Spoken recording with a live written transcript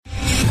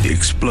the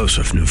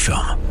explosive new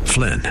film,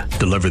 Flynn,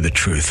 Deliver the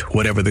Truth,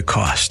 Whatever the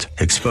Cost,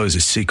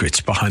 exposes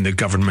secrets behind the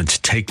government's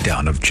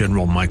takedown of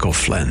General Michael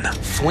Flynn.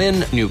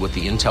 Flynn knew what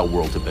the intel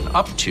world had been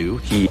up to.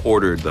 He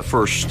ordered the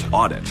first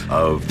audit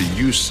of the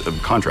use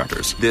of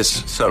contractors.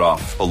 This set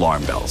off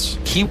alarm bells.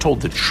 He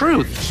told the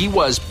truth. He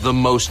was the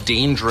most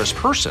dangerous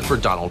person for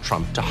Donald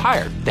Trump to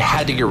hire. They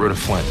had to get rid of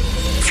Flynn.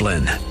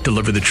 Flynn,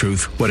 Deliver the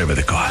Truth, Whatever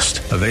the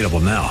Cost. Available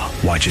now.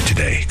 Watch it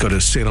today. Go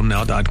to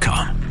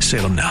salemnow.com.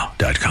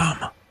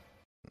 salemnow.com.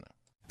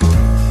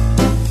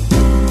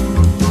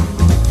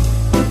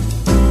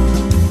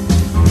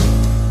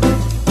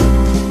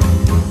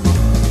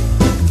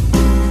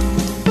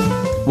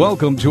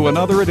 Welcome to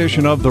another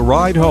edition of The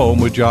Ride Home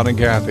with John and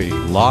Kathy,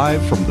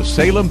 live from the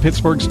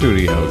Salem-Pittsburgh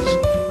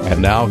studios.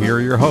 And now here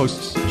are your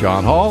hosts,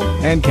 John Hall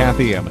and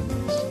Kathy Emmons.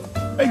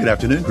 Hey, good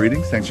afternoon.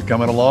 Greetings. Thanks for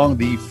coming along.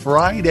 The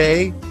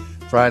Friday,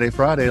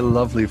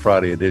 lovely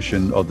Friday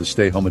edition of the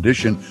Stay Home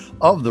edition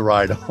of The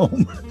Ride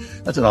Home.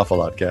 That's an awful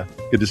lot, Kath.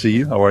 Good to see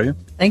you. How are you?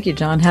 Thank you,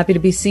 John. Happy to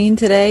be seen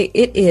today.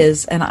 It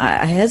is, and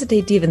I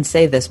hesitate to even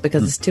say this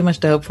because it's too much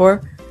to hope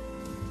for.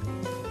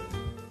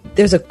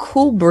 There's a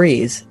cool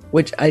breeze,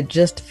 which I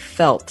just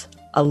felt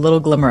a little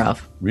glimmer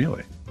of.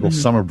 Really? A little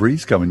summer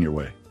breeze coming your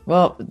way.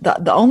 Well,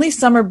 the only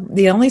summer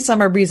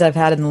breeze I've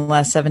had in the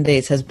last 7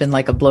 days has been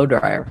like a blow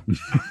dryer.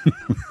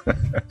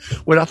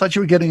 Wait, I thought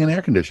you were getting an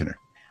air conditioner.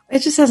 It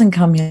just hasn't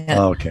come yet.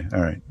 Oh, okay.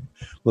 All right.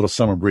 Little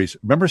summer breeze.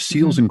 Remember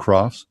Seals and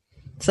Crofts?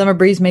 Summer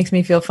breeze makes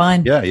me feel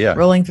fine. Yeah.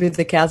 Rolling through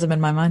the chasm in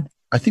my mind.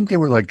 I think they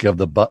were like of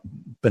the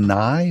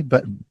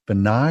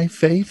Benai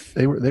faith.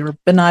 They were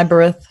Benai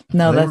Barith.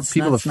 No, that's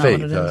people that's of not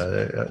faith. what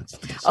it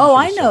is.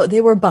 I know.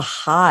 They were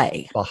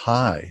Baha'i.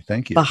 Baha'i.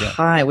 Thank you.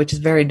 Baha'i, which is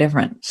very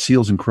different.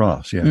 Seals and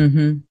Crofts. Yeah.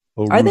 Mm-hmm.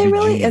 Oh, are they Ruby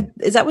really? Jean.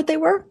 Is that what they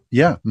were?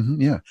 Yeah.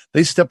 Mm-hmm, yeah.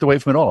 They stepped away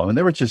from it all. I mean,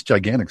 they were just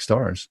gigantic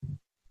stars.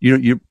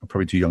 You're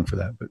probably too young for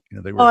that, but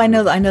they were. Oh, I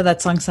know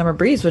that song "Summer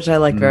Breeze," which I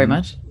like very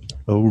much.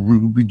 Oh,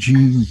 Ruby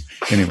Jean.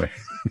 Anyway.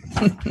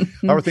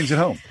 How are things at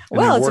home?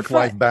 Well, the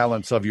work-life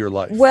balance of your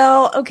life.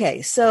 Well,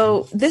 okay.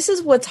 So this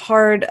is what's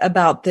hard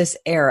about this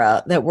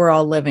era that we're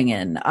all living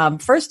in.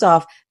 First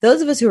off,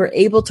 those of us who are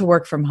able to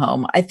work from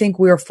home, I think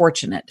we are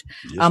fortunate.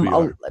 Yes, we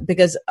are.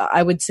 Because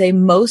I would say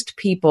most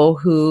people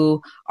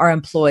who are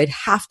employed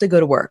have to go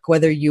to work,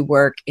 whether you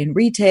work in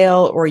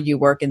retail or you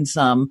work in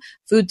some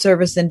food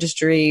service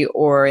industry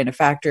or in a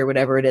factory or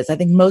whatever it is. I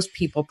think most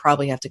people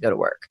probably have to go to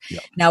work. Yeah.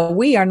 Now,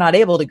 we are not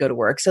able to go to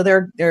work. So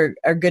there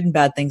are good and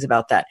bad things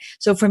about that.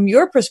 So from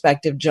your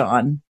perspective,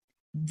 John,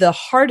 the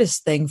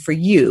hardest thing for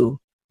you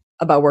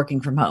about working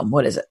from home,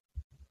 what is it?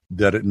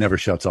 That it never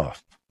shuts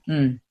off.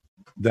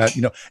 That,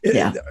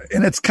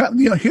 and it's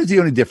kind of, here's the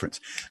only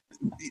difference.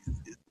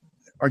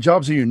 Our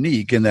jobs are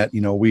unique in that,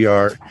 we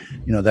are,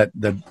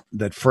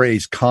 that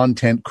phrase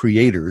content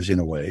creators in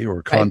a way,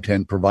 or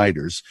content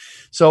providers.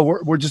 So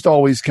we're just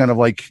always kind of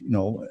like,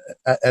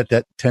 at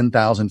that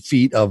 10,000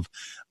 feet of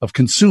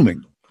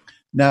consuming.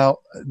 Now,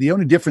 the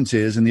only difference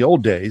is in the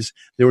old days,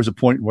 there was a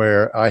point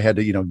where I had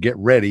to, get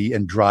ready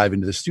and drive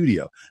into the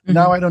studio. Mm-hmm.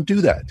 Now I don't do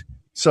that.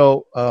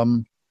 So,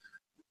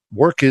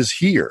 work is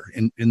here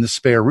in the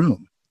spare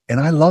room,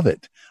 and I love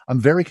it. I'm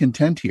very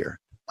content here.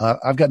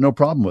 I've got no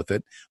problem with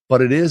it,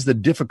 but it is the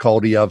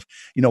difficulty of,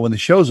 when the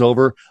show's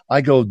over, I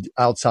go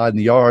outside in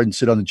the yard and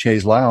sit on the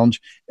chaise lounge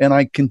and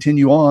I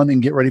continue on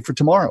and get ready for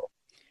tomorrow.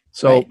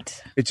 So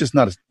It's just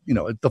not,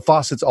 the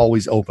faucet's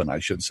always open, I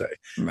should say.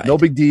 Right. No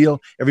big deal.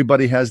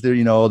 Everybody has their,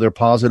 their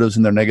positives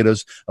and their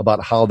negatives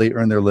about how they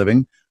earn their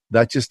living.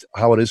 That's just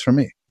how it is for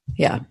me.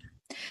 Yeah.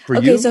 For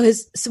you?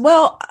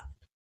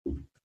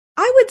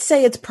 I would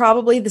say it's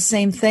probably the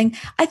same thing.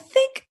 I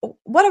think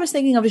what I was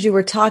thinking of as you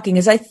were talking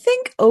is I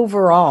think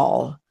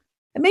overall,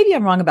 and maybe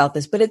I'm wrong about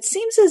this, but it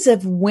seems as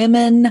if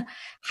women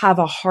have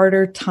a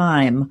harder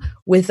time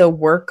with a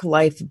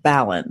work-life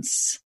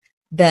balance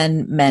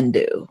than men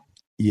do.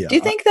 Yeah. Do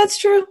you think that's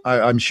true?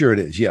 I'm sure it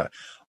is. Yeah.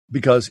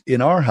 Because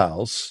in our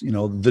house,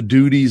 the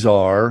duties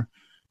are,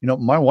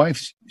 my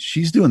wife,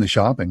 she's doing the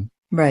shopping,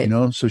 right?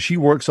 So she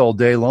works all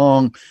day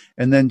long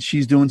and then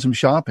she's doing some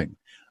shopping.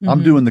 Mm-hmm.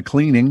 I'm doing the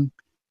cleaning,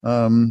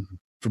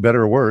 for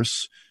better or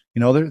worse.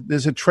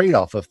 There's a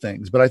trade-off of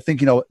things, but I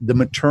think,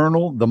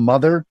 the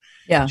mother,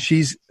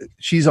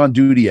 she's on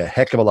duty a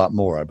heck of a lot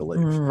more, I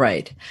believe.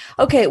 Right.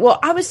 Okay. Well,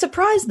 I was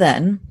surprised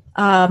then,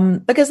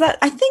 because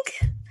I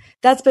think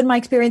that's been my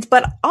experience,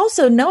 but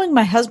also knowing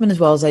my husband as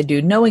well as I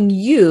do, knowing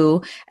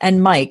you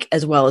and Mike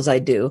as well as I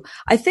do,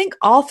 I think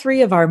all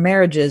three of our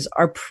marriages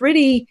are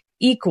pretty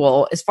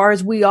equal as far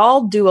as we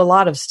all do a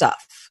lot of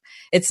stuff.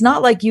 It's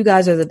not like you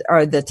guys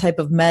are the type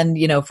of men,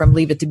 from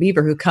Leave It to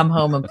Beaver who come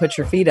home and put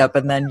your feet up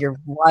and then your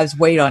wives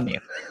wait on you.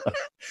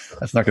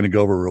 That's not going to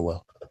go over real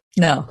well.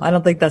 No, I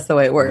don't think that's the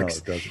way it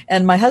works. No, it doesn't.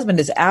 And my husband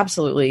is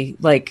absolutely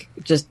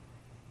just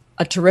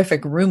a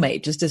terrific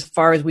roommate, just as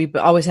far as we've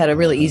always had a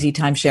really easy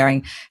time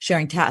sharing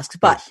tasks.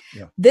 But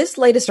this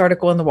latest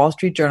article in the Wall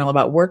Street Journal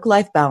about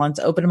work-life balance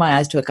opened my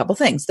eyes to a couple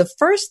things. The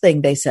first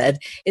thing they said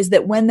is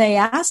that when they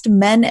asked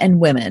men and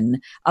women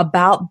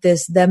about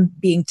this, them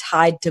being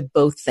tied to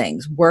both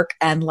things, work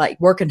and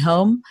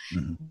home,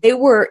 they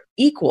were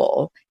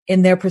equal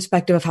in their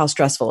perspective of how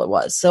stressful it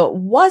was. So it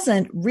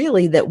wasn't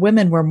really that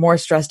women were more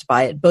stressed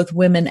by it. Both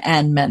women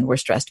and men were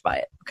stressed by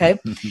it. Okay.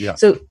 Yeah.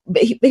 So,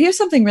 but here's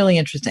something really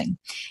interesting.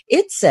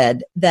 It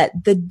said that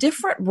the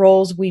different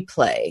roles we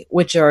play,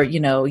 which are,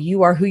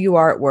 you are who you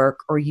are at work,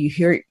 or you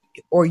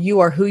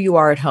are who you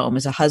are at home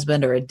as a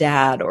husband or a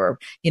dad or,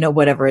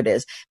 whatever it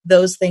is,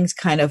 those things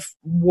kind of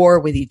war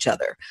with each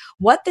other.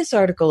 What this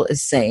article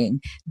is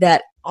saying,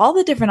 that all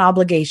the different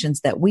obligations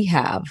that we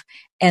have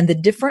and the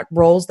different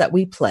roles that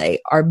we play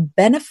are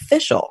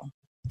beneficial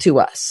to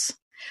us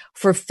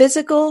for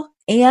physical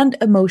and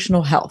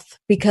emotional health,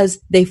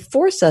 because they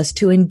force us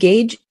to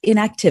engage in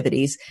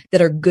activities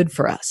that are good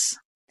for us,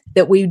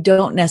 that we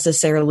don't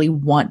necessarily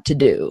want to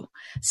do,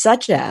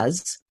 such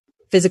as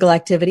physical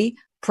activity,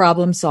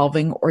 problem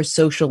solving, or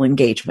social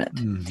engagement.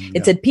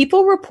 It said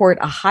people report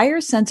a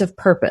higher sense of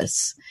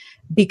purpose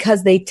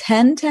because they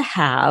tend to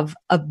have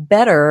a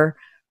better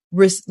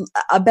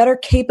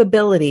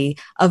capability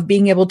of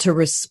being able to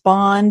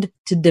respond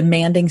to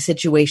demanding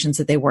situations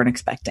that they weren't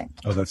expecting.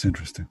 Oh, that's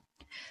interesting.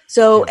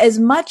 So as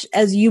much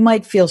as you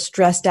might feel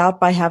stressed out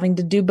by having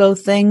to do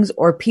both things,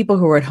 or people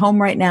who are at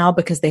home right now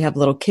because they have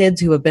little kids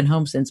who have been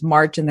home since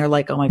March and they're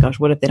like, oh my gosh,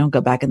 what if they don't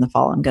go back in the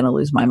fall? I'm going to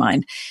lose my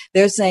mind.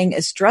 They're saying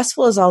as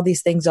stressful as all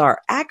these things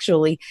are,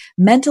 actually,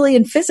 mentally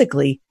and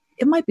physically,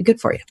 it might be good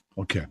for you.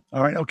 Okay.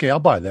 All right. Okay. I'll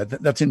buy that.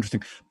 That's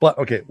interesting. But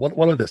okay. What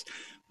about this?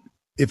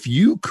 If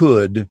you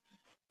could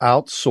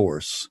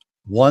outsource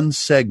one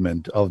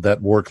segment of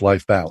that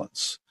work-life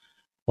balance,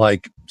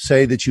 like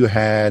say that you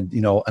had,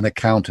 an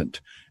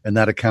accountant, and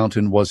that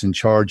accountant was in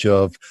charge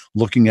of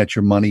looking at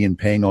your money and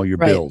paying all your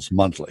bills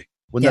monthly.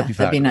 Wouldn't that be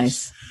fabulous? That'd be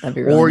nice. That'd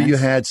be really or nice. You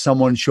had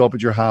someone show up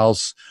at your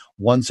house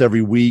once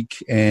every week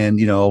and,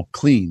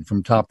 clean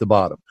from top to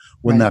bottom.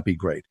 Wouldn't that be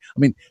great? I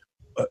mean,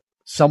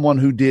 someone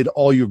who did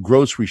all your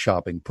grocery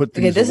shopping, put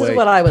things this away. is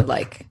what I would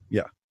like.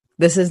 Yeah.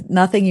 This is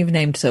nothing you've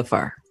named so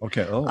far.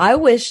 Okay. Oh. I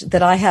wish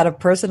that I had a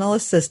personal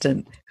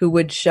assistant who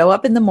would show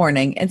up in the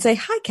morning and say,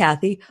 hi,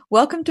 Kathy,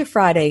 welcome to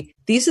Friday.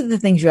 These are the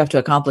things you have to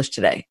accomplish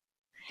today.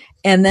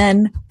 And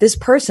then this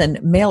person,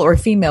 male or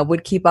female,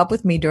 would keep up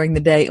with me during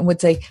the day and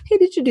would say, hey,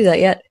 did you do that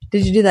yet?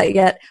 Did you do that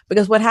yet?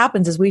 Because what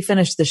happens is we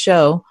finish the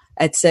show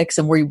at 6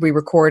 and we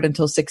record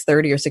until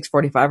 6:30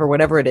 or 6:45 or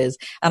whatever it is.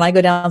 And I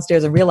go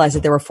downstairs and realize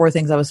that there were 4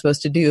 things I was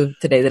supposed to do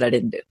today that I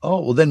didn't do.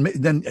 Oh, well,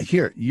 then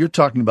here, you're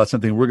talking about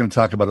something we're going to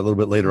talk about a little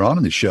bit later on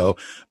in the show.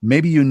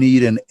 Maybe you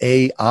need an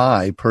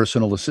AI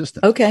personal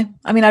assistant. Okay.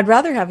 I mean, I'd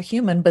rather have a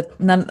human, but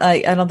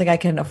I don't think I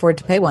can afford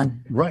to pay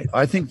one. Right.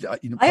 I think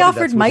I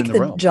offered Mike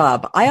the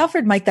job. I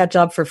offered Mike that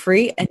job for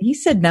free, and he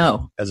said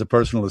no. As a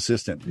personal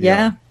assistant.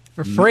 Yeah.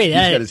 For free. He's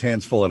got his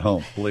hands full at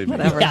home, believe me.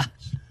 Whatever. Yeah.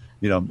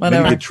 Maybe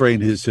he could train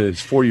his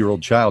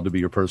 4-year-old child to be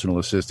your personal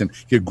assistant.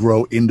 He could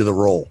grow into the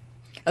role.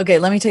 Okay,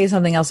 let me tell you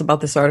something else about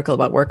this article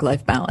about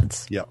work-life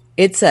balance. Yeah.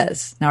 It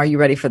says, now are you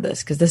ready for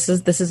this? Because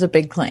this is a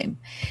big claim.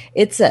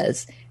 It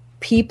says,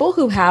 people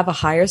who have a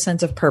higher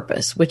sense of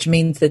purpose, which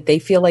means that they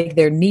feel like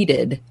they're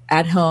needed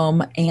at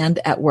home and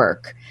at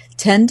work,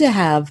 tend to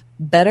have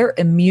better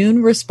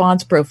immune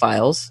response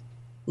profiles,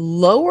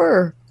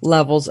 lower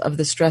levels of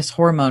the stress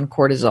hormone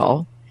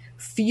cortisol,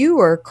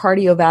 fewer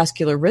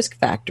cardiovascular risk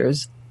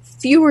factors,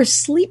 fewer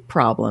sleep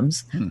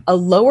problems, a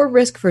lower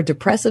risk for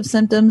depressive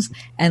symptoms,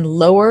 and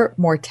lower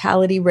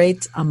mortality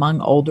rates among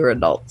older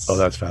adults. Oh,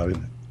 that's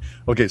fabulous.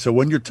 Okay, so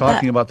when you're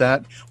talking about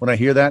that, when I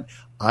hear that,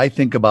 I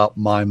think about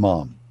my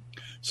mom.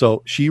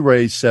 So she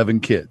raised 7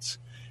 kids.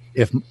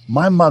 If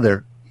my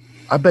mother,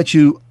 I bet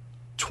you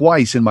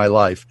twice in my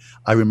life,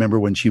 I remember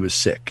when she was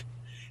sick.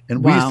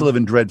 And we used to live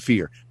in dread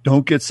fear.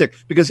 Don't get sick,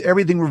 because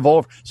everything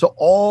revolved. So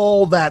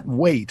all that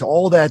weight,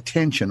 all that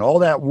tension, all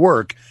that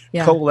work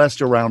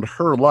coalesced around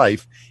her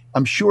life.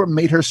 I'm sure it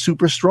made her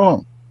super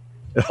strong.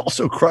 It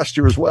also crushed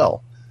her as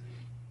well.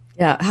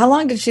 Yeah. How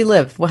long did she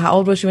live? Well, how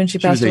old was she when she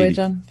passed away,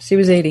 John? She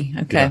was 80.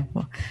 Okay.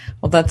 Yeah.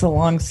 Well, that's a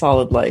long,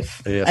 solid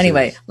life. Yes,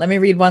 anyway, let me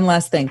read one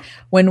last thing.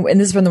 And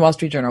this is from the Wall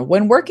Street Journal.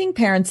 When working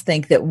parents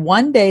think that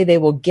one day they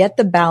will get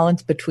the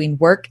balance between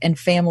work and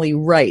family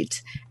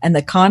right and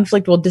the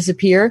conflict will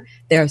disappear,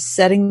 they are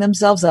setting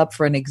themselves up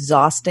for an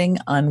exhausting,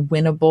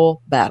 unwinnable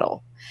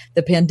battle.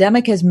 The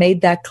pandemic has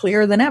made that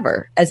clearer than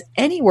ever. As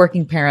any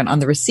working parent on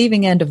the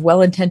receiving end of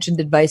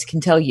well-intentioned advice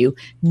can tell you,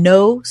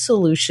 no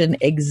solution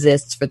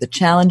exists for the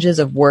challenges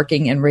of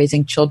working and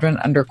raising children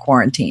under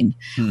quarantine.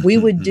 We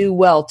would do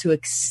well to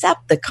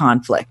accept the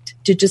conflict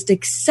to just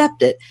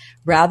accept it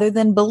rather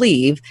than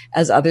believe,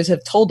 as others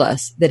have told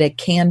us, that it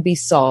can be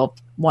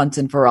solved once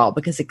and for all,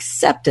 because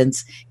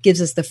acceptance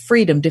gives us the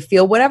freedom to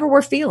feel whatever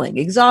we're feeling,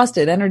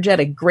 exhausted,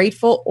 energetic,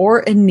 grateful,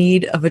 or in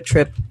need of a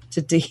trip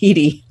to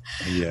Tahiti.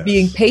 Yes.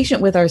 Being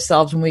patient with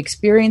ourselves when we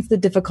experience the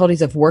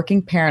difficulties of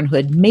working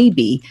parenthood may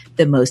be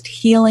the most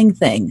healing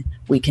thing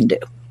we can do.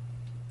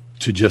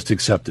 To just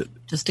accept it.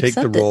 Take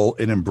the role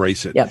and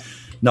embrace it. Yep.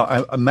 Now,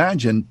 I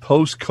imagine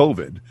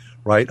post-COVID,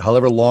 right,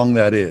 however long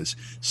that is,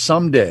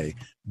 someday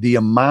the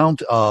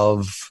amount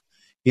of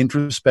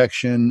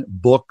introspection,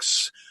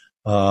 books,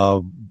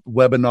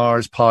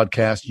 webinars,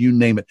 podcasts, you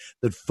name it,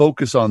 that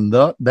focus on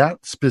that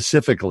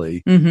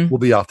specifically will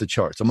be off the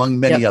charts, among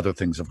many other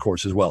things, of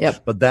course, as well.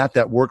 But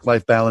that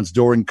work-life balance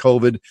during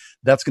COVID,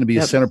 that's going to be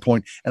a center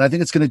point. And I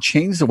think it's going to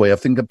change the way, I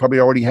think it probably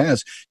already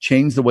has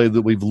changed the way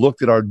that we've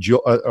looked at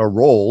our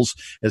roles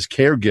as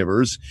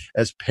caregivers,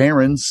 as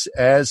parents,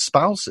 as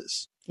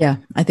spouses. Yeah,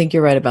 I think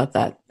you're right about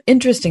that.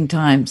 Interesting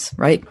times,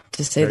 right?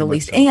 To say the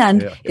least. So.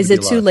 And is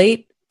it too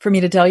late for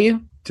me to tell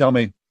you? Tell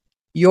me.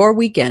 Your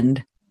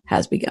weekend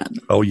has begun.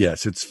 Oh,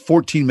 yes. It's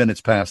 14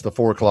 minutes past the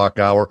 4 o'clock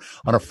hour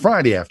on a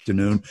Friday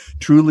afternoon.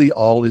 Truly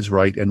all is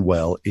right and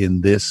well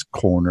in this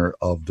corner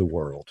of the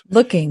world.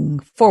 Looking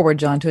forward,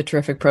 John, to a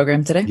terrific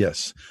program today.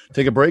 Yes.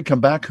 Take a break.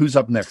 Come back. Who's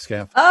up next,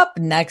 Kath? Up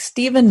next,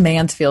 Stephen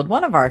Mansfield,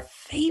 one of our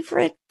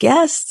favorite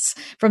guests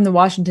from the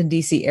Washington,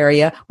 D.C.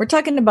 area. We're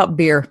talking about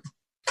beer.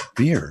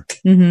 Beer?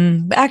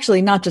 Mm-hmm.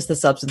 Actually, not just the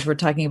substance. We're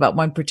talking about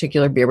one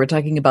particular beer. We're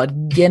talking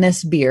about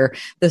Guinness beer,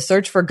 The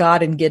Search for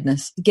God in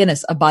Guinness,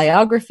 a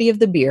biography of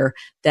the beer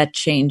that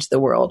changed the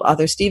world.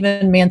 Author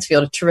Stephen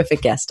Mansfield, a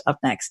terrific guest, up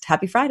next.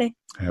 Happy Friday.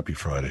 Happy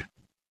Friday.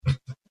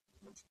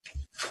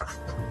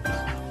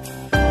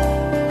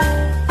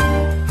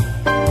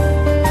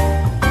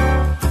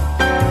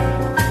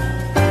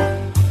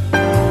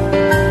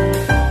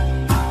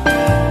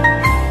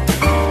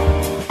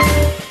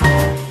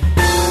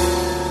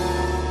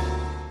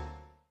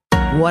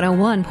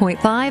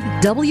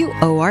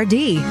 101.5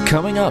 WORD.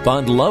 Coming up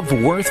on Love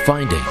Worth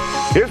Finding.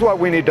 Here's what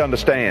we need to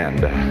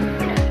understand.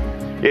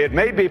 It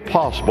may be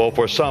possible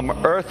for some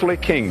earthly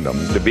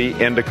kingdom to be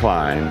in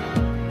decline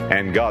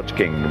and God's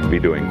kingdom to be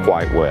doing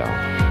quite well.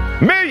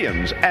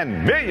 Millions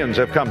and millions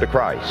have come to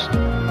Christ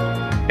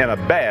in a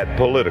bad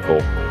political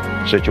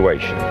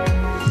situation.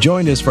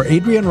 Join us for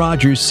Adrian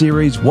Rogers'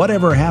 series,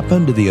 Whatever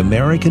Happened to the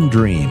American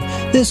Dream,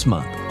 this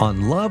month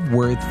on Love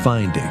Worth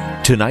Finding.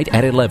 Tonight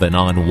at 11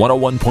 on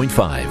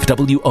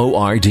 101.5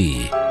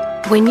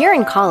 WORD. When you're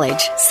in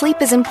college,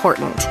 sleep is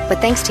important, but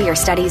thanks to your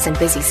studies and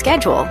busy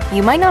schedule,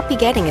 you might not be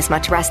getting as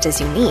much rest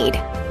as you need.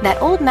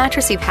 That old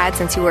mattress you've had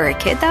since you were a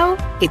kid, though,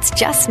 it's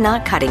just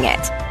not cutting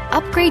it.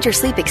 Upgrade your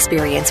sleep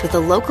experience with a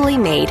locally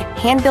made,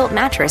 hand-built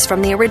mattress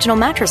from the Original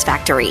Mattress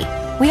Factory.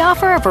 We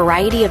offer a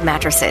variety of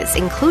mattresses,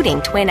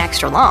 including twin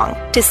extra long,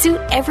 to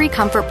suit every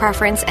comfort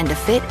preference and to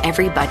fit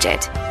every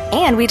budget.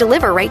 And we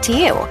deliver right to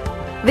you.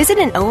 Visit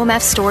an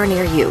OMF store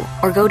near you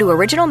or go to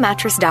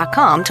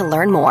originalmattress.com to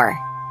learn more.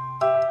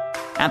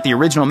 At the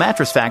Original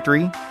Mattress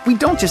Factory, we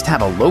don't just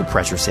have a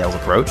low-pressure sales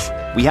approach,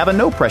 we have a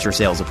no-pressure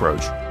sales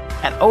approach.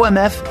 At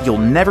OMF, you'll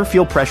never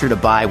feel pressure to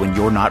buy when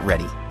you're not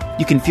ready.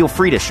 You can feel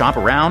free to shop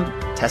around,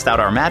 test out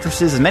our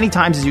mattresses as many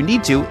times as you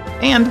need to,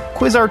 and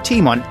quiz our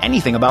team on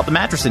anything about the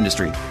mattress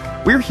industry.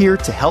 We're here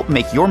to help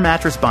make your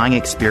mattress buying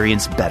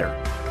experience better,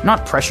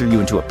 not pressure you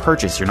into a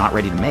purchase you're not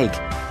ready to make.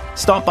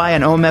 Stop by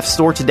an OMF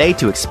store today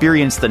to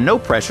experience the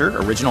no-pressure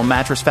Original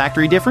Mattress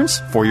Factory difference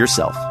for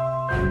yourself.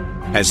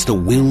 As the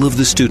will of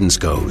the students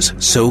goes,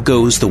 so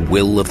goes the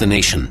will of the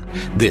nation.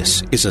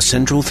 This is a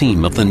central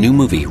theme of the new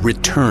movie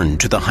Return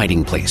to the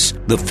Hiding Place,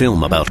 the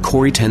film about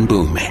Corrie ten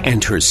Boom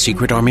and her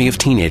secret army of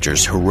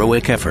teenagers'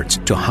 heroic efforts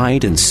to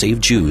hide and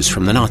save Jews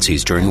from the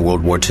Nazis during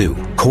World War II.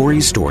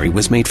 Corrie's story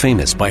was made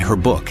famous by her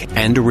book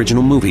and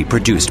original movie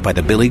produced by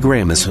the Billy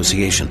Graham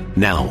Association.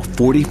 Now,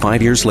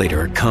 45 years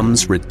later,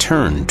 comes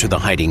Return to the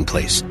Hiding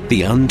Place,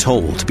 the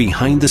untold,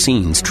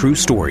 behind-the-scenes true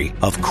story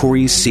of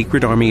Corrie's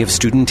secret army of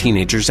student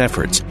teenagers'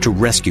 efforts to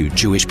rescue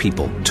Jewish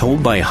people.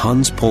 Told by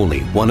Hans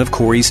Poley, one of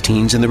Corrie's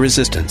teens in the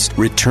resistance,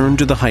 Return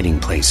to the Hiding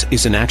Place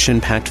is an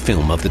action-packed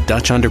film of the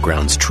Dutch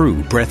underground's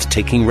true,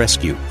 breathtaking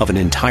rescue of an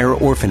entire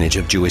orphanage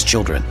of Jewish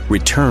children.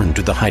 Return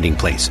to the Hiding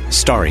Place,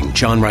 starring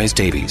John Rhys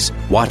Davies.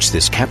 Watch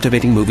this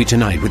captivating movie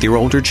tonight with your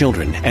older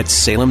children at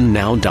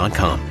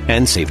salemnow.com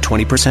and save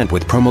 20%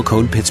 with promo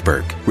code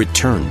Pittsburgh.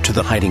 Return to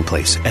the Hiding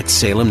Place at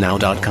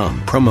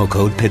salemnow.com. Promo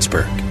code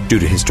Pittsburgh. Due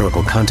to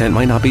historical content,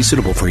 might not be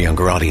suitable for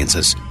younger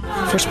audiences.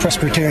 First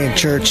Presbyterian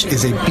Church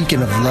is a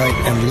beacon of light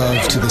and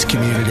love to this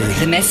community.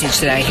 The message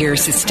that I hear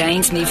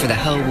sustains me for the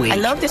whole week. I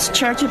love this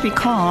church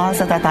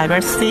because of the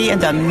diversity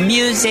and the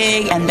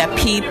music and the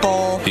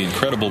people. The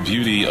incredible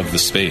beauty of the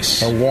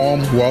space. A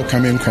warm,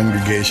 welcoming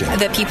congregation.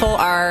 The people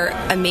are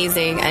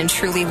amazing and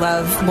truly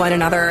love one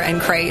another and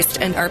Christ,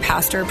 and our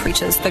pastor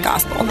preaches the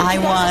gospel. I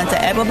want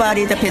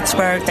everybody to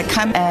Pittsburgh to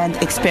come and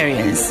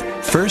experience.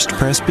 First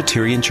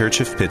Presbyterian Church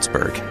of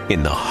Pittsburgh,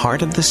 in the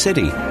heart of the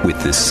city,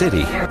 with the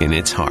city in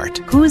its heart. start.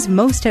 Who's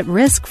most at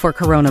risk for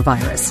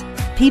coronavirus?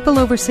 People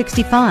over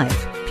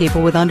 65,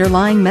 people with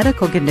underlying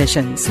medical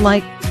conditions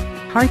like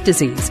heart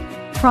disease,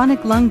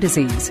 chronic lung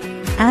disease,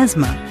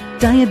 asthma,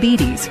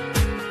 diabetes,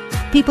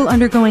 people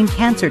undergoing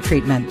cancer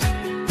treatment,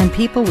 and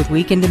people with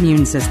weakened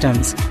immune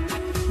systems.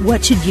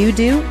 What should you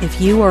do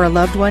if you or a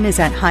loved one is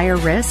at higher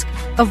risk?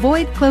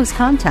 Avoid close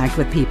contact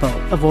with people.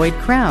 Avoid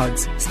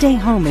crowds. Stay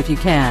home if you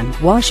can.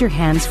 Wash your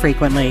hands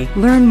frequently.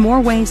 Learn more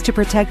ways to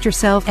protect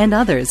yourself and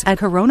others at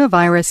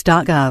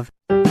coronavirus.gov.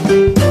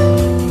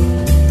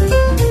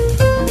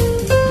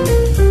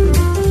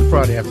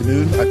 Friday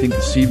afternoon. I think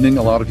this evening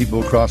a lot of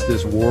people across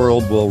this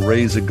world will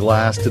raise a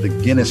glass to the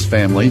Guinness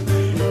family.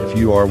 If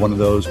you are one of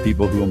those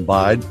people who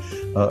imbibe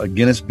a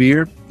Guinness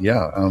beer,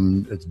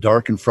 it's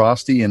dark and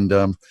frosty and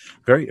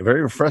very,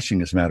 very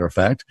refreshing, as a matter of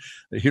fact.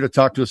 Here to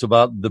talk to us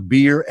about the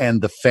beer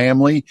and the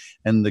family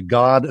and the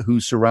God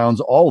who surrounds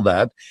all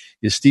that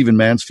is Stephen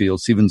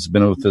Mansfield. Stephen's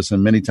been with us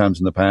many times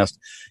in the past.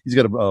 He's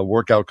got a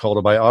workout called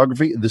A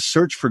Biography, The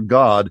Search for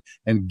God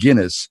and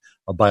Guinness,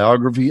 a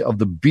biography of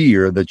the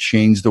beer that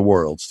changed the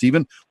world.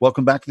 Stephen,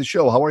 welcome back to the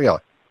show. How are you?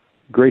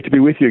 Great to be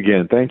with you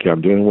again. Thank you.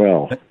 I'm doing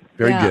well.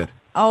 Very good.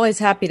 Always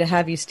happy to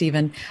have you,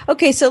 Stephen.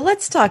 Okay, so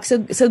let's talk. So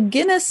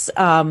Guinness,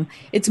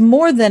 it's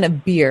more than a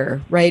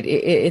beer, right?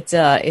 It's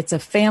a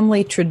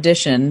family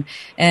tradition,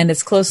 and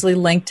it's closely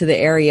linked to the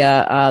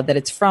area that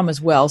it's from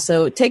as well.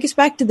 So take us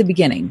back to the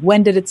beginning.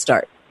 When did it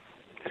start?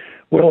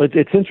 Well, it's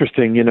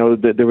interesting. You know,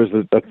 that there was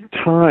a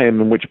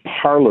time in which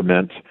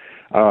Parliament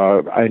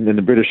in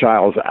the British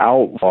Isles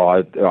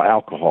outlawed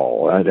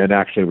alcohol and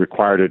actually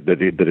required it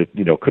that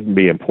it couldn't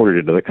be imported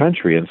into the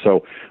country. And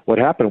so what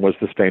happened was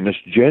this famous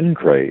gin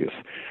craze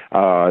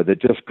that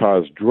just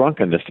caused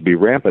drunkenness to be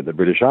rampant in the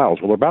British Isles.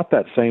 Well, about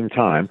that same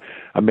time,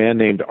 a man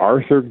named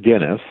Arthur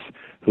Guinness,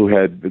 who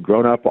had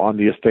grown up on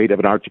the estate of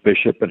an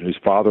archbishop and whose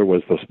father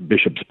was the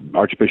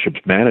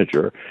archbishop's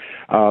manager,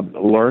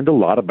 learned a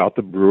lot about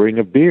the brewing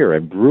of beer.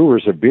 And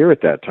brewers of beer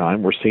at that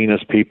time were seen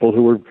as people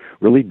who were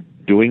really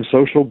doing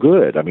social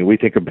good. I mean, we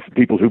think of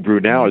people who brew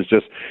now as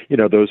just,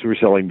 those who are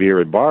selling beer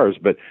in bars,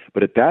 but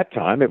at that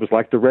time it was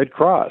like the Red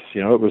Cross.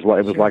 It was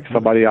like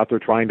somebody out there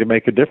trying to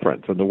make a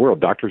difference in the world,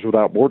 Doctors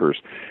Without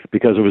Borders,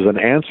 because it was an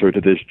answer to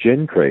this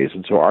gin craze.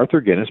 And so Arthur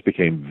Guinness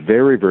became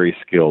very, very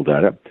skilled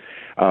at it.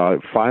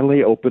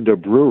 Finally opened a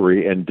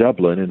brewery in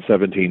Dublin in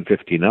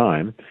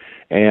 1759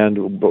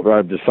 and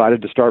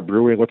decided to start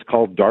brewing what's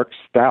called dark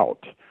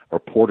stout or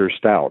porter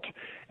stout.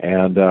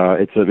 And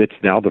it's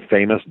now the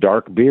famous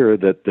dark beer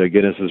that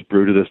Guinness has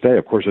brewed to this day.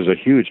 Of course, there's a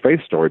huge faith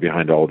story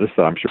behind all of this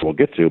that I'm sure we'll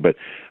get to, but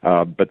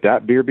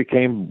that beer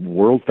became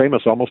world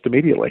famous almost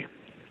immediately.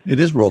 It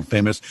is world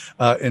famous.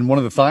 And one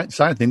of the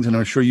side things, and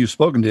I'm sure you've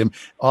spoken to him,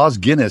 Os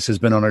Guinness has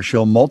been on our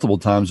show multiple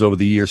times over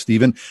the years,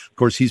 Stephen. Of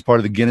course, he's part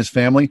of the Guinness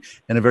family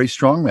and a very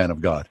strong man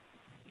of God.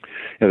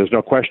 Yeah, there's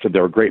no question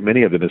there are a great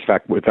many of them. In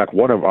fact,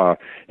 one of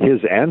his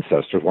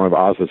ancestors, one of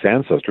Oz's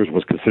ancestors,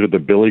 was considered the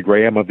Billy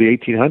Graham of the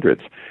 1800s.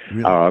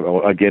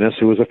 Really? A Guinness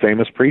who was a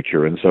famous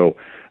preacher. And so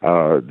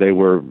they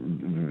were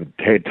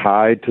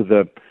tied to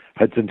the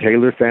Hudson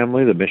Taylor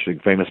family, the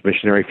famous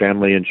missionary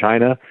family in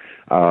China.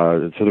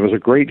 So there was a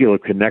great deal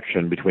of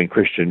connection between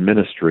Christian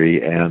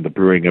ministry and the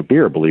brewing of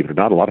beer, believe it or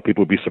not. A lot of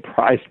people would be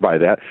surprised by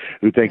that,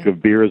 who think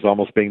of beer as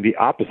almost being the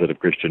opposite of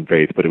Christian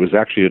faith, but it was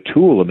actually a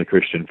tool in the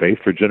Christian faith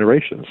for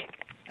generations.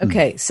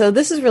 Okay, so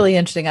this is really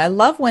interesting. I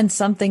love when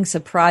something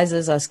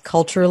surprises us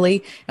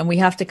culturally and we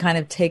have to kind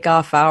of take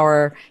off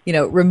our,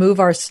 remove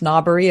our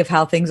snobbery of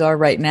how things are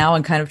right now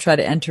and kind of try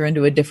to enter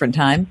into a different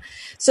time.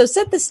 So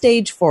set the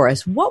stage for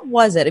us. What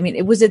was it? I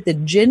mean, was it the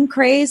gin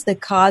craze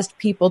that caused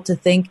people to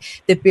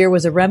think that beer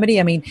was a remedy?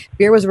 I mean,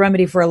 beer was a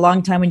remedy for a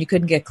long time when you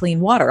couldn't get clean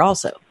water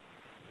also.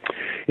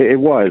 It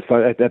was.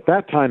 At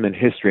that time in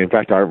history, in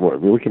fact,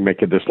 we can make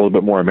this a little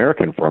bit more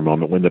American for a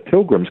moment. When the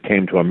Pilgrims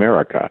came to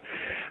America,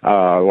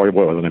 or it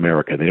wasn't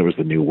America, then it was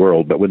the New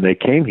World, but when they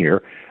came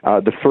here,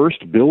 the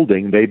first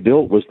building they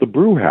built was the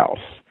brew house.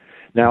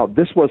 Now,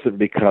 this wasn't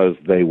because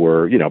they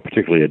were,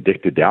 particularly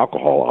addicted to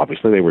alcohol.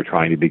 Obviously, they were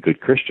trying to be good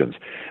Christians.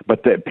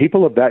 But the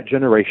people of that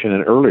generation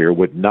and earlier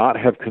would not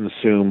have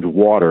consumed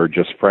water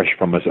just fresh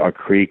from a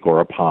creek or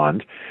a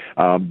pond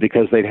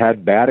because they'd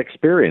had bad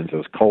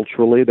experiences.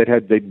 Culturally,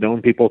 they'd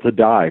known people to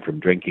die from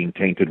drinking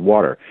tainted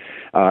water.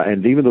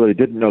 And even though they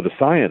didn't know the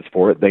science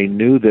for it, they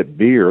knew that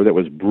beer that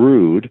was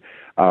brewed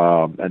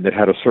and that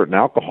had a certain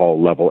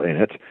alcohol level in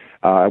it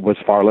was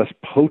far less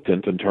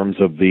potent in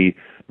terms of the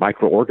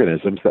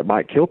microorganisms that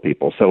might kill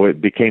people. So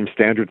it became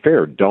standard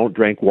fare. Don't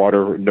drink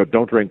water,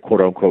 don't drink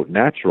quote unquote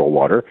natural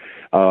water,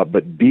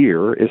 but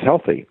beer is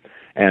healthy.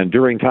 And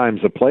during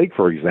times of plague,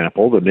 for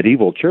example, the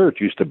medieval church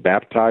used to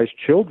baptize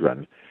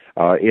children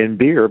in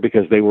beer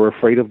because they were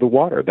afraid of the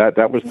water.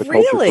 That was the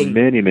culture for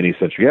many, many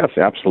centuries. Yes,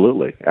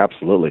 absolutely,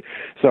 absolutely.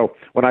 So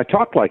when I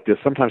talk like this,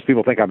 sometimes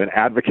people think I'm an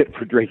advocate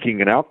for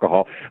drinking and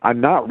alcohol. I'm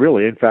not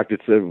really. In fact,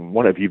 it's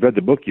if you've read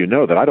the book, you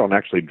know that I don't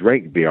actually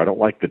drink beer. I don't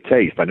like the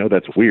taste. I know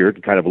that's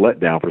weird, kind of a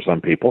letdown for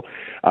some people,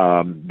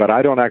 but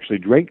I don't actually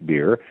drink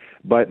beer.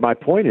 But my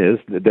point is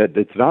that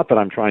it's not that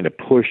I'm trying to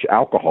push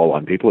alcohol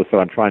on people. It's that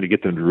I'm trying to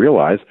get them to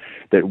realize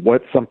that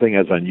what's something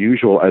as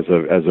unusual as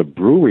a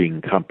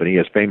brewing company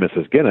as famous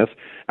as Guinness,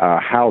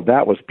 how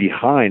that was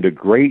behind a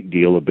great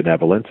deal of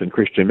benevolence and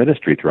Christian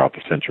ministry throughout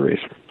the centuries.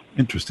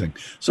 Interesting.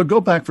 So go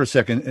back for a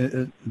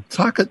second.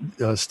 Talk,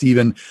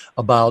 Stephen,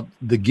 about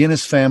the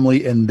Guinness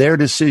family and their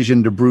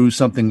decision to brew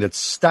something that's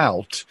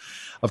stout.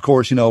 Of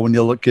course, when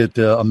you look at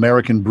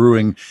American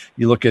brewing,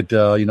 you look at,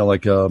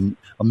 like a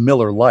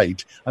Miller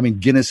Lite. I mean,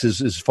 Guinness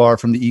is as far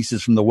from the east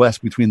as from the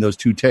west between those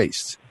two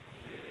tastes.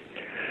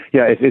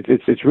 Yeah,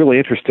 it's really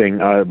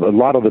interesting. A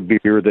lot of the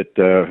beer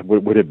that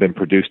would have been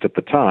produced at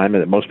the time,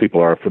 and that most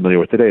people are familiar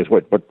with today, is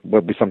what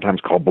we sometimes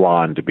call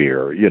blonde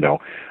beer.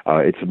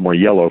 It's a more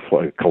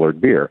yellow-colored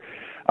beer.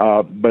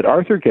 But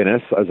Arthur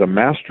Guinness, as a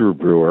master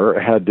brewer,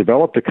 had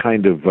developed a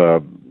kind of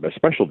a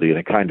specialty in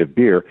a kind of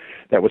beer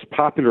that was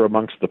popular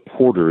amongst the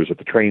porters at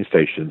the train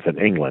stations in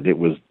England. It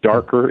was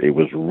darker, it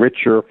was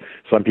richer.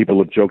 Some people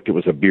have joked it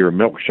was a beer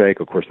milkshake.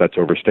 Of course, that's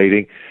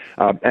overstating.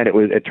 And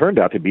it turned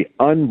out to be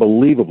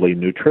unbelievably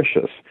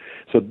nutritious.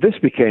 So this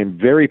became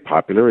very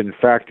popular. In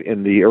fact,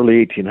 in the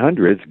early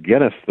 1800s,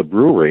 Guinness, the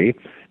brewery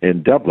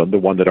in Dublin, the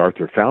one that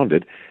Arthur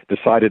founded,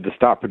 decided to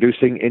stop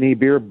producing any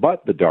beer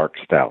but the dark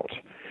stout.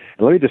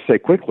 And let me just say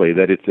quickly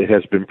that it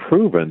has been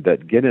proven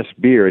that Guinness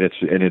beer in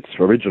its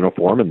original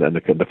form, and then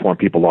the form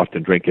people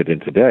often drink it in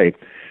today,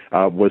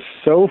 was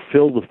so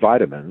filled with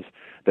vitamins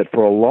that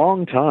for a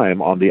long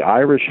time on the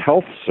Irish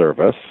Health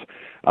Service,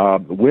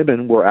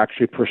 women were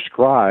actually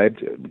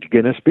prescribed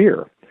Guinness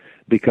beer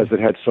because it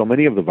had so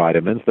many of the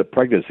vitamins that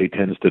pregnancy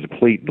tends to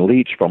deplete and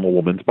leach from a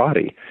woman's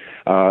body.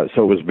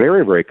 So it was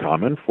very, very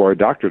common for a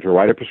doctor to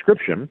write a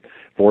prescription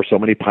for so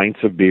many pints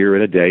of beer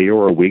in a day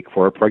or a week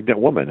for a pregnant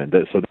woman. And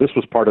so this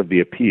was part of the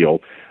appeal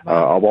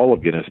of all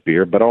of Guinness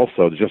beer, but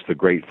also just the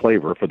great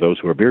flavor for those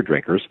who are beer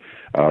drinkers.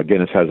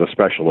 Guinness has a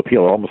special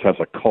appeal. It almost has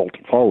a cult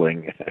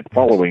following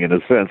in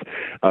a sense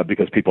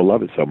because people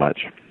love it so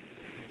much.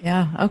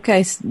 Yeah.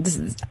 Okay. This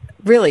is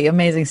really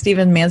amazing.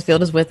 Stephen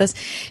Mansfield is with us.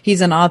 He's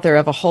an author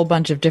of a whole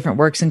bunch of different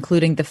works,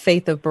 including The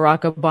Faith of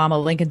Barack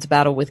Obama, Lincoln's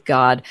Battle with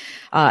God,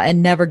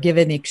 and Never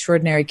Given: The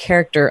Extraordinary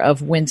Character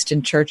of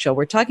Winston Churchill.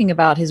 We're talking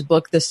about his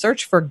book, The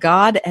Search for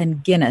God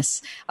and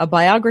Guinness, a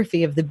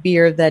biography of the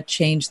beer that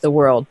changed the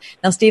world.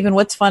 Now, Stephen,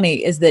 what's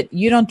funny is that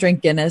you don't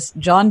drink Guinness,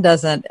 John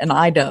doesn't, and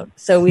I don't.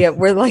 So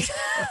we're like,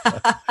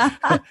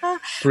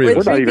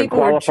 we're not even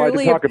qualified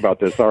to talk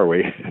about this, are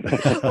we?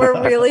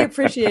 We're really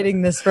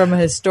appreciating this from a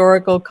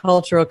historical,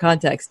 cultural context.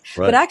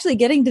 Right. But actually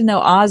getting to know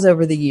Oz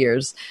over the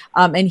years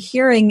and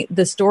hearing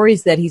the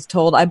stories that he's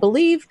told, I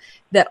believe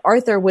that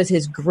Arthur was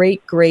his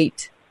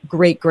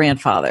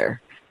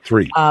great-great-great-grandfather.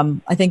 3.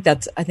 I think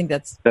that's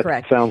correct.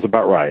 That sounds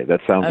about right.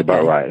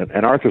 About right.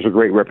 And Arthur's a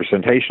great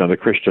representation of the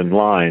Christian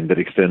line that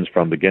extends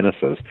from the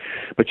Guinnesses.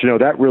 But,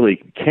 that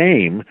really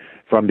came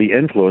from the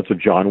influence of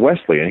John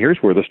Wesley. And here's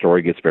where the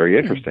story gets very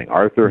interesting.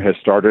 Arthur has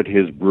started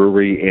his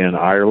brewery in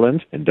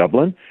Ireland, in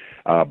Dublin.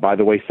 By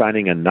the way,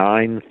 signing a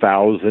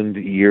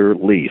 9,000-year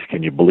lease.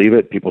 Can you believe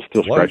it? People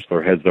still scratch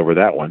their heads over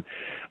that one.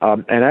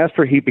 And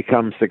after he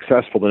becomes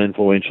successful and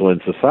influential in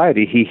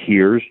society, he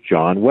hears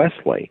John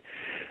Wesley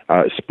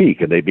speak,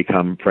 and they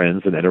become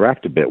friends and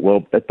interact a bit.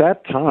 Well, at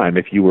that time,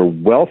 if you were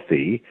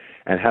wealthy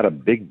and had a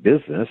big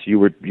business, you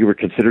were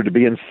considered to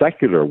be in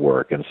secular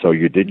work, and so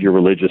you did your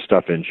religious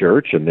stuff in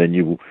church, and then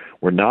you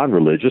were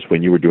non-religious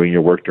when you were doing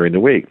your work during the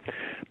week.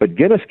 But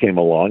Guinness came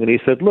along and he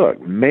said, look,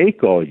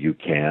 make all you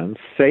can,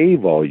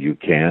 save all you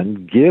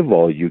can, give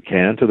all you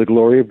can to the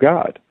glory of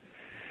God.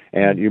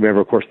 And you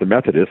remember, of course, the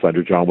Methodists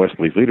under John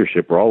Wesley's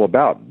leadership were all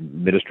about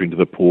ministering to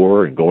the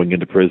poor and going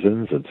into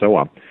prisons and so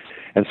on.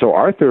 And so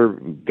Arthur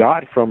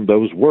got from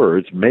those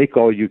words, make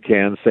all you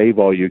can, save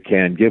all you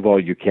can, give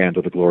all you can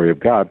to the glory of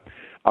God,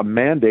 a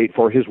mandate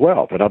for his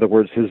wealth. In other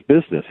words, his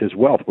business, his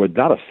wealth was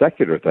not a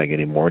secular thing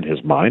anymore in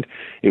his mind.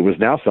 It was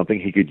now something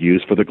he could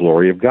use for the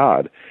glory of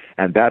God.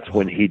 And that's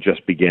when he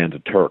just began to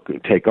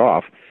take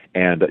off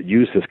and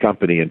use his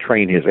company and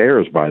train his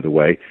heirs, by the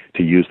way,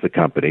 to use the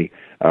company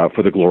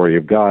for the glory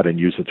of God and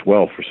use its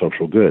wealth for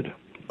social good.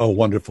 Oh,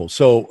 wonderful.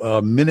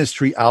 So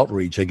ministry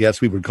outreach, I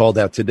guess we would call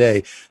that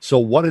today. So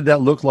what did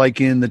that look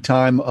like in the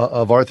time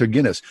of Arthur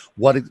Guinness?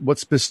 What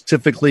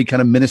specifically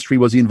kind of ministry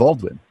was he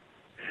involved with?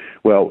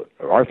 Well,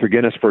 Arthur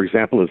Guinness, for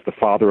example, is the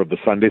father of the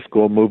Sunday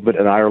school movement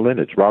in Ireland.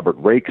 It's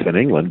Robert Raikes in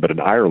England, but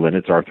in Ireland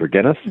it's Arthur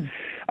Guinness.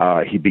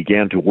 He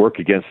began to work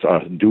against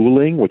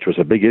dueling, which was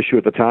a big issue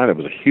at the time. It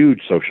was a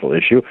huge social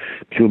issue.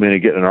 Two men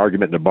would get in an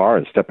argument in a bar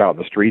and step out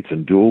in the streets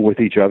and duel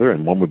with each other,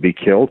 and one would be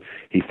killed.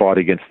 He fought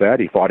against that.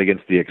 He fought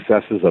against the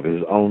excesses of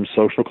his own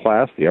social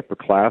class, the upper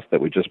class,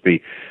 that would just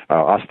be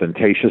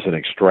ostentatious and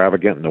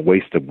extravagant and a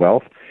waste of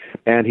wealth.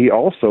 And he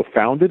also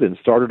founded and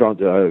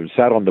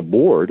sat on the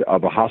board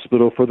of a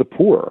hospital for the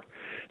poor.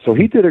 So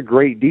he did a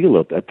great deal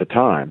at the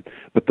time,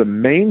 but the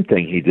main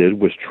thing he did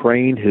was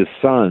train his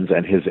sons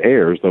and his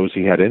heirs, those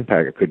he had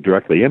could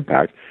directly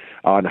impact,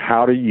 on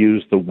how to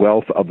use the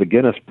wealth of the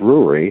Guinness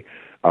brewery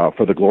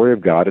for the glory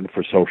of God and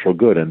for social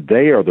good. And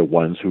they are the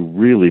ones who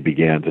really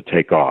began to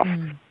take off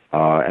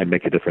and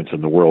make a difference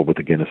in the world with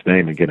the Guinness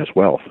name and Guinness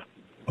wealth.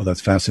 Oh,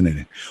 that's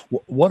fascinating.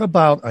 What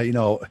about,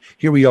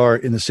 here we are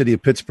in the city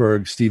of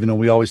Pittsburgh, Stephen, and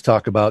we always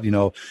talk about,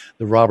 the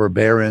robber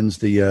barons,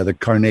 the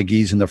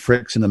Carnegies and the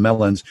Fricks and the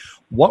Mellons.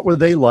 What were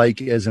they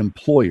like as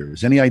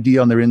employers? Any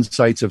idea on their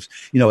insights of,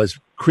 as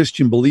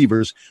Christian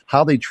believers,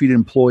 how they treated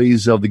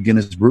employees of the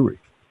Guinness Brewery?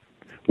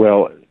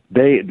 Well,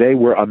 they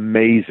were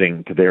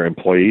amazing to their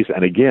employees.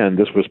 And again,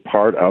 this was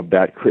part of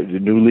that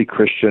newly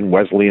Christian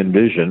Wesleyan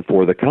vision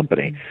for the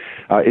company.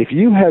 If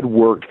you had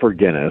worked for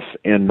Guinness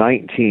in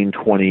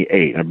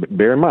 1928, and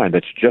bear in mind,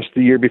 that's just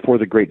the year before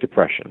the Great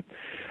Depression,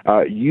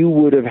 you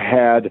would have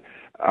had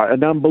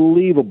an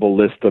unbelievable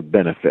list of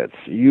benefits.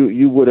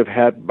 You would have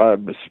had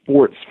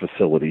sports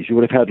facilities. You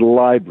would have had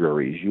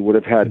libraries. You would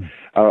have had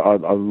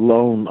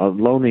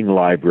loaning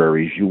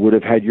libraries. You would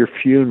have had your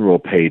funeral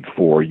paid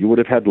for. You would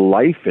have had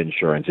life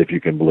insurance, if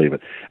you can believe it.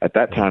 At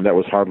that time, that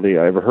was hardly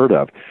ever heard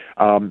of.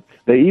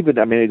 They even,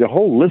 the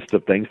whole list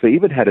of things. They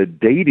even had a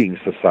dating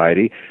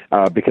society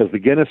because the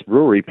Guinness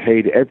Brewery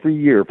paid every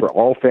year for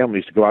all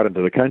families to go out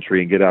into the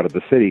country and get out of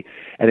the city.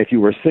 And if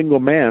you were a single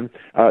man,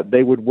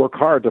 they would work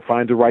hard to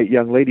find the right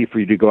young lady for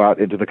you to go out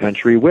into the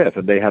country with.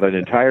 And they had an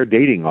entire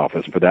dating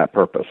office for that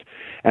purpose.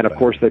 And of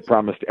course, they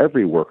promised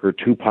every worker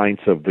 2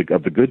 pints of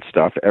the good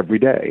stuff every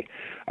day.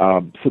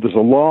 So there's a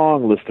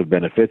long list of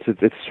benefits.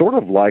 It's sort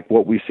of like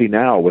what we see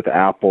now with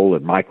Apple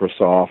and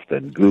Microsoft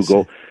and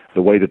Google,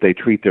 the way that they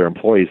treat their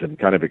employees in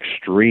kind of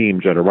extreme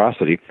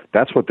generosity.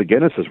 That's what the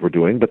Guinnesses were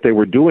doing, but they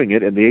were doing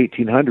it in the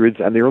 1800s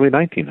and the early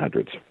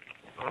 1900s.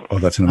 Oh,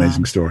 that's an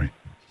amazing story.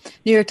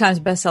 New York Times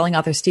bestselling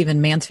author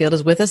Stephen Mansfield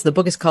is with us. The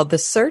book is called The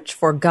Search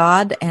for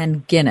God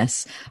and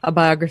Guinness, a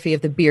biography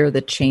of the beer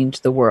that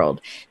changed the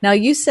world. Now,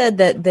 you said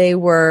that they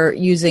were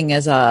using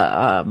as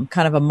a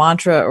kind of a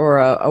mantra or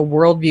a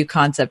worldview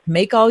concept,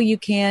 make all you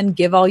can,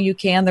 give all you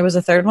can. There was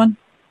a third one?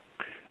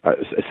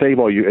 Save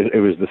all you. It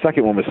was the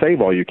second one was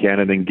save all you can,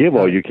 and then give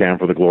all you can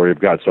for the glory of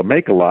God. So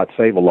make a lot,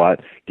 save a lot,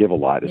 give a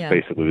lot is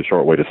basically the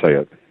short way to say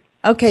it.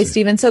 Okay,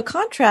 Stephen. So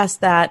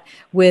contrast that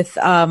with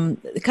kind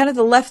of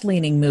the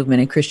left-leaning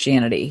movement in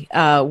Christianity,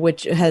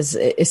 which is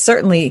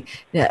certainly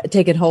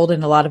taken hold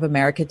in a lot of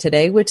America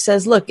today, which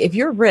says, look, if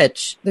you're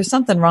rich, there's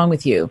something wrong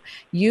with you.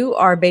 You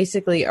are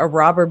basically a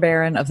robber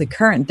baron of the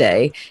current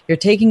day. You're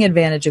taking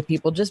advantage of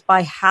people just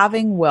by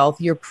having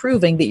wealth. You're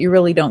proving that you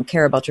really don't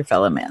care about your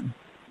fellow man.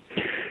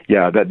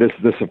 Yeah,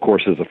 this of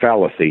course is a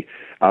fallacy.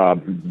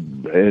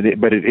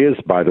 But it is,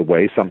 by the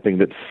way, something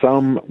that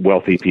some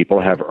wealthy people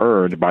have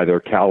earned by their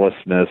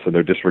callousness and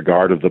their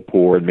disregard of the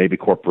poor, and maybe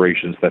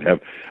corporations that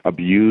have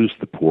abused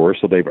the poor.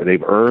 So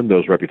they've earned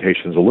those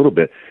reputations a little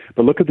bit.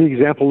 But look at the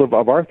example of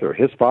Arthur.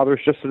 His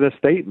father's just an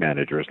estate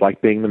manager. It's like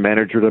being the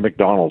manager to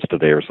McDonald's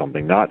today or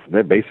something.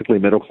 They're basically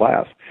middle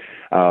class.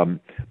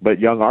 But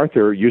young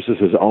Arthur uses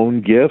his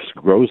own gifts,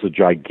 grows a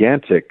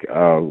gigantic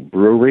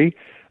brewery,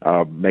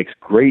 makes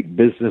great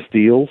business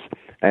deals,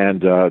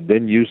 and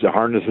then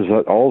harnesses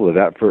all of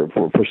that for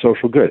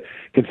social good.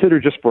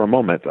 Consider just for a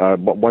moment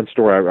one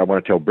story I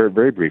want to tell very,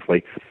 very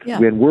briefly. Yeah.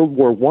 When World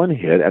War I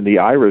hit and the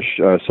Irish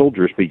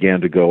soldiers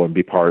began to go and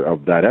be part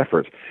of that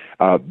effort,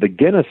 the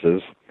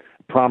Guinnesses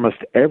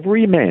promised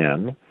every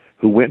man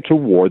who went to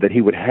war that he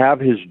would have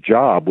his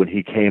job when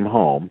he came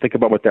home. Think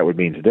about what that would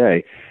mean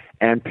today.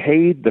 And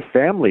paid the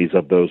families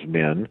of those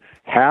men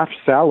half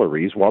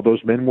salaries while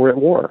those men were at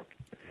war.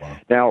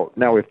 Wow.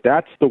 Now, if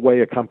that's the way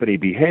a company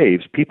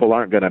behaves, people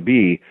aren't going to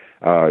be,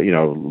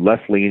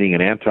 left-leaning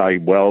and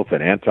anti-wealth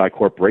and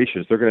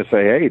anti-corporations. They're going to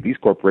say, hey, these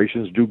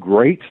corporations do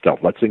great stuff.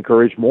 Let's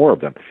encourage more of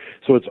them.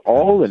 So it's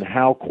all in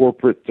how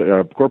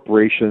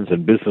corporations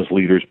and business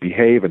leaders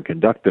behave and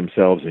conduct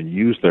themselves and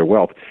use their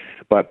wealth.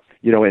 But,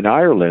 in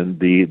Ireland,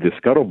 the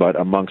scuttlebutt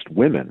amongst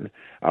women,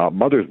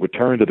 mothers would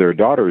turn to their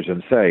daughters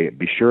and say,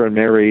 be sure and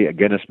marry a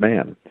Guinness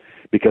man,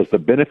 because the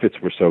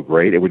benefits were so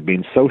great. It would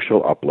mean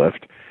social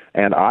uplift.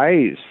 And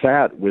I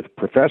sat with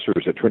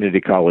professors at Trinity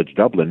College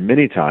Dublin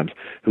many times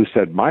who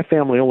said, my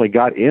family only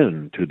got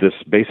into this,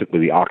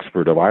 basically the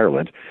Oxford of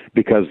Ireland,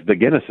 because the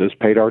Guinnesses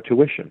paid our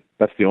tuition.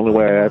 That's the only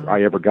way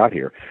I ever got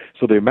here.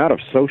 So the amount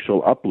of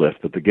social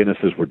uplift that the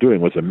Guinnesses were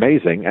doing was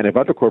amazing. And if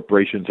other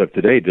corporations of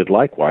today did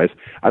likewise,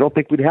 I don't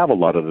think we'd have a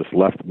lot of this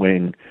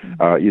left-wing,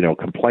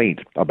 complaint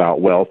about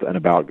wealth and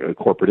about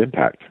corporate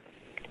impact.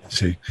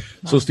 See.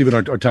 So, Stephen,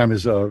 our time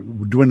is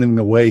dwindling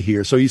away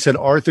here. So you said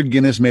Arthur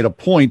Guinness made a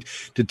point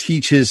to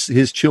teach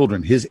his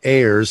children, his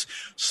heirs,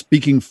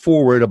 speaking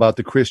forward about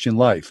the Christian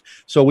life.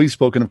 So we've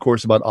spoken, of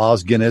course, about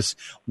Os Guinness.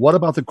 What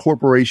about the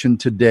corporation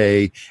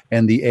today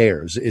and the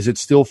heirs? Is it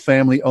still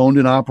family owned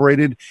and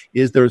operated?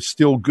 Is there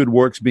still good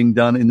works being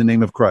done in the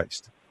name of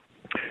Christ?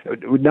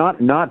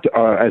 Not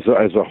as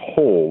a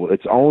whole.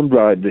 It's owned.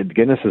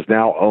 Guinness is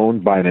now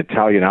owned by an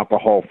Italian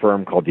alcohol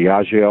firm called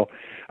Diageo,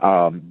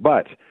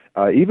 but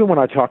even when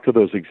I talk to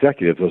those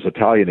executives, those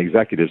Italian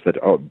executives that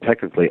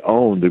technically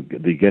own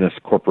the Guinness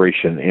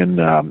Corporation in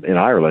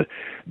Ireland,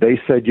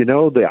 they said,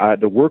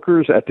 the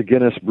workers at the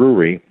Guinness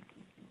Brewery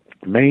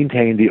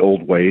maintain the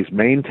old ways,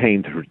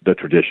 maintain the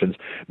traditions,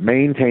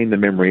 maintain the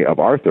memory of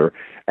Arthur,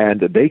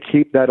 and they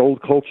keep that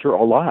old culture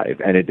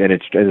alive, and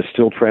it's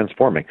still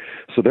transforming.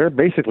 So they're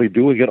basically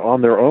doing it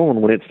on their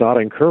own when it's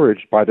not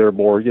encouraged by their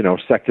more,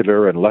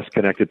 secular and less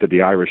connected to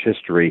the Irish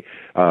history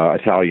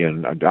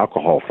Italian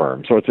alcohol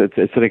firm. So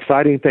it's an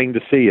exciting thing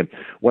to see. And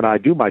when I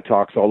do my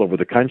talks all over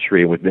the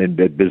country within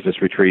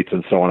business retreats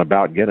and so on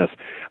about Guinness,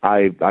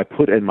 I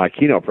put in my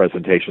keynote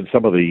presentation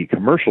some of the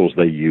commercials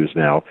they use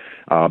now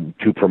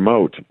to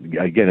promote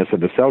Guinness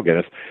and to sell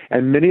Guinness,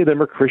 and many of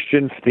them are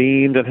Christian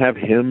themed and have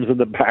hymns in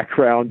the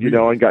background,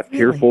 and got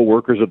tearful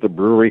workers at the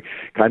brewery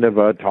kind of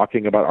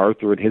talking about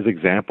Arthur and his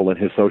example and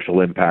his social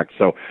impact.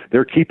 So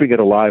they're keeping it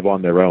alive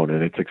on their own,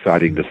 and it's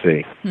exciting to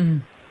see.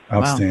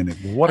 Outstanding.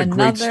 Wow. What a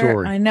great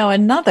story. I know,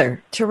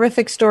 another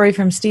terrific story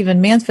from Stephen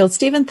Mansfield.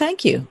 Stephen,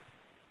 thank you.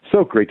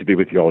 So great to be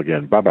with you all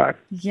again. Bye-bye.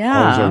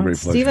 Yeah.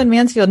 Stephen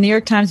Mansfield, New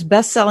York Times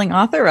bestselling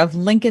author of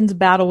Lincoln's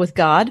Battle with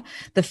God,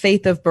 The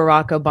Faith of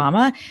Barack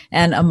Obama,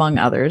 and among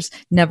others,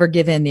 Never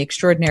Give In, The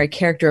Extraordinary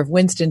Character of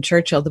Winston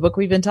Churchill, the book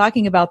we've been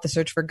talking about, The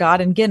Search for God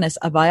in Guinness,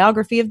 a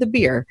biography of the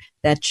beer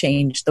that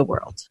changed the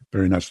world.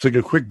 Very nice. Take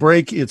a quick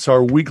break. It's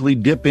our weekly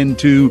dip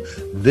into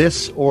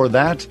this or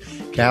that.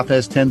 Kath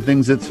has 10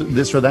 things that's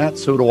this or that.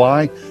 So do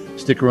I.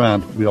 Stick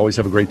around. We always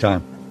have a great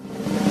time.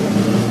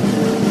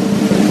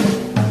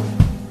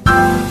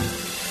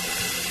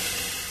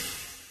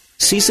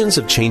 Seasons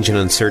of change and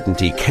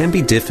uncertainty can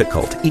be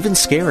difficult, even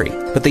scary,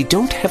 but they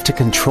don't have to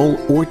control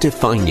or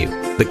define you.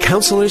 The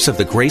counselors of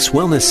the Grace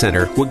Wellness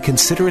Center would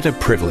consider it a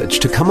privilege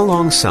to come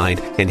alongside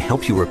and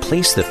help you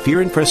replace the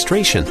fear and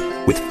frustration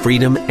with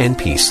freedom and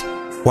peace.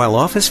 While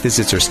office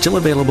visits are still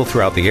available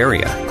throughout the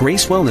area,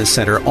 Grace Wellness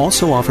Center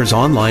also offers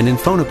online and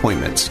phone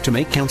appointments to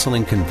make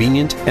counseling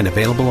convenient and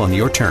available on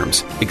your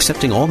terms,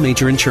 accepting all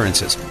major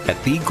insurances at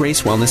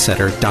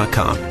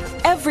thegracewellnesscenter.com.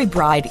 Every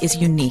bride is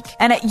unique,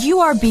 and at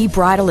URB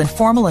Bridal and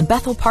Formal in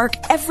Bethel Park,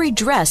 every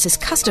dress is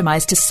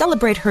customized to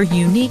celebrate her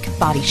unique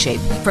body shape,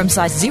 from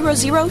size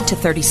 00 to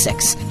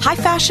 36.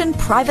 High-fashion,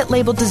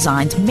 private-label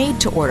designs made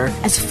to order,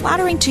 as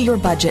flattering to your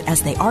budget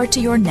as they are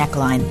to your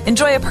neckline.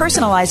 Enjoy a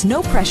personalized,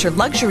 no-pressure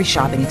luxury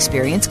shopping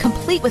experience,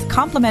 complete with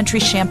complimentary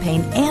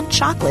champagne and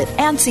chocolate,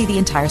 and see the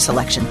entire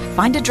selection.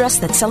 Find a dress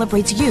that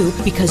celebrates you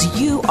because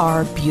you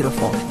are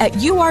beautiful at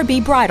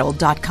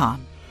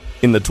urbbridal.com.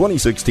 In the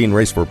 2016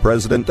 race for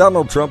president,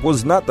 Donald Trump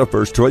was not the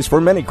first choice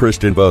for many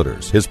Christian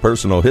voters. His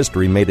personal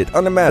history made it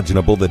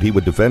unimaginable that he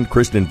would defend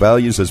Christian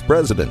values as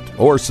president,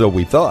 or so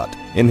we thought.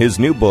 In his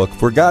new book,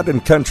 For God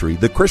and Country,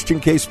 The Christian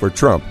Case for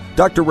Trump,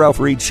 Dr. Ralph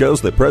Reed shows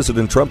that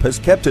President Trump has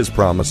kept his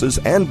promises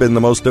and been the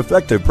most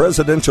effective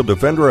presidential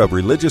defender of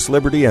religious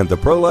liberty and the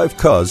pro-life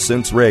cause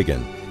since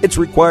Reagan. It's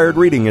required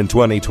reading in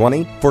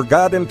 2020. For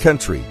God and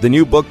Country, the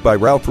new book by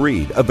Ralph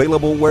Reed,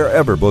 available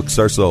wherever books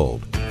are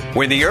sold.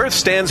 When the earth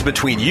stands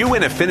between you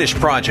and a finished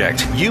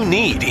project, you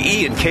need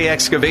E&K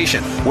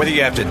Excavation. Whether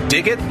you have to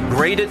dig it,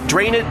 grade it,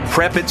 drain it,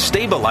 prep it,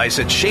 stabilize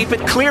it, shape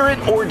it, clear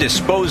it, or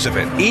dispose of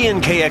it,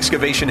 E&K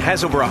Excavation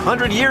has over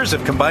 100 years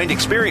of combined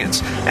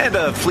experience and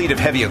a fleet of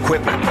heavy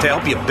equipment to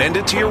help you bend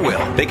it to your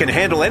will. They can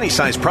handle any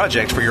size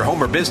project for your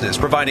home or business,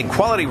 providing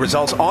quality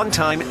results on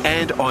time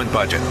and on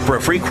budget. For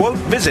a free quote,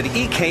 visit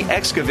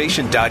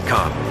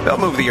ekexcavation.com. They'll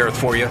move the earth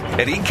for you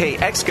at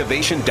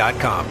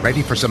ekexcavation.com.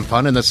 Ready for some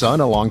fun in the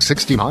sun along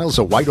 60 miles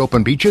of wide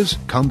open beaches?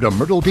 Come to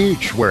Myrtle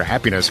Beach, where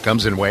happiness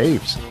comes in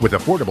waves. With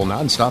affordable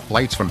nonstop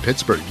flights from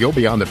Pittsburgh, you'll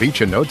be on the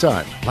beach in no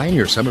time. Plan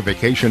your summer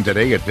vacation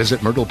today at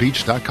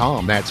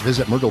visitmyrtlebeach.com. That's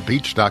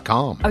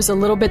visitmyrtlebeach.com. I was a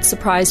little bit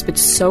surprised, but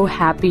so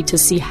happy to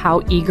see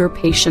how eager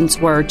patients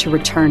were to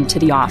return to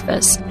the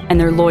office. And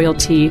their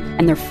loyalty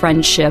and their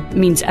friendship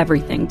means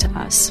everything to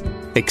us.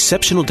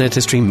 Exceptional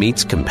dentistry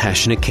meets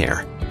compassionate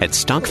care at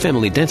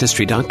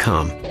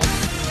stockfamilydentistry.com.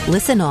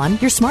 Listen on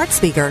your smart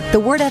speaker, the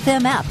Word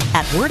FM app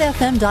at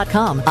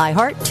wordfm.com,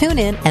 iHeart,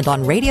 TuneIn, and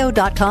on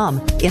radio.com.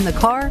 In the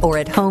car or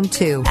at home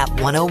too at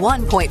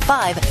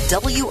 101.5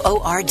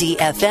 WORD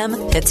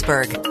FM,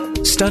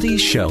 Pittsburgh.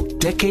 Studies show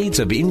decades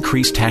of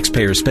increased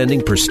taxpayer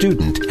spending per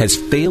student has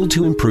failed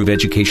to improve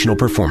educational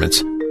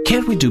performance.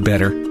 Can't we do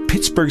better?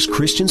 Pittsburgh's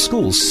Christian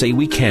schools say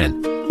we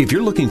can. If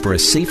you're looking for a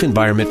safe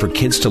environment for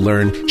kids to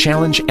learn,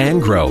 challenge,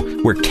 and grow,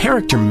 where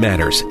character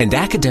matters and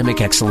academic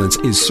excellence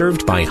is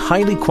served by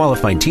highly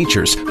qualified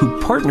teachers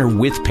who partner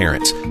with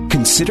parents,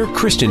 consider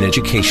Christian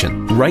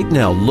education. Right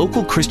now,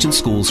 local Christian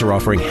schools are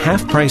offering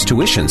half-price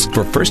tuitions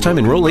for first-time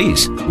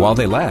enrollees while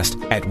they last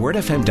at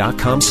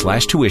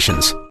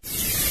wordfm.com/tuitions.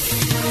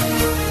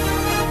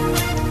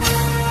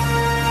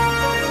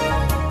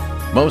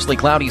 Mostly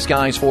cloudy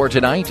skies for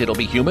tonight. It'll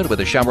be humid with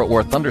a shower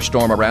or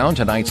thunderstorm around.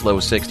 Tonight's low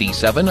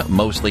 67.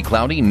 Mostly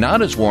cloudy,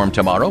 not as warm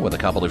tomorrow with a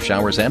couple of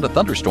showers and a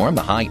thunderstorm,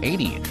 the high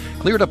 80.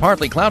 Clear to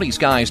partly cloudy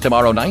skies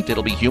tomorrow night.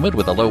 It'll be humid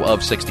with a low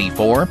of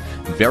 64.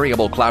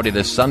 Variable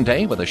cloudiness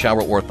Sunday with a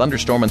shower or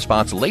thunderstorm in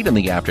spots late in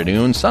the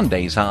afternoon.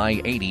 Sunday's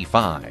high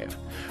 85.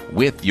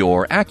 With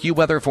your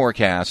AccuWeather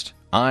forecast,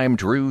 I'm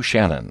Drew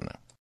Shannon.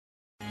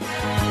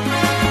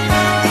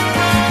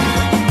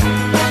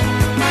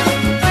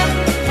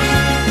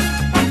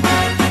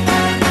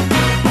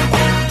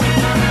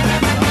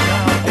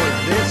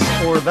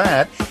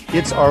 that.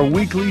 It's our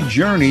weekly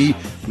journey.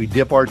 We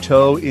dip our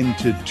toe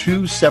into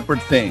two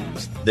separate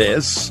things,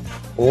 this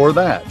or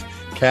that.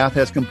 Kath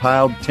has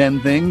compiled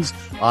 10 things.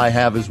 I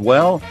have as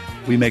well.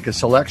 We make a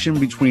selection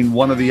between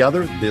one or the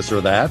other, this or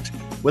that,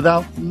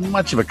 without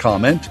much of a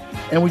comment,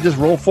 and we just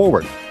roll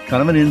forward.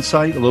 Kind of an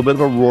insight, a little bit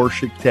of a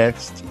Rorschach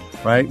test,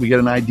 right? We get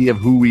an idea of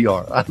who we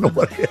are. I don't know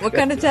what. What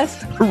kind of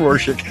test?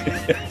 Rorschach.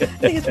 I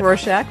think it's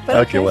Rorschach.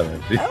 But okay, whatever.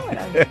 Oh,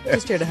 whatever.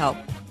 Just here to help.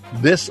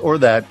 This or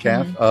that,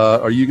 Kath.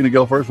 Are you going to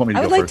go first? Want me to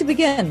I would go like first? to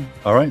begin.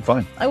 All right,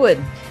 fine. I would.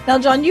 Now,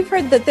 John, you've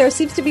heard that there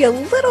seems to be a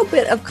little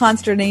bit of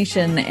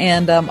consternation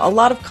and a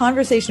lot of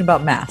conversation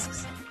about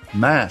masks.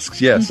 Masks,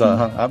 yes.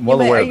 I'm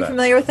well aware of that. Are you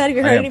familiar with that? Have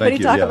you heard anybody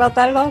talk about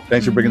that at all?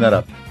 Thanks for bringing that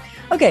up.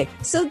 Okay,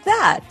 so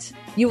that,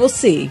 you will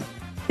see,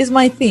 is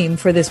my theme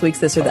for this week's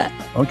This or That.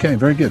 Okay,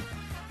 very good.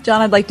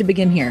 John, I'd like to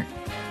begin here.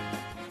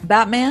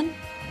 Batman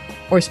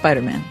or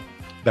Spider-Man?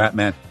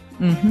 Batman.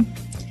 Mm-hmm.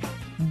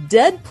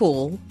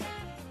 Deadpool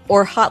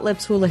or Hot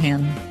Lips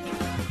Houlihan?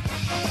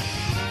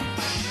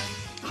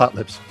 Hot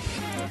Lips.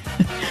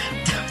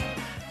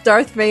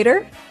 Darth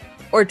Vader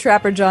or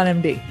Trapper John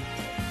MD?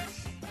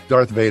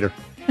 Darth Vader.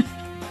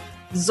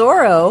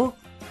 Zorro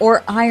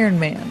or Iron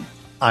Man?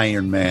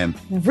 Iron Man.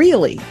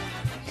 Really?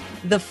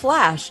 The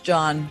Flash,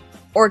 John,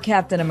 or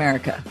Captain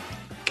America?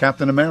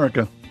 Captain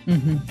America.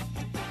 Mm-hmm.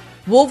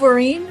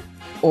 Wolverine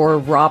or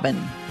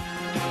Robin?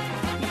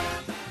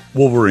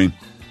 Wolverine.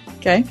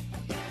 Okay.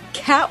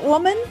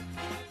 Catwoman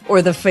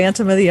or the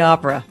Phantom of the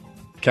Opera?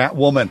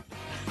 Catwoman.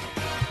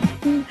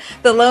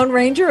 The Lone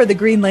Ranger or the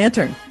Green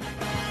Lantern?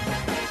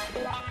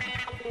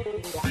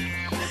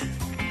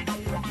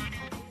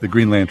 The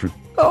Green Lantern.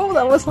 Oh,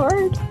 that was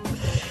hard.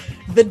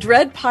 The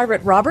Dread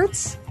Pirate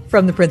Roberts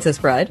from The Princess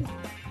Bride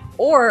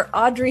or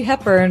Audrey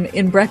Hepburn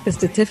in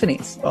Breakfast at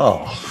Tiffany's?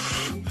 Oh,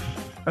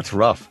 that's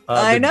rough.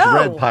 I know.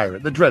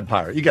 The Dread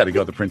Pirate. You got to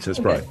go The Princess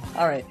Bride.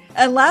 All right.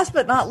 And last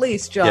but not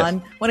least,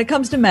 John, when it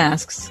comes to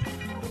masks,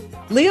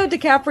 Leo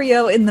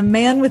DiCaprio in The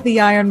Man with the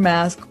Iron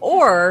Mask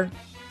or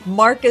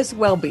Marcus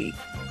Welby?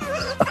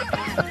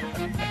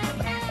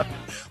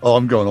 Oh,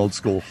 I'm going old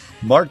school.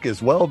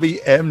 Marcus Welby,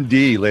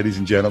 MD, ladies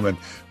and gentlemen.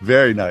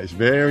 Very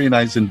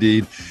nice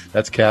indeed.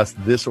 That's Kath's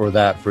This or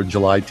That for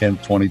July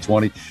 10th,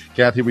 2020.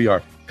 Kath, here we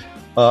are.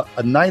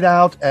 A night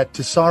out at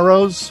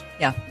Tesaro's.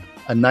 Yeah.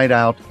 A night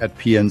out at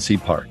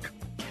PNC Park.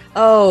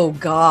 Oh,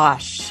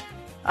 gosh.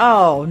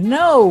 Oh,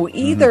 no.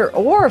 Either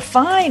or.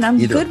 Fine. I'm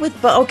good with,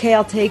 but okay,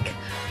 I'll take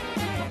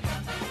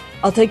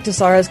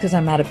Tesaro's because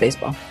I'm out of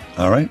baseball.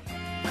 All right.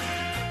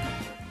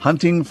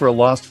 Hunting for a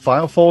lost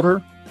file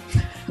folder.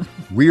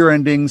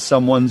 Rear-ending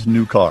someone's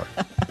new car.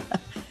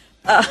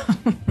 I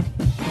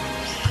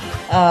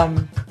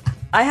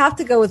have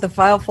to go with the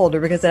file folder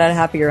because it had a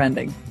happier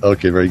ending.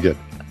 Okay, very good.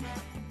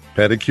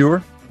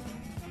 Pedicure,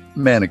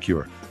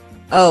 manicure.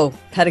 Oh,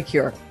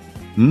 pedicure.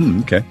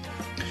 Okay.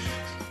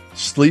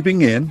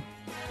 Sleeping in,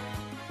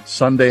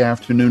 Sunday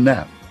afternoon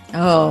nap.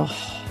 Oh.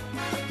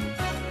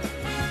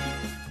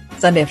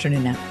 Sunday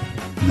afternoon nap.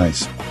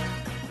 Nice.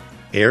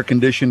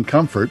 Air-conditioned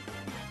comfort,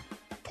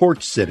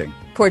 porch sitting.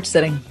 Porch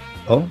sitting.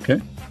 Oh,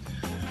 okay.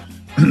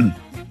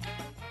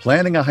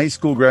 Planning a high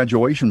school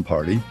graduation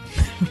party,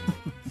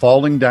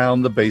 falling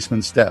down the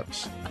basement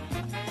steps.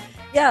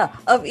 Yeah,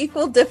 of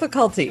equal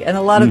difficulty and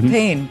a lot of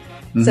pain,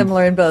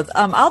 similar in both.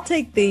 I'll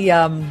take the,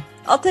 I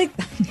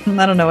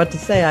don't know what to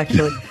say,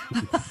 actually.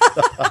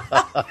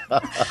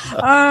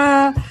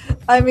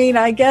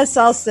 I guess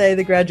I'll say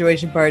the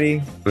graduation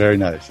party. Very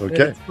nice.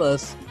 Okay. It's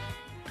close.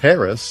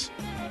 Paris,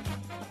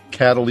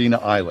 Catalina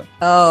Island.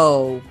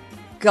 Oh,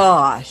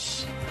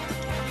 gosh.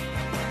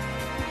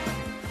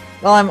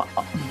 Well, I'm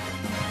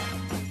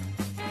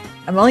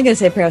only going to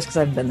say Paris because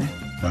I haven't been there.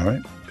 All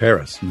right.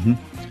 Paris.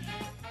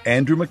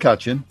 Andrew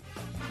McCutcheon,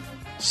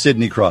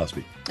 Sidney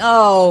Crosby.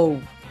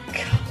 Oh,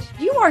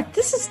 gosh.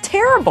 This is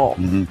terrible.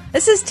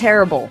 This is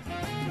terrible.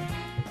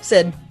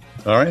 Sid.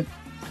 All right.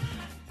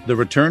 The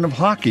return of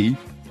hockey,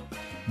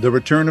 the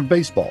return of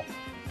baseball.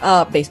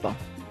 Baseball.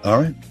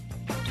 All right.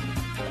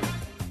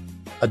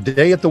 A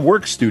day at the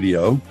work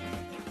studio,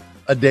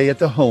 a day at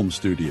the home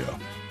studio.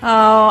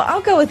 Oh,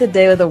 I'll go with a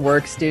day with the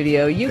work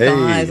studio. You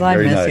guys, I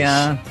miss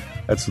ya.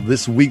 That's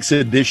this week's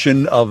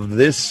edition of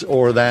This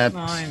or That. Oh,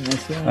 I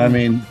miss you. I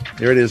mean,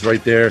 there it is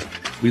right there.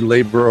 We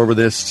labor over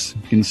this.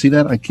 Can you see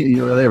that?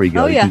 There we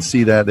go. Oh, yeah. You can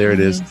see that. There it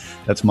is.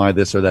 That's my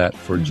This or That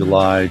for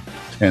July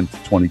 10th,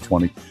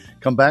 2020.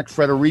 Come back.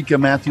 Frederica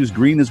Matthews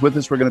Green is with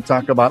us. We're going to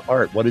talk about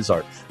art. What is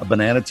art? A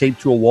banana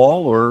taped to a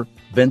wall or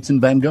Vincent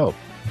van Gogh?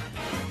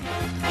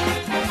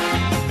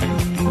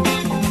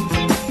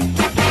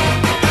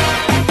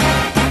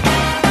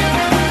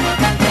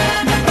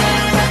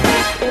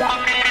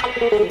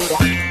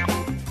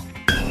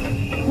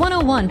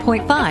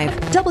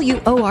 101.5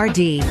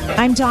 WORD.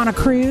 I'm Donna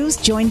Cruz.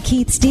 Join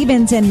Keith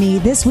Stevens and me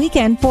this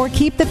weekend for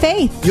Keep the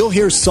Faith. You'll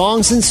hear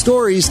songs and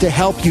stories to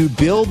help you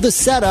build the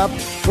setup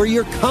for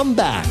your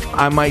comeback.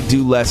 I might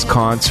do less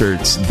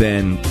concerts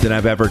than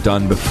I've ever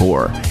done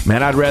before.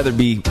 Man, I'd rather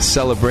be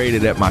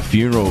celebrated at my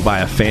funeral by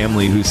a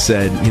family who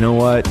said, you know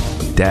what,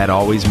 Dad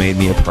always made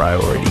me a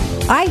priority.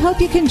 I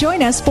hope you can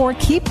join us for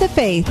Keep the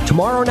Faith.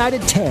 Tomorrow night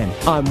at 10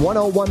 on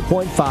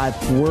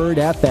 101.5 Word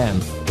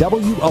FM,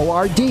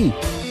 WORD.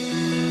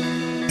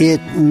 It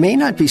may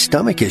not be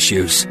stomach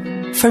issues.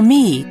 For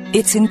me,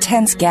 it's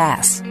intense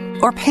gas,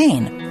 or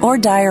pain, or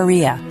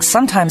diarrhea,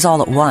 sometimes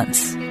all at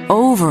once,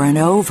 over and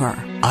over.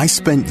 I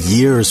spent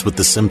years with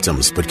the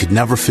symptoms, but could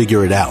never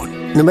figure it out.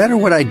 No matter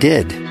what I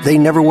did, they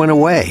never went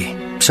away.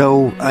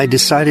 So I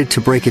decided to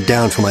break it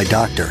down for my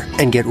doctor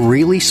and get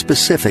really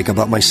specific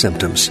about my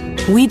symptoms.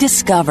 We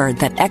discovered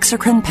that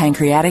exocrine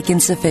pancreatic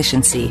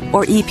insufficiency,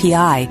 or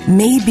EPI,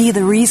 may be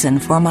the reason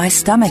for my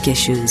stomach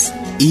issues.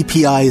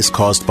 EPI is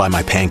caused by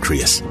my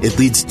pancreas. It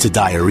leads to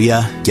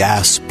diarrhea,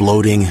 gas,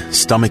 bloating,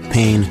 stomach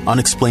pain,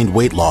 unexplained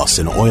weight loss,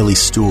 and oily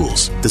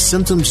stools. The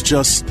symptoms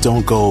just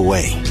don't go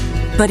away.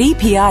 But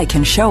EPI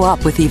can show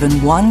up with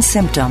even one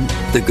symptom.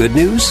 The good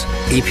news?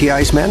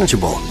 EPI is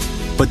manageable.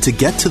 But to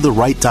get to the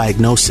right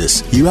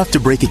diagnosis, you have to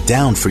break it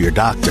down for your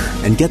doctor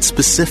and get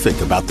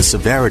specific about the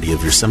severity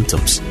of your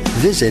symptoms.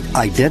 Visit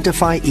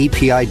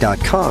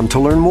identifyepi.com to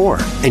learn more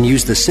and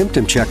use the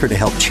symptom checker to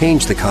help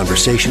change the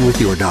conversation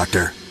with your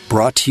doctor.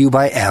 Brought to you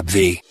by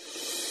AbbVie.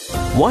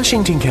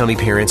 Washington County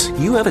parents,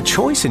 you have a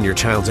choice in your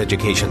child's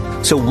education.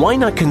 So why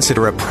not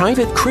consider a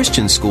private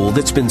Christian school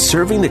that's been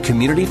serving the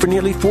community for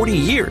nearly 40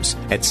 years?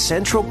 At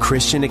Central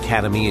Christian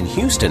Academy in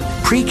Houston,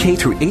 pre-K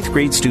through 8th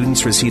grade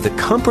students receive the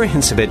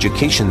comprehensive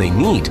education they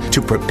need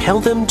to propel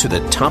them to the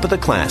top of the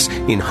class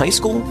in high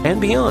school and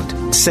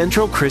beyond.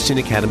 Central Christian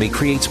Academy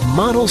creates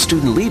model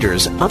student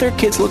leaders other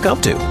kids look up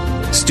to.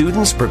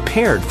 Students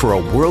prepared for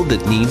a world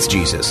that needs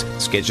Jesus.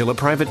 Schedule a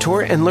private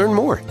tour and learn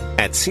more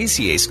at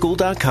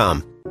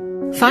ccaschool.com.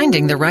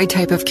 Finding the right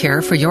type of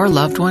care for your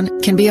loved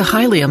one can be a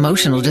highly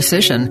emotional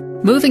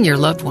decision. Moving your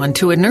loved one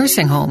to a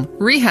nursing home,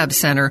 rehab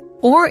center,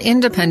 or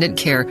independent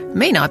care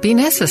may not be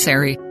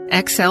necessary.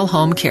 XL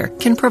Home Care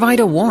can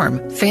provide a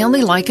warm,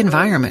 family-like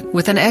environment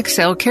with an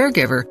XL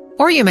caregiver,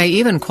 or you may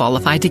even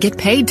qualify to get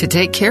paid to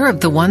take care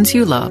of the ones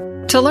you love.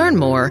 To learn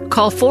more,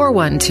 call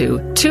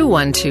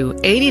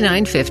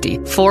 412-212-8950,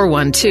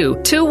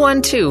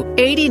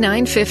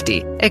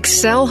 412-212-8950.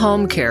 Excel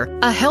Home Care,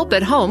 a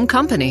help-at-home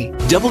company.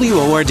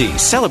 WORD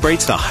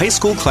celebrates the high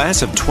school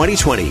class of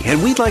 2020,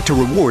 and we'd like to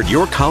reward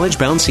your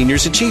college-bound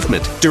seniors'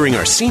 achievement during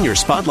our Senior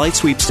Spotlight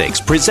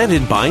Sweepstakes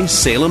presented by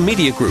Salem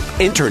Media Group.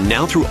 Enter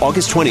now through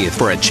August 20th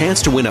for a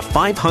chance to win a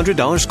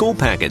 $500 school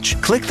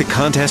package. Click the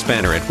contest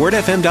banner at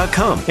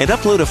wordfm.com and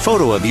upload a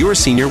photo of your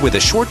senior with a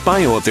short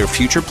bio of their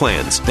future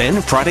plans.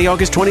 Then, Friday,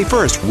 August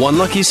 21st, one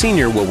lucky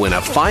senior will win a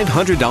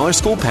 $500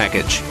 school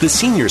package. The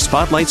Senior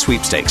Spotlight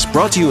Sweepstakes,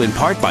 brought to you in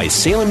part by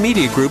Salem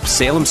Media Group,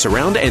 Salem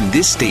Surround, and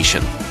this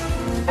station.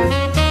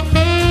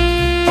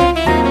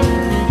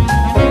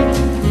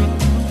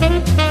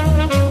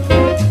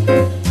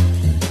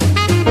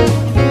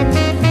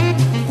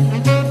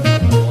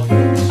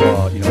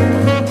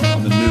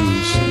 On the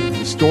news,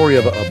 the story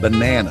of a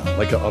banana,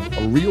 like a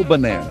real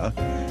banana.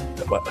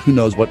 Who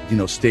knows what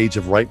stage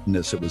of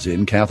ripeness it was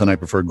in? Kath and I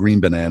prefer green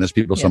bananas.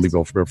 Some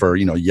people prefer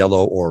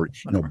yellow or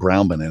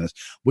brown bananas.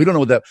 We don't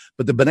know what that.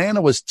 But the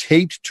banana was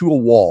taped to a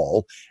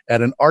wall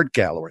at an art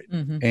gallery,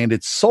 and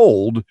it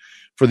sold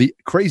for the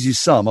crazy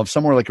sum of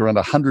somewhere like around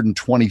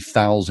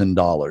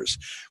 $120,000,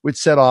 which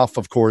set off,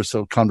 of course,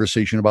 a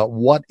conversation about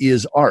what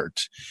is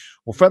art.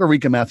 Well,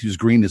 Frederica Matthews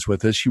Green is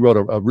with us. She wrote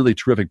a really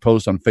terrific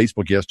post on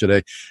Facebook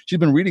yesterday. She's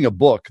been reading a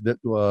book that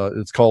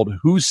it's called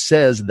Who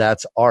Says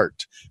That's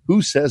Art?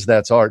 Who Says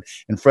That's Art?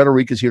 And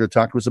Frederica's here to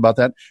talk to us about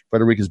that.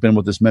 Frederica's been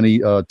with us many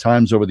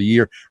times over the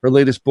year. Her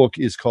latest book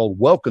is called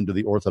Welcome to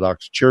the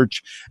Orthodox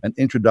Church, An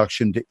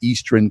Introduction to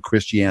Eastern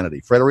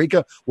Christianity.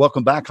 Frederica,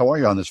 welcome back. How are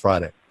you on this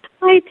Friday?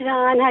 Hi,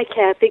 John. Hi,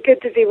 Kathy.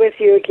 Good to be with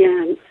you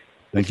again.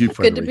 Thank you,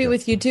 Frederica. Good to be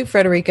with you too,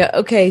 Frederica.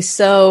 Okay,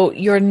 so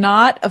you're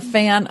not a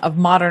fan of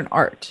modern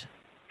art.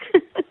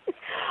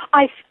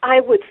 I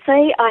would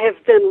say I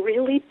have been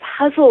really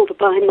puzzled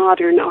by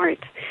modern art.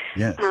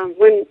 Yes.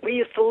 When we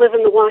used to live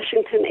in the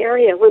Washington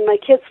area, when my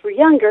kids were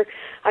younger,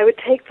 I would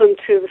take them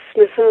to the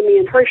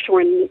Smithsonian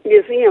Hirshhorn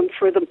Museum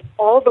for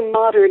all the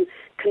modern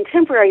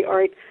contemporary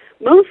art,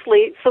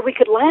 mostly so we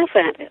could laugh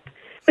at it.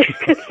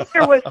 Because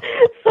there was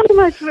so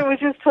much that was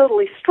just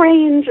totally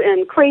strange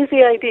and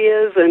crazy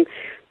ideas, and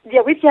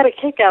we'd get a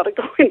kick out of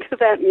going to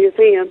that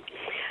museum.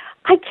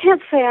 I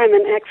can't say I'm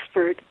an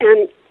expert,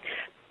 and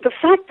the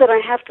fact that I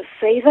have to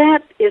say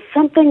that is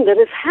something that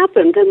has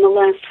happened in the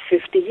last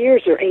 50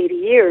 years or 80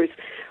 years,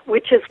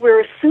 which is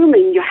we're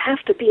assuming you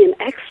have to be an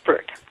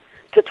expert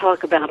to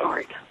talk about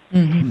art.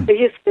 Mm-hmm. There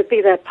used to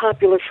be that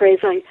popular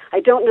phrase, I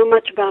don't know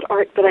much about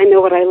art, but I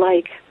know what I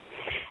like.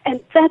 And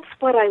that's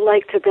what I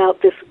liked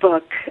about this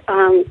book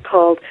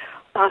called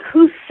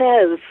Who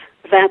Says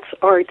That's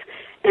Art?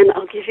 and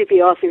I'll give you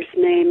the author's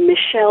name,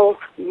 Michelle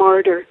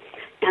Marder,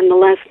 and the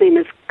last name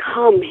is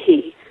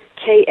Kamhi,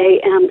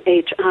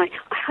 Kamhi. I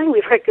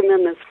highly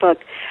recommend this book.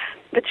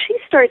 But she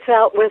starts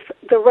out with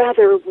the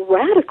rather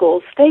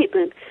radical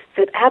statement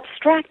that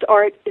abstract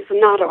art is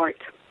not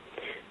art.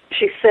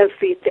 She says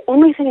the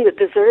only thing that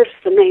deserves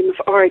the name of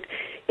art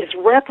is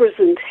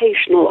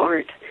representational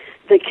art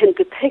that can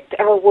depict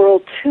our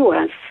world to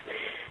us.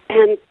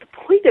 And the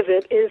point of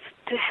it is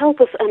to help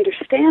us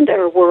understand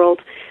our world,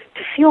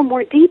 to feel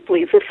more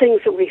deeply the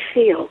things that we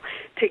feel,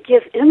 to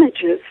give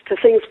images to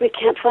things we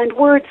can't find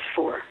words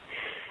for.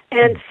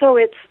 And so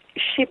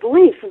she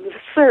believes that this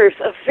serves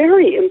a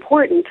very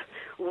important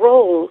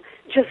role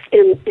just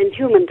in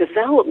human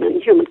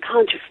development, human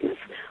consciousness,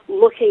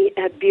 looking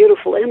at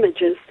beautiful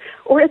images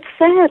or at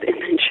sad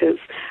images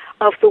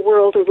of the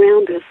world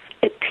around us.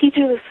 It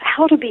teaches us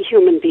how to be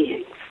human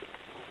beings.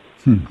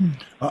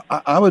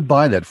 I would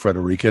buy that,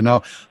 Frederica.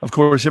 Now, of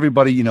course,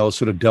 everybody,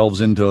 sort of delves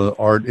into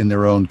art in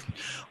their own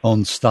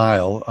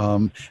style.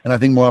 And I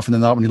think more often than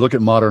not, when you look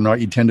at modern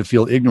art, you tend to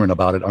feel ignorant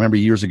about it. I remember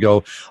years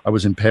ago, I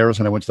was in Paris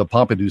and I went to the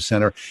Pompidou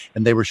Center,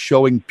 and they were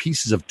showing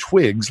pieces of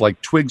twigs,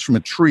 like twigs from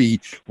a tree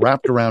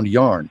wrapped around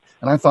yarn.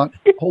 And I thought,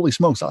 holy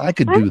smokes, I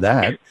could do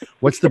that.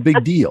 What's the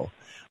big deal?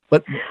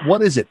 But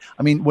what is it?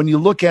 I mean, when you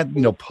look at,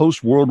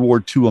 post-World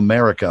War II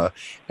America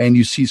and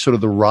you see sort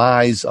of the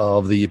rise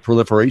of the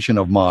proliferation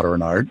of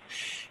modern art,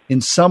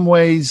 in some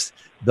ways,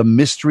 the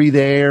mystery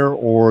there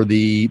or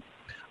the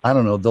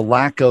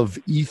lack of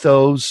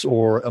ethos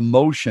or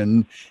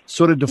emotion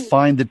sort of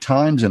defined the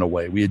times in a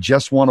way. We had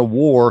just won a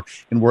war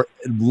and we're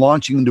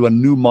launching into a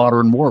new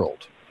modern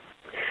world.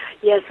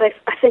 Yes, I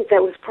think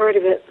that was part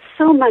of it.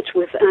 So much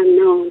was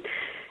unknown.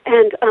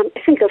 And I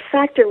think a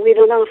factor we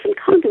don't often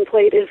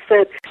contemplate is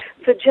that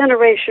the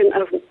generation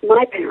of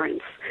my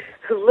parents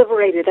who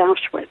liberated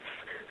Auschwitz,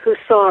 who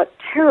saw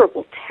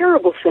terrible,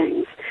 terrible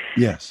things.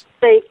 Yes.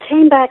 They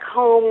came back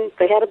home,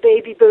 they had a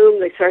baby boom,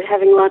 they started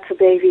having lots of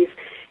babies,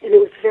 and it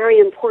was very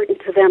important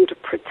to them to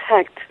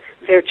protect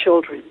their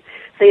children.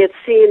 They had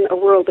seen a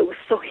world that was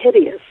so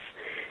hideous,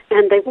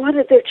 and they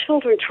wanted their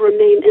children to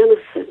remain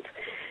innocent.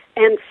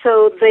 And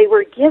so they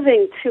were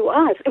giving to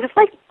us. It was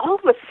like all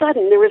of a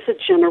sudden there was a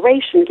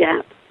generation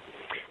gap.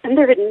 And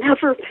there had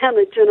never been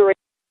a generation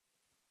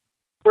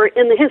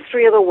in the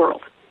history of the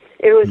world.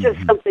 It was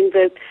just something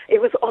that,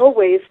 it was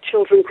always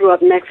children grew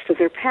up next to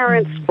their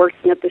parents,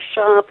 working at the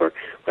shop or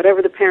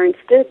whatever the parents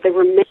did. They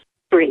were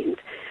mainstreamed.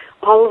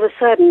 All of a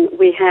sudden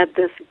we had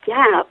this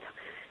gap,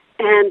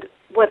 and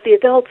what the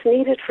adults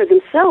needed for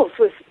themselves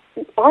was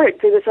art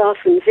that was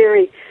often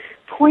very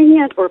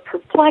poignant or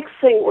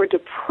perplexing or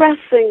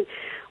depressing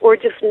or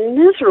just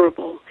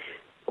miserable,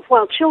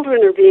 while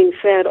children are being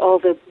fed all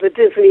the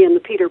Disney and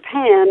the Peter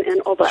Pan and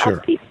all the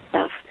upbeat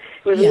stuff.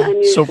 It was an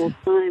unusual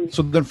time.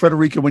 So then,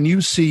 Frederica, when you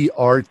see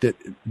art that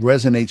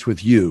resonates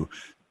with you,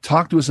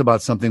 talk to us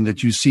about something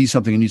that you see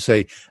something and you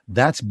say,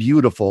 that's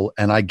beautiful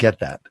and I get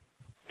that.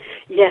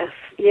 Yes.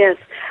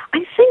 I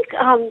think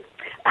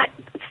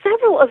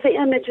several of the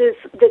images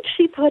that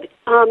she put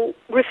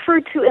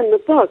referred to in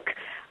the book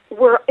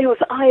it was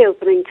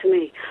eye-opening to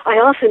me. I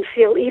often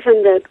feel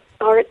even that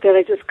art that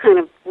I just kind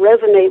of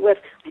resonate with,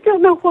 I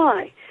don't know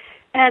why.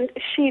 And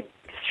she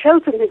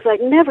showed some things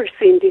I'd never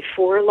seen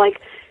before, like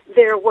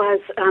there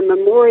was a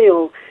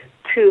memorial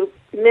to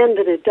men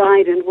that had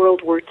died in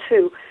World War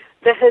II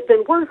that had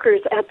been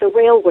workers at the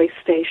railway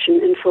station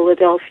in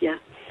Philadelphia.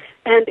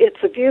 And it's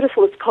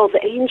called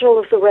the Angel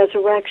of the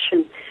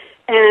Resurrection.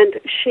 And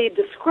she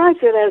describes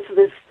it as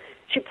this.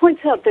 She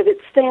points out that it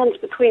stands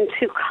between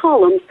two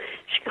columns.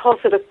 She calls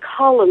it a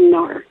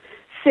columnar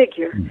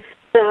figure.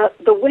 The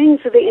wings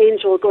of the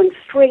angel going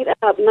straight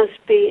up must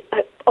be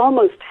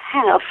almost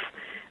half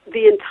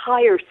the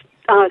entire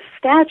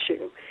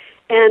statue.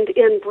 And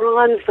in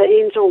bronze, the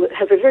angel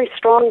has a very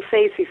strong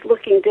face. He's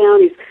looking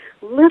down. He's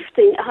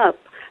lifting up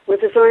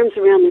with his arms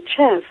around the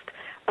chest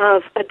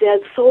of a dead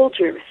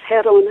soldier, his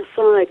head on his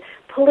side,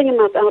 pulling him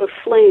up out of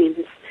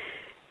flames.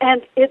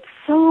 And it's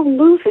so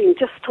moving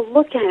just to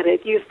look at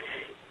it.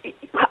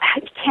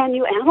 Can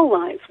you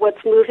analyze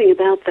what's moving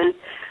about that?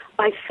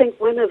 I think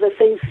one of the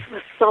things is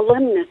the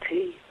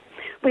solemnity.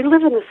 We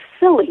live in a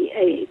silly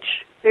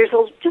age. There's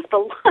just a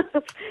lot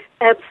of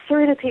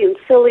absurdity and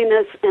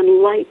silliness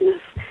and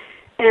lightness.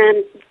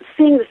 And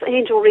seeing this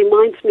angel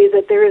reminds me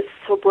that there is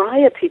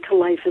sobriety to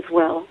life as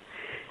well,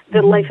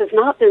 that life has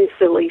not been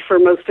silly for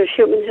most of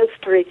human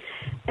history.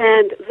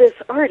 And this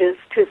artist,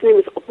 whose name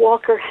is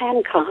Walker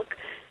Hancock,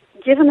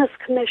 given us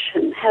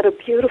commission, had a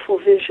beautiful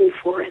vision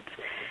for it.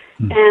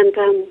 And,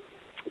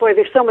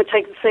 there's so much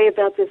I can say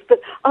about this, but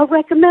I'll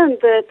recommend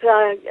that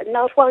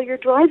not while you're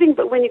driving,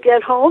 but when you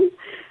get home,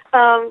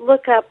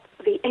 look up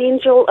The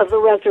Angel of the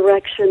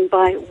Resurrection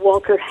by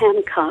Walker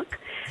Hancock.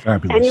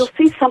 Fabulous. And you'll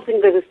see something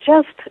that is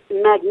just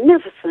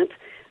magnificent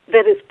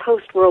that is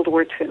post-World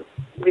War II.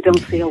 we don't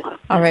see a lot.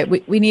 All right,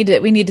 we need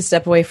to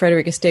step away,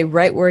 Frederica. Stay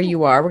right where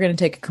you are. We're going to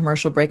take a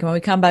commercial break, and when we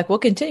come back, we'll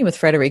continue with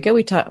Frederica.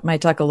 We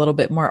might talk a little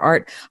bit more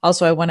art.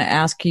 Also, I want to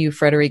ask you,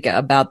 Frederica,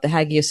 about the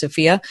Hagia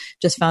Sophia.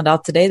 Just found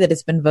out today that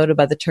it's been voted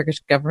by the Turkish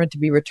government to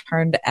be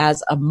returned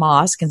as a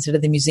mosque instead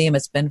of the museum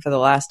it's been for the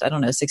last,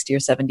 60 or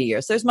 70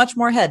 years. There's much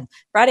more ahead.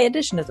 Friday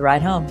edition of The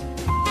Ride Home.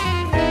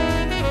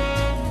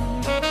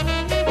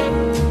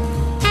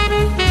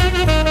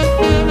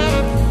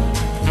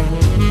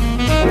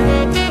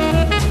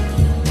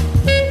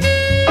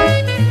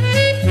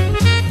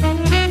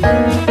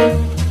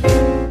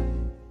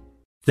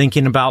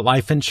 Thinking about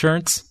life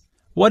insurance?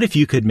 What if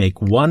you could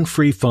make one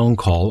free phone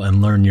call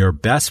and learn your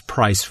best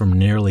price from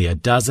nearly a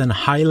dozen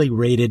highly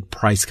rated,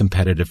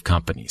 price-competitive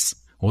companies?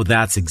 Well,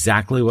 that's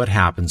exactly what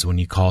happens when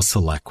you call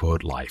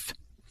SelectQuote Life.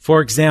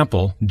 For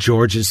example,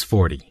 George is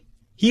 40.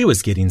 He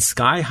was getting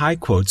sky-high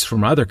quotes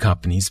from other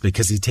companies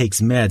because he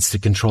takes meds to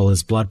control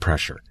his blood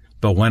pressure.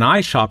 But when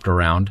I shopped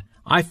around,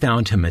 I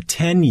found him a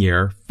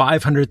 10-year,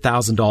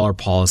 $500,000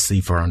 policy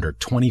for under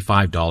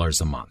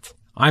 $25 a month.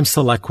 I'm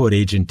SelectQuote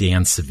agent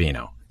Dan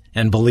Savino.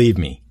 And believe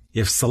me,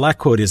 if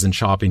SelectQuote isn't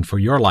shopping for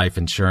your life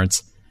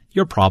insurance,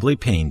 you're probably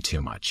paying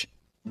too much.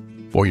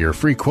 For your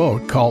free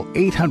quote, call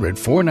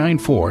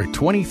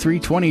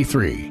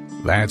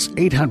 800-494-2323. That's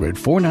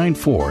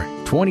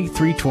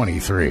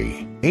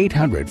 800-494-2323.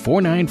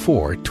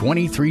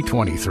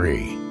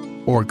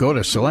 800-494-2323. Or go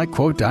to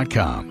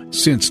SelectQuote.com.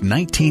 Since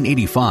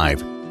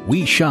 1985,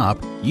 we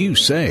shop, you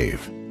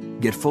save.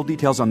 Get full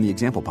details on the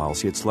example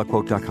policy at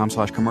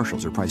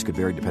SelectQuote.com/commercials. Or price could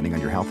vary depending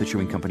on your health,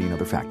 issuing company, and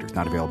other factors.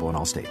 Not available in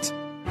all states.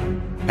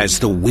 As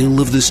the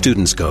will of the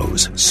students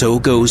goes, so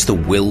goes the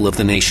will of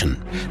the nation.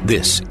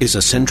 This is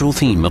a central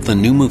theme of the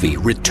new movie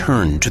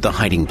Return to the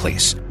Hiding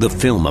Place, the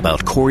film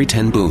about Corrie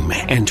ten Boom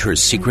and her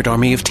secret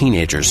army of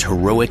teenagers'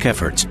 heroic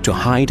efforts to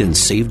hide and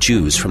save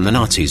Jews from the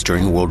Nazis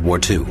during World War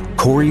II.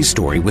 Corrie's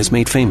story was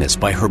made famous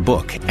by her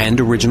book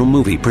and original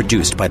movie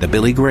produced by the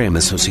Billy Graham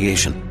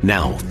Association.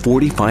 Now,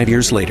 45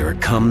 years later,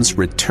 comes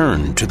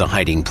Return to the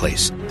Hiding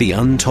Place, the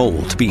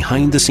untold,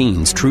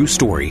 behind-the-scenes true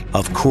story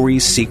of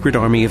Corrie's secret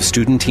army of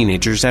student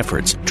teenagers'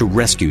 efforts to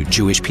rescue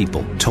Jewish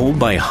people. Told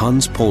by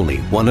Hans Poley,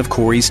 one of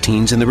Corrie's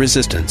teens in the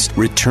resistance,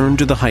 Return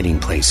to the Hiding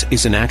Place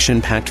is an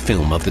action-packed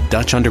film of the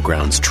Dutch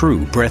underground's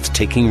true,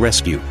 breathtaking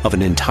rescue of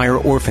an entire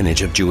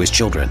orphanage of Jewish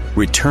children.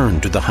 Return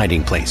to the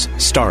Hiding Place,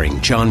 starring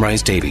John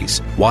Rhys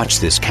Davies. Watch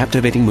this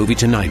captivating movie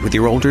tonight with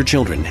your older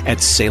children at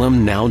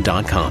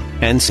salemnow.com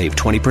and save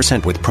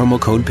 20% with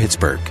promo code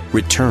Pittsburgh.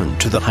 Return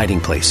to the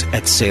Hiding Place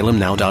at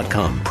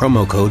salemnow.com.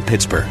 Promo code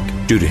Pittsburgh.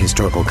 Due to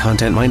historical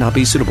content, might not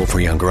be suitable for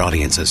younger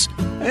audiences.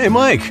 Hey,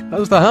 Mike,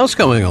 how's the house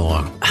coming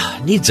along?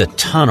 Needs a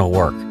ton of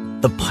work.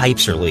 The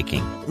pipes are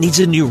leaking. Needs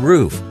a new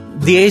roof.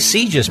 The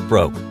AC just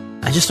broke.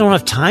 I just don't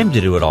have time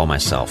to do it all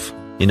myself.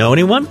 You know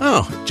anyone?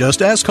 Oh,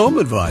 just ask Home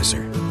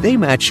Advisor. They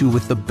match you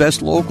with the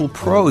best local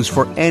pros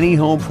for any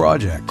home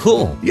project.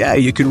 Cool. Yeah,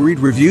 you can read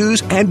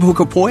reviews and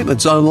book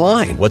appointments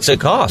online. What's it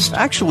cost?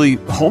 Actually,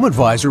 Home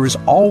Advisor is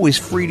always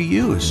free to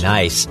use.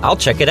 Nice. I'll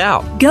check it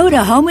out. Go to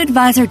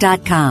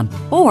HomeAdvisor.com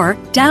or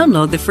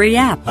download the free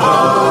app.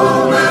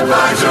 Home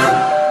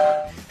Advisor.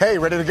 Hey,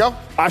 ready to go?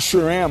 I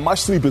sure am. My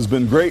sleep has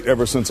been great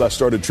ever since I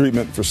started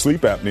treatment for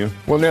sleep apnea.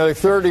 Well, nearly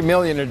 30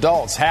 million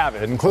adults have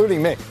it,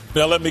 including me.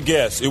 Now, let me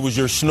guess. It was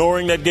your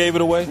snoring that gave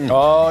it away?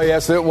 Oh,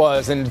 yes, it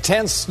was.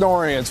 Intense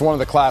snoring is one of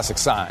the classic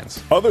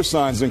signs. Other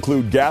signs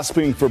include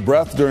gasping for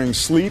breath during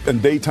sleep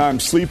and daytime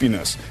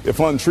sleepiness. If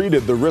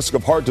untreated, the risk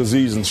of heart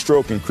disease and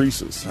stroke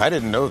increases. I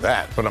didn't know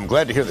that, but I'm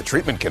glad to hear the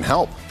treatment can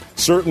help.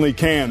 Certainly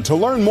can. To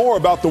learn more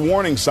about the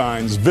warning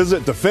signs,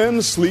 visit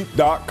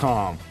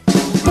defendsleep.com.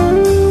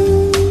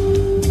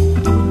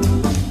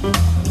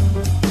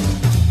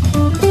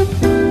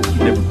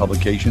 Different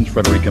publications.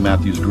 Frederica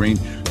Matthews Green.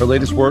 Her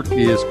latest work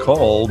is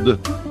called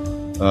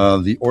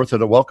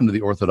Welcome to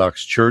the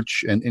Orthodox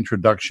Church, an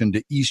Introduction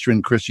to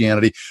Eastern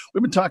Christianity.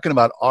 We've been talking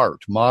about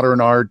art,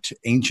 modern art,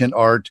 ancient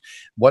art,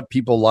 what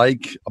people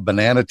like, a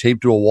banana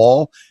taped to a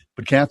wall.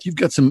 But, Kath, you've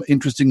got some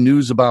interesting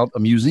news about a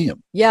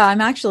museum. Yeah,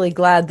 I'm actually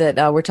glad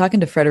that we're talking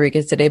to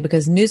Frederica today,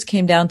 because news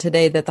came down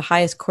today that the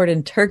highest court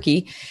in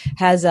Turkey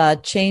has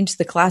changed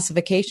the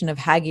classification of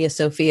Hagia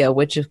Sophia,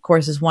 which, of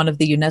course, is one of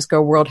the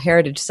UNESCO World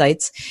Heritage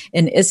Sites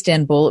in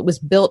Istanbul. It was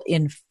built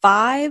in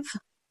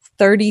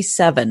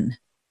 537.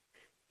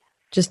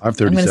 I'm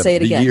going to say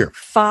it again.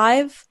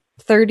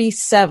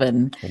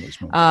 537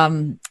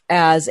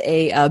 as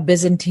a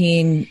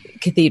Byzantine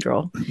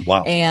cathedral.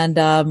 Wow. And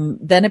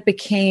then it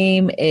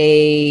became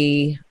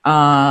a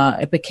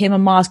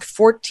mosque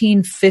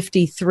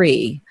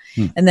 1453.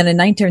 And then in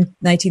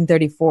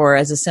 1934,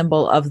 as a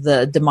symbol of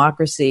the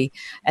democracy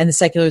and the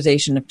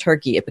secularization of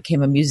Turkey, it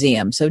became a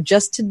museum. So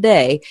just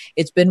today,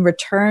 it's been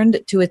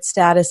returned to its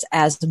status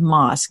as a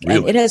mosque. Really?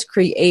 And it has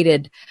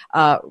created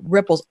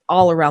ripples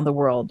all around the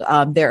world.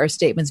 There are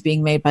statements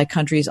being made by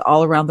countries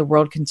all around the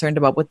world concerned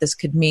about what this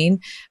could mean,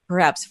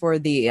 perhaps for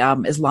the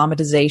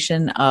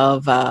Islamization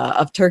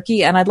of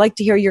Turkey. And I'd like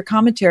to hear your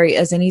commentary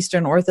as an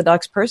Eastern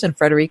Orthodox person.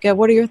 Frederica,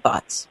 what are your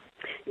thoughts?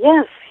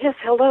 Yes,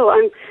 hello.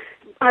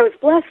 I was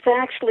blessed to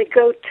actually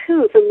go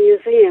to the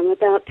museum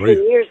about 10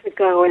 years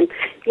ago and,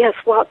 yes,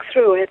 walk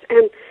through it.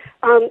 And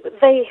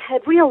they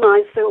had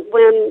realized that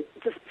when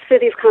the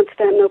city of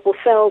Constantinople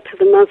fell to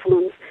the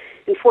Muslims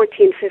in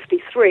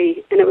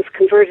 1453 and it was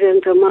converted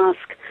into a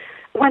mosque,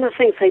 one of the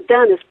things they'd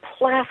done is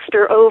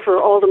plaster over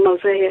all the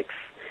mosaics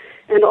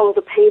and all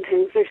the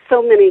paintings. There's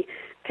so many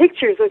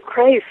pictures of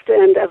Christ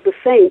and of the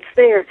saints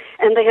there,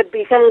 and they had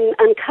begun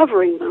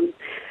uncovering them.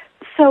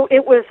 So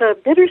it was a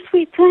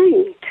bittersweet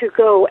thing to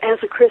go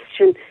as a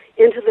Christian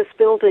into this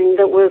building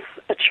that was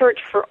a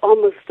church for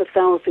almost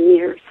 1,000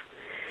 years.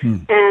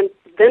 And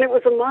then it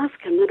was a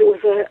mosque, and then it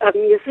was a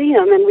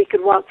museum, and we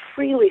could walk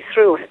freely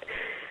through it.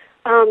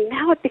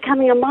 Now it's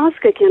becoming a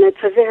mosque again.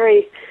 It's a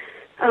very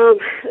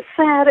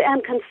sad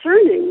and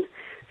concerning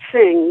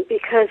thing,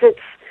 because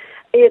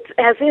it's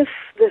as if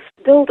this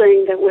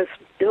building that was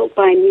built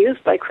by and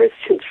used by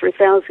Christians for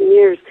 1,000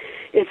 years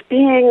is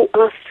being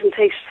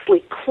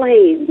ostentatiously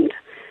claimed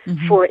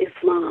for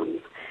Islam.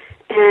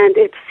 And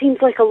it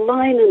seems like a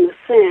line in the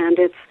sand.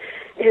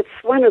 It's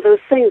one of those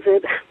things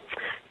that,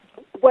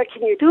 what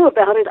can you do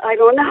about it? I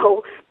don't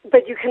know.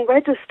 But you can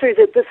register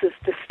that this is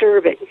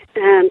disturbing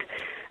and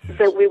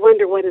that we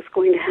wonder what is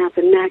going to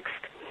happen next.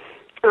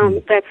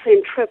 That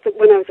same trip, that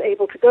when I was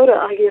able to go to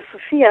Hagia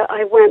Sophia,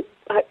 I went,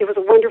 it was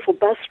a wonderful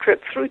bus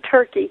trip through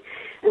Turkey,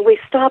 and we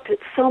stopped at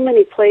so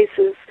many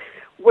places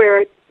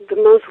where the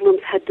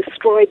Muslims had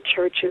destroyed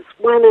churches,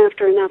 one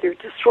after another,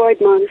 destroyed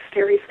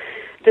monasteries,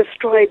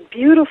 destroyed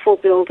beautiful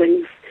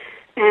buildings,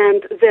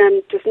 and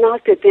then just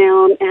knocked it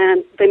down,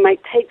 and they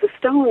might take the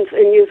stones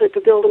and use it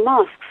to build a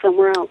mosque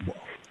somewhere else.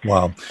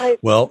 Wow.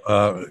 Well,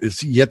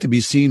 it's yet to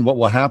be seen what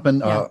will happen.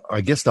 Yeah. I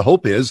guess the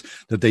hope is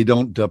that they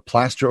don't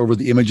plaster over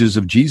the images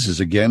of Jesus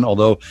again,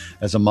 although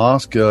as a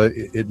mosque,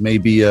 it may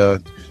be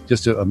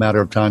just a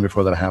matter of time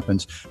before that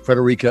happens.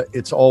 Frederica,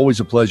 it's always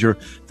a pleasure.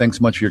 Thanks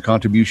so much for your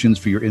contributions,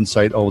 for your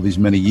insight over these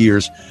many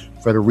years.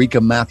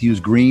 Frederica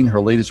Matthews Green,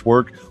 her latest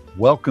work,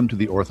 Welcome to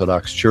the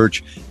Orthodox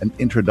Church, an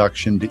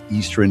Introduction to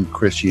Eastern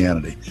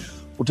Christianity.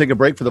 We'll take a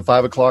break for the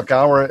 5 o'clock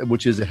hour,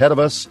 which is ahead of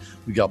us.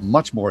 We got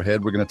much more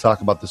ahead. We're going to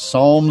talk about the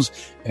Psalms.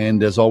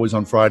 And as always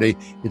on Friday,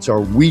 it's our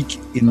Week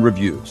in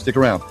Review. Stick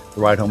around. The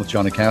Ride Home with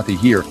John and Kathy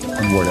here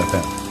on Word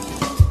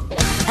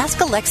FM.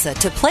 Ask Alexa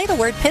to play the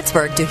word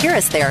Pittsburgh to hear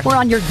us there. We're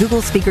on your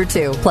Google speaker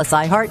too, plus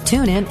iHeart,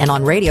 TuneIn, and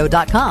on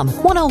radio.com.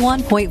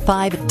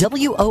 101.5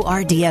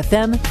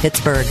 WORD-FM,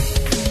 Pittsburgh.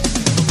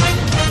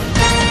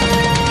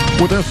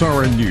 With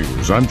SRN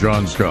News, I'm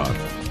John Scott.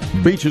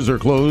 Beaches are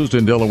closed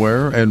in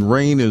Delaware, and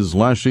rain is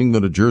lashing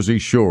the New Jersey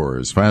shore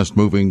as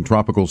fast-moving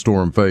tropical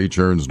storm Faye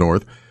churns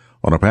north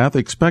on a path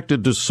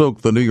expected to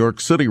soak the New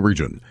York City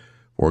region.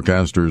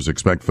 Forecasters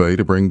expect Faye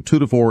to bring 2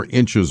 to 4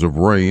 inches of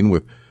rain,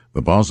 with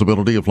the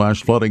possibility of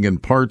flash flooding in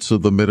parts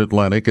of the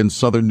Mid-Atlantic and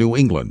southern New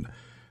England.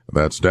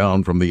 That's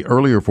down from the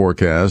earlier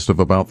forecast of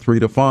about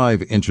 3 to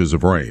 5 inches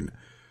of rain.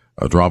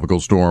 A tropical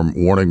storm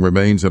warning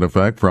remains in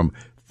effect from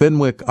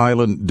Fenwick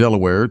Island,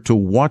 Delaware, to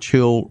Watch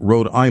Hill,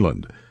 Rhode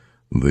Island.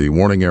 The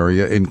warning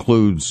area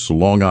includes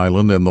Long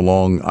Island and the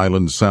Long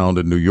Island Sound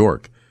in New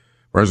York.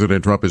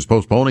 President Trump is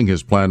postponing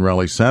his planned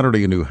rally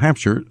Saturday in New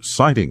Hampshire,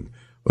 citing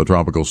the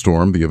tropical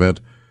storm. The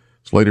event,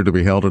 slated to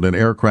be held at an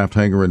aircraft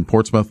hangar in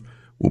Portsmouth,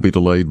 will be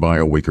delayed by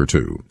a week or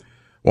two.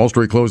 Wall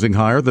Street closing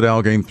higher. The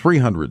Dow gained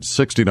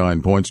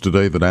 369 points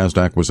today. The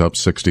Nasdaq was up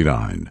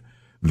 69.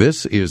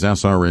 This is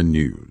SRN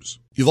News.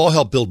 You've all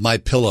helped build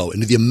MyPillow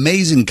into the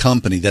amazing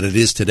company that it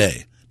is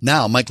today.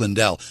 Now, Mike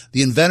Lindell,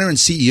 the inventor and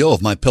CEO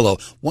of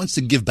MyPillow, wants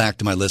to give back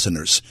to my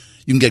listeners.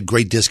 You can get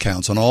great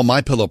discounts on all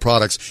MyPillow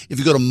products if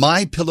you go to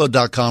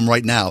MyPillow.com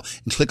right now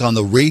and click on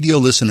the radio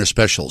listener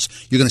specials.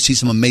 You're going to see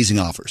some amazing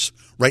offers.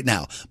 Right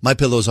now,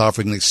 MyPillow is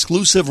offering an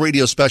exclusive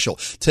radio special.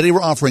 Today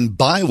we're offering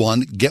buy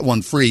one, get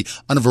one free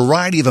on a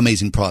variety of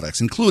amazing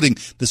products, including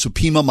the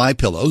Supima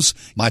MyPillows,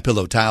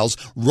 MyPillow towels,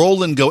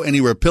 Roll and Go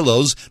Anywhere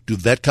pillows,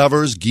 duvet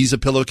covers, Giza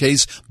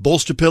pillowcase,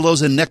 bolster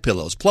pillows, and neck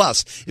pillows.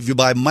 Plus, if you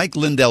buy Mike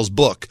Lindell's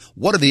book,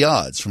 What Are the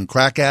Odds? From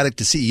Crack Addict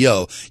to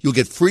CEO, you'll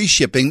get free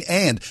shipping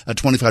and a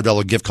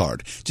 $25 gift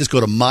card. Just go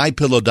to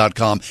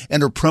MyPillow.com,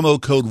 enter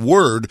promo code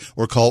WORD,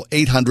 or call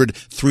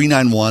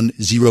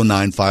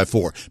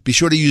 800-391-0954. Be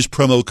sure to use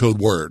promo code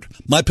WORD.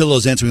 MyPillow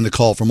is answering the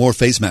call for more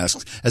face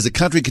masks as the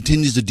country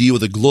continues to deal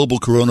with a global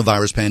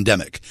coronavirus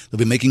pandemic. They'll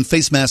be making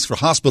face masks for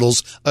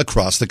hospitals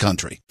across the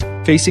country.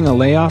 Facing a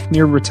layoff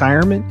near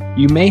retirement?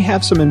 You may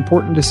have some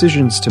important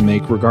decisions to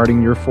make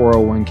regarding your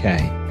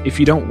 401k. If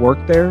you don't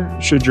work there,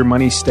 should your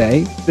money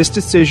stay? This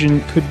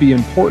decision could be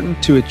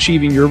important to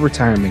achieving your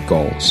retirement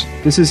goals.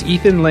 This is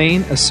Ethan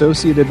Lane,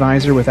 Associate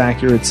Advisor with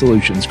Accurate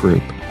Solutions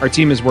Group. Our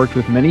team has worked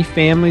with many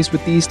families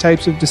with these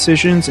types of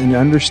decisions and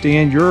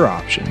understand your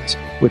options.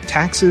 With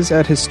taxes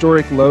at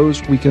historic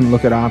lows, we can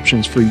look at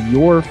options for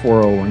your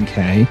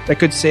 401k that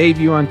could save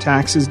you on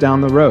taxes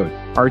down the road.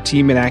 Our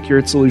team at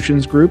Accurate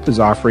Solutions Group is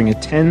offering a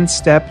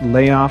 10-step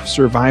layoff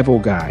survival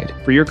guide.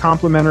 For your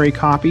complimentary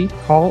copy,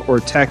 call or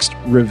text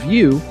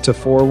REVIEW to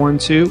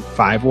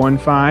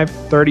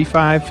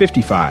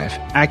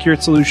 412-515-3555.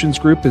 Accurate Solutions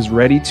Group is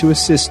ready to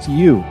assist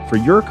you. For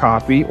your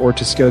copy or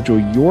to schedule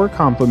your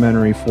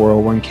complimentary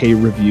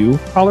 401k review,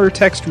 call or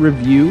text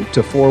REVIEW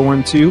to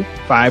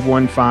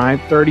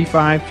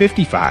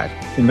 412-515-3555.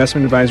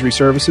 Investment advisory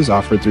services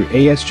offered through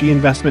ASG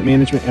Investment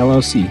Management,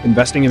 LLC.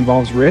 Investing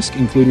involves risk,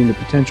 including the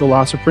potential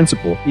loss of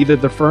principal. Neither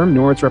the firm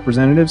nor its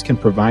representatives can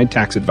provide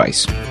tax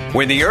advice.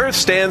 When the earth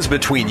stands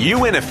between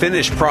you and a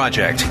finished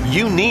project,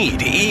 you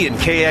need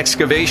E&K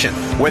Excavation.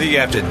 Whether you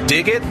have to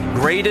dig it,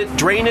 grade it,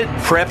 drain it,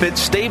 prep it,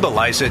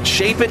 stabilize it,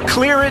 shape it,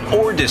 clear it,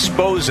 or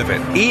dispose of it,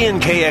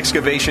 E&K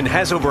Excavation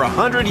has over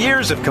 100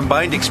 years of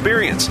combined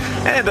experience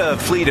and a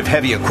fleet of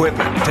heavy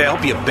equipment to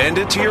help you bend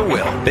it to your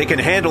will. They can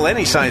handle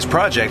any size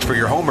project for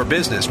your home or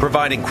business,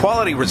 providing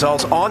quality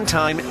results on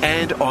time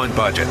and on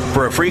budget.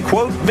 For a free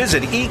quote,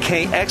 visit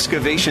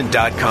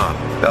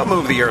ekexcavation.com. They'll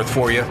move the earth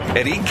for you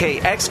at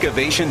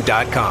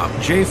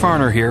ekexcavation.com. Jay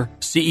Farner here,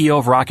 CEO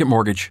of Rocket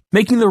Mortgage.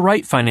 Making the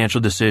right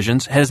financial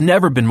decisions has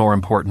never been more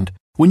important.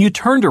 When you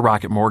turn to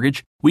Rocket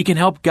Mortgage, we can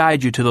help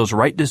guide you to those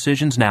right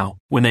decisions now,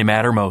 when they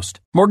matter most.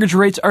 Mortgage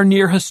rates are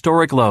near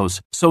historic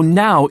lows, so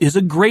now is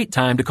a great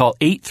time to call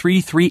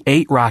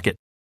 8338-ROCKET.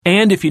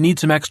 And if you need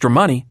some extra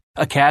money,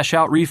 a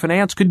cash-out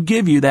refinance could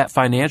give you that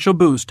financial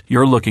boost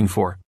you're looking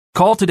for.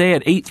 Call today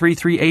at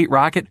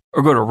 8338-ROCKET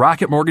or go to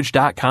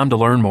rocketmortgage.com to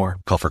learn more.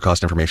 Call for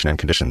cost information and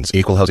conditions.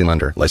 Equal housing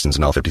lender. Licensed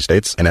in all 50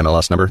 states and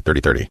MLS number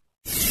 3030.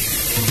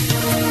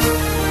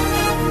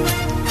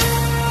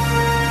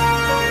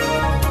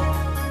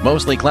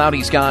 Mostly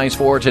cloudy skies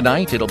for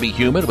tonight. It'll be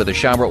humid with a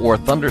shower or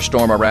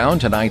thunderstorm around.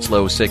 Tonight's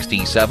low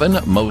 67.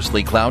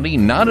 Mostly cloudy,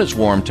 not as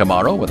warm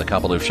tomorrow with a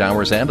couple of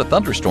showers and a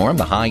thunderstorm,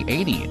 the high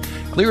 80.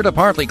 Clear to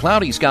partly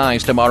cloudy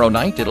skies tomorrow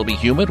night. It'll be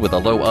humid with a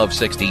low of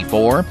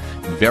 64.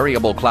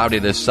 Variable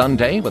cloudiness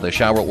Sunday with a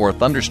shower or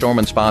thunderstorm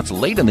in spots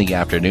late in the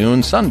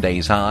afternoon.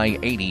 Sunday's high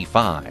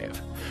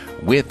 85.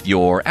 With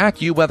your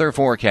AccuWeather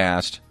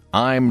forecast,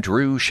 I'm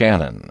Drew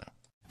Shannon.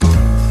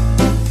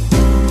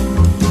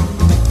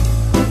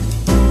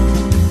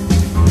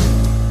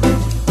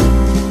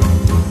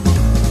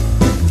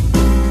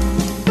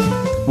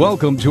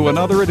 Welcome to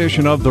another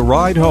edition of The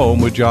Ride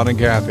Home with John and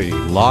Kathy,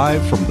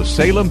 live from the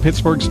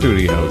Salem-Pittsburgh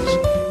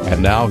studios.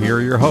 And now here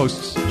are your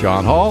hosts,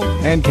 John Hall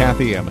and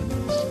Kathy Emmons.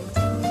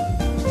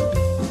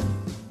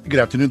 Good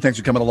afternoon. Thanks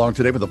for coming along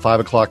today for the 5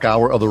 o'clock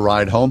hour of The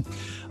Ride Home.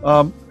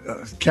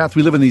 Kath,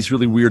 we live in these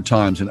really weird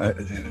times,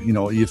 and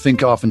you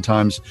think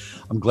oftentimes,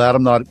 I'm glad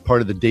I'm not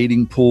part of the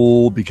dating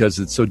pool because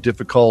it's so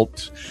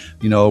difficult,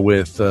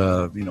 with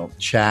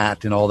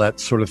chat and all that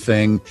sort of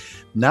thing.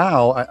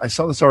 Now, I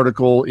saw this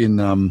article in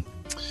the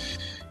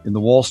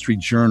Wall Street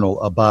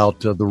Journal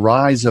about the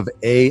rise of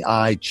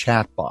AI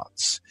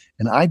chatbots.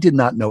 And I did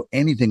not know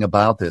anything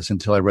about this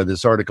until I read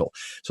this article.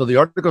 So the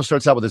article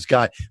starts out with this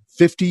guy,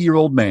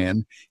 50-year-old man.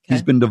 Okay.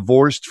 He's been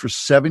divorced for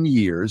 7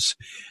 years.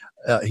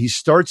 He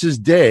starts his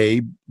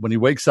day when he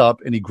wakes up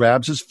and he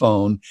grabs his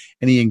phone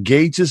and he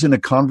engages in a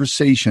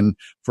conversation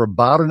for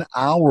about an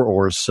hour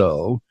or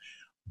so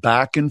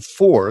back and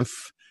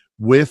forth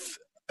with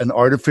an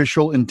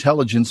artificial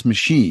intelligence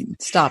machine.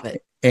 Stop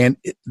it. And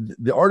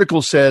the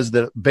article says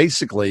that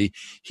basically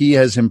he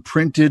has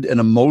imprinted an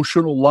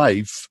emotional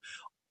life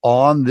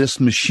on this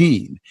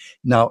machine.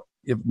 Now,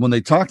 when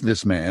they talk to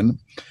this man,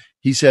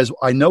 he says,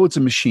 I know it's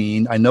a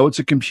machine, I know it's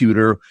a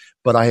computer,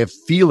 but I have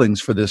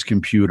feelings for this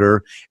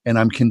computer and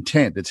I'm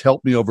content. It's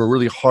helped me over a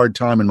really hard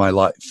time in my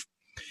life.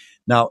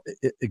 Now,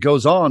 it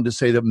goes on to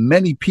say that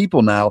many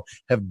people now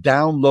have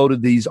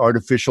downloaded these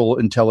artificial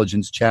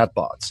intelligence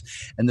chatbots.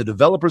 And the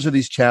developers of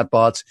these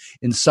chatbots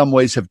in some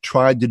ways have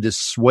tried to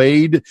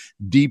dissuade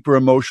deeper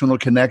emotional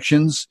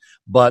connections,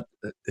 but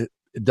it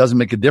doesn't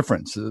make a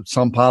difference.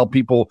 Some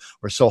people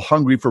are so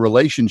hungry for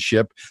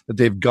relationship that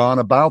they've gone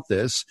about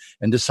this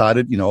and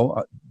decided,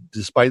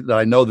 despite that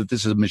I know that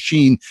this is a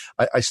machine,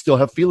 I still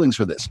have feelings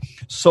for this.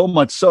 So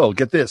much so,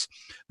 get this,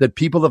 that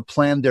people have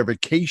planned their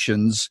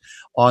vacations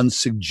on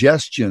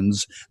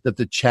suggestions that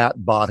the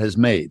chat bot has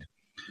made.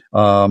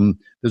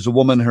 There's a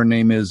woman, her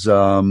name is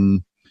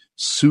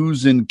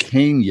Susan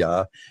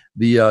Kenya.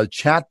 The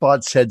chat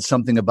bot said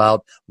something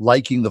about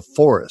liking the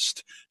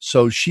forest.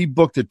 So she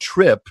booked a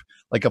trip,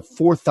 like a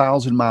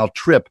 4,000-mile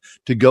trip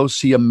to go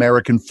see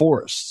American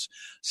forests.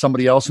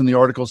 Somebody else in the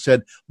article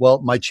said,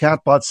 well, my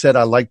chatbot said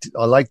I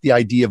liked the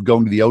idea of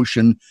going to the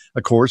ocean.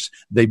 Of course,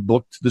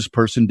 this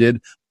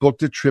person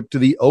booked a trip to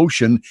the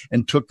ocean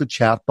and took the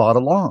chatbot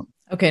along.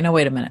 Okay, now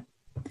wait a minute.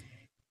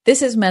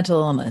 This is mental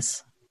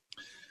illness.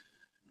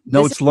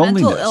 No, it's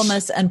loneliness. Mental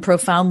illness and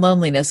profound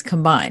loneliness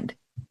combined.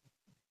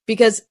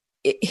 Because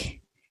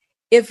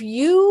if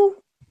you,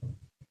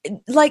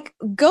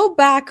 go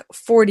back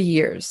 40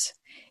 years,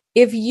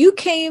 if you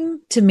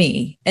came to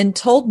me and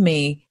told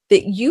me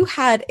that you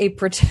had a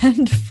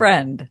pretend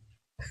friend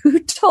who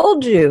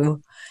told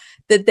you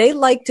that they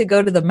like to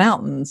go to the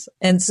mountains,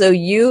 and so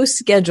you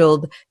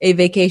scheduled a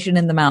vacation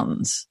in the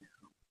mountains,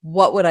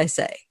 what would I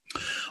say?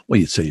 Well,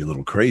 you'd say you're a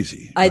little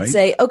crazy. I'd right?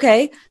 say,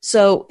 okay,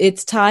 so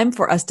it's time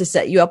for us to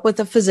set you up with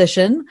a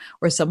physician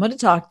or someone to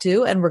talk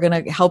to, and we're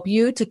going to help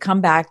you to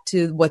come back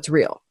to what's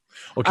real.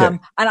 Okay. And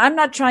I'm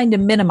not trying to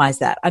minimize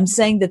that. I'm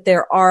saying that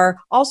there are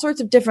all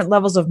sorts of different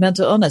levels of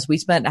mental illness. We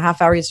spent a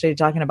half hour yesterday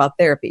talking about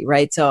therapy,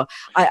 right? So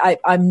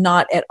I'm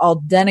not at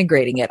all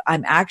denigrating it.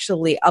 I'm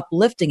actually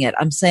uplifting it.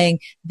 I'm saying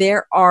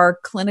there are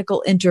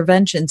clinical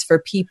interventions for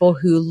people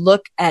who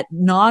look at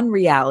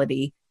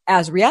non-reality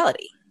as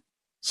reality.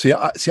 See,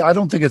 I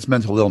don't think it's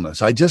mental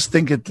illness. I just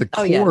think at the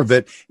core of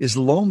it is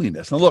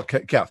loneliness. Now, look,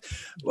 Kath,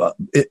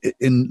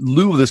 in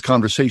lieu of this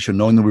conversation,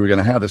 knowing that we were going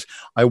to have this,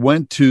 I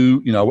went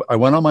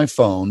on my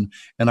phone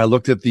and I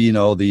looked at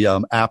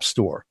the app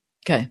store.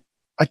 Okay.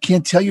 I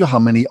can't tell you how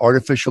many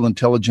artificial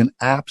intelligent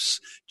apps,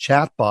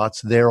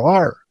 chatbots there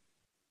are.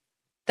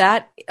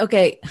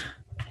 Okay.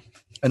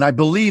 And I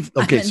believe,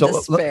 so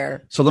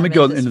let me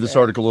go into this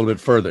article a little bit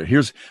further.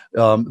 Here's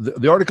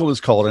the article is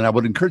called, and I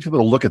would encourage people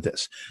to look at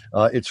this.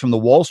 It's from the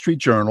Wall Street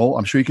Journal.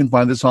 I'm sure you can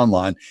find this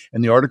online.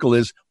 And the article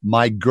is,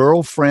 "My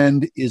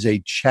Girlfriend is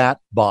a Chat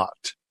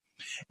Bot."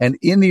 And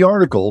in the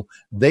article,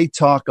 they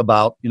talk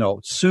about,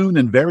 soon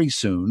and very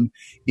soon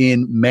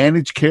in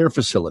managed care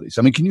facilities.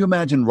 I mean, can you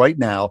imagine right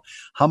now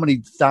how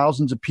many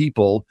thousands of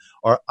people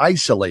are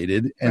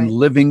isolated and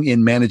living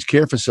in managed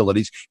care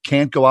facilities,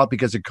 can't go out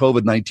because of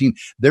COVID-19?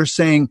 They're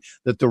saying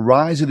that the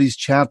rise of these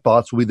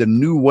chatbots will be the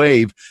new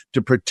wave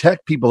to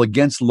protect people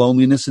against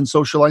loneliness and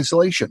social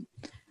isolation.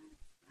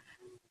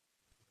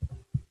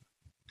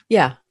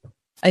 Yeah,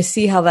 I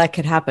see how that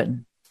could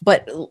happen.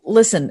 But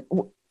listen,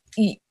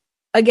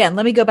 again,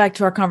 let me go back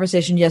to our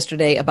conversation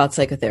yesterday about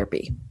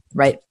psychotherapy,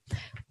 right?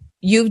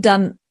 You've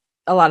done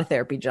a lot of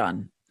therapy,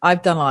 John.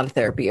 I've done a lot of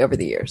therapy over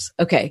the years.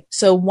 Okay.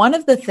 So one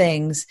of the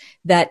things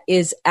that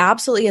is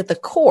absolutely at the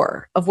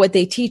core of what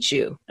they teach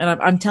you,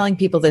 and I'm telling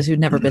people this who've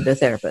never been to a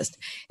therapist,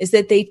 is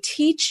that they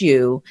teach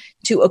you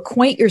to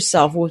acquaint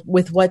yourself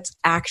with what's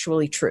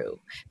actually true.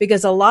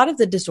 Because a lot of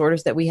the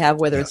disorders that we have,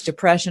 whether it's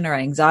depression or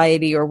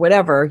anxiety or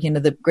whatever,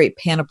 the great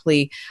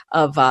panoply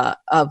of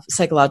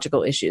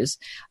psychological issues,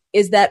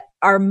 is that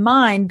our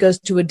mind goes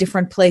to a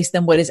different place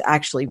than what is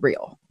actually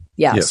real.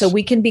 Yeah. Yes. So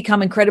we can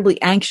become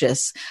incredibly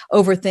anxious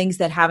over things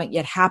that haven't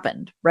yet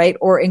happened, right?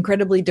 Or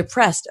incredibly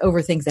depressed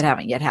over things that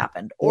haven't yet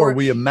happened. Or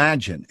we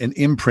imagine and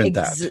imprint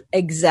that.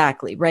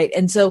 Exactly. Right.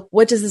 And so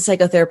what does the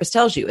psychotherapist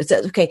tell you? It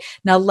says, okay,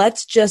 now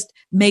let's just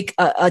make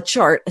a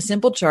chart, a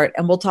simple chart,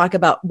 and we'll talk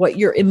about what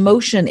your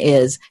emotion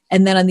is.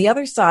 And then on the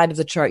other side of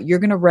the chart, you're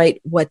going to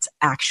write what's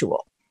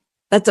actual.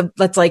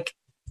 That's like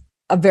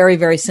a very,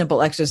 very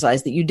simple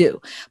exercise that you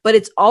do, but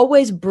it's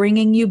always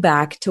bringing you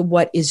back to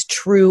what is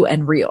true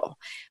and real.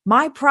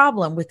 My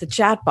problem with the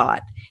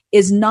chatbot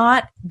is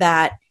not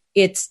that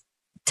it's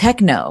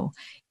techno.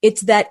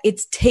 It's that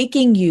it's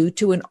taking you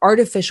to an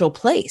artificial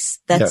place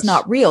that's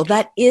not real.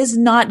 That is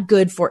not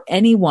good for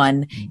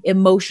anyone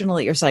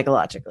emotionally or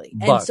psychologically.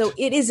 And so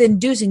it is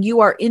you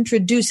are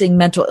introducing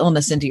mental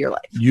illness into your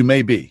life. You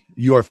may be.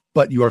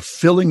 But you are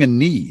filling a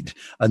need,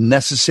 a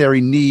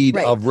necessary need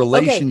of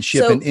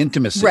relationship and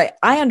intimacy. Right.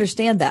 I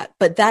understand that,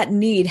 but that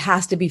need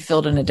has to be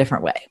filled in a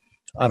different way.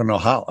 I don't know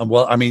how.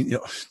 Well, I mean,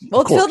 it's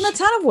filled in a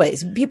ton of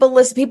ways. People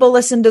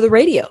listen to the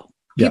radio.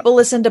 People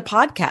listen to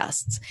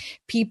podcasts.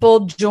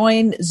 People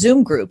join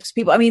Zoom groups.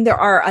 There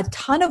are a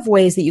ton of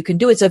ways that you can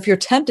do it. So if you're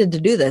tempted to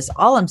do this,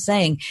 all I'm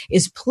saying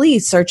is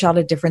please search out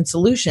a different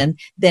solution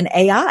than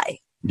AI.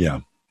 Yeah.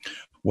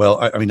 Well,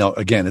 I mean,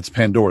 again, it's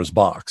Pandora's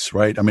box,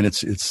 right? I mean,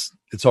 it's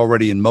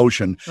already in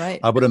motion. Right.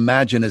 I would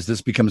imagine as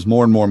this becomes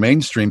more and more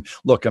mainstream.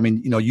 Look, I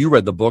mean, you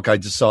read the book. I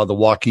just saw the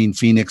Joaquin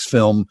Phoenix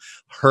film,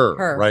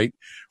 Her. Right?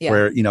 Yeah.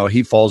 Where,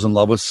 he falls in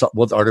love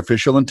with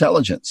artificial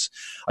intelligence.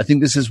 I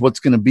think this is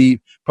what's going to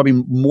be probably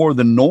more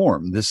the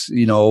norm. This,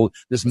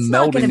 this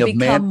melding of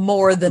man.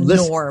 More the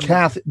norm.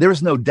 Kath,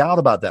 there's no doubt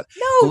about that.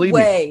 No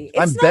way.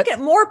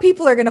 More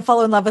people are going to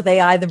fall in love with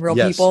AI than real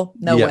people.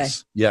 No way.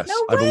 Yes.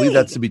 No I believe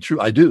that to be true.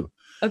 I do.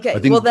 Okay.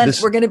 Well,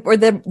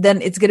 then then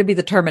it's going to be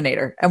the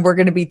Terminator, and we're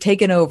going to be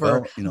taken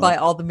over by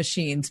all the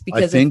machines.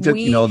 Because I think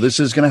this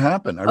is going to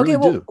happen. I really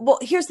do. Well,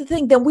 here's the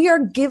thing. Then we are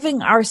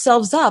giving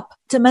ourselves up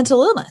to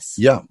mental illness.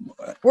 Yeah.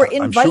 We're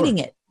inviting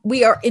it.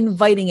 We are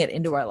inviting it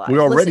into our lives. We're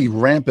already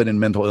rampant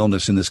in mental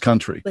illness in this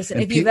country. Listen,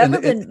 if you've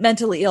ever been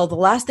mentally ill, the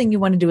last thing you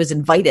want to do is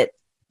invite it.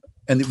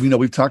 And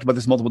we've talked about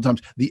this multiple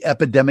times, the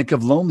epidemic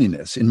of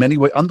loneliness in many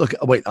ways.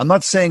 I'm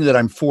not saying that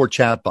I'm for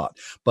chatbot,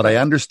 but I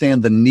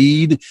understand the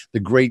need, the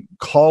great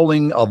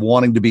calling of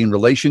wanting to be in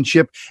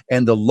relationship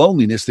and the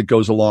loneliness that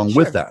goes along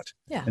with that.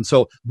 Yeah. And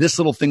so this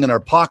little thing in our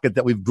pocket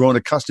that we've grown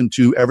accustomed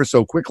to ever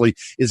so quickly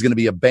is going to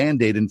be a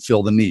Band-Aid and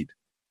fill the need.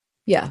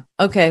 Yeah.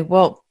 Okay.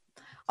 Well,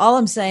 all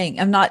I'm saying,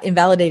 I'm not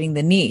invalidating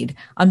the need.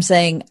 I'm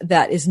saying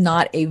that is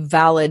not a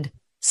valid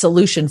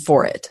solution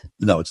for it.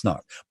 No, it's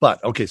not.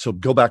 But okay, so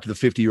go back to the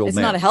 50-year-old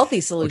man. It's not a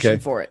healthy solution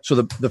for it. So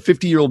the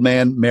 50-year-old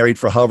man married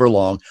for however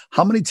long,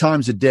 how many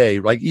times a day,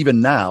 right? Even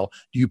now,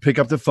 do you pick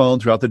up the phone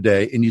throughout the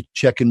day and you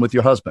check in with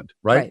your husband,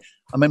 right?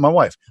 I mean, my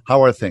wife,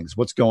 how are things?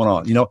 What's going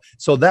on?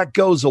 So that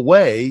goes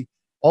away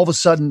All of a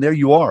sudden, there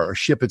you are, a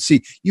ship at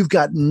sea. You've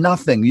got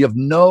nothing. You have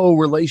no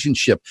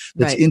relationship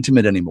that's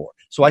intimate anymore.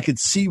 So I could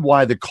see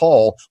why the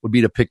call would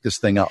be to pick this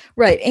thing up.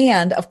 Right.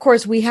 And of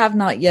course, we have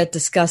not yet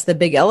discussed the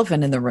big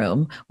elephant in the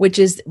room, which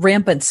is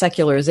rampant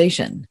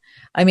secularization.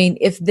 I mean,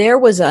 if there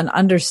was an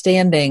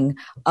understanding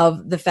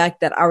of the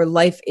fact that our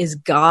life is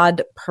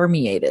God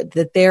permeated,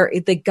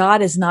 that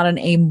God is not an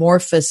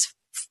amorphous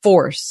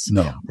force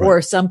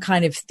or some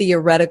kind of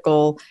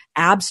theoretical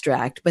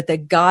abstract, but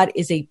that God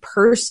is a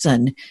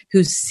person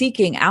who's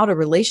seeking out a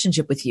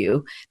relationship with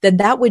you, then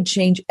that would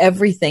change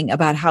everything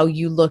about how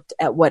you looked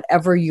at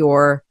whatever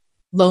your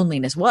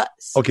loneliness was.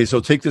 Okay, so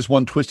take this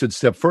one twisted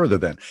step further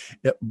then.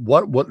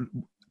 What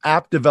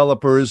app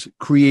developers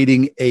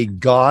creating a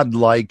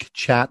God-like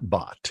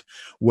chatbot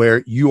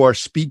where you are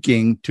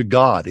speaking to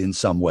God in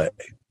some way?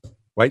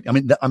 Right. I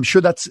mean, I'm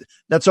sure that's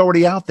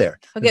already out there.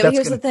 Okay, but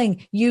here's the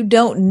thing. You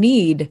don't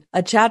need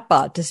a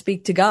chatbot to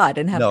speak to God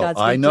and have God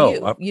speak to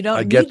you. You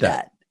don't need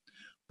that.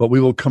 But we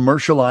will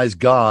commercialize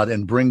God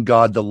and bring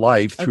God to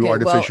life through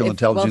artificial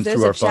intelligence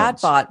through our phones.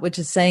 There's a chatbot which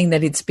is saying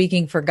that it's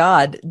speaking for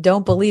God.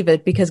 Don't believe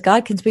it, because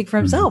God can speak for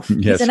himself.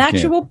 Yes,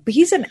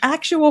 he's an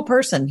actual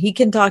person. He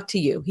can talk to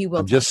you. He will.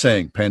 I'm just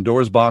saying,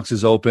 Pandora's box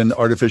is open.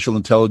 Artificial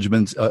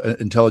intelligence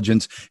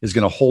is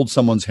going to hold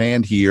someone's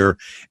hand here,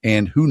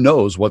 and who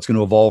knows what's going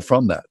to evolve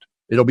from that.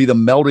 It'll be the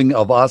melding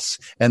of us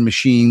and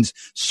machines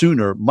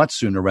much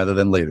sooner rather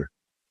than later.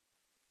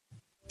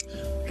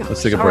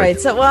 Let's take a break. All right.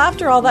 So,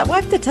 after all that, I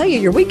have to tell you,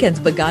 your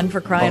weekend's begun,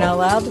 for crying out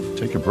loud.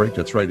 Take a break.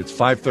 That's right. It's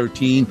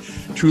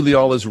 5:13. Truly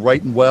all is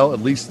right and well, at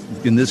least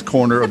in this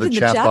corner of the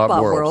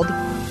chatbot world.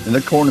 In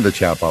the corner of the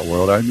chatbot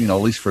world, at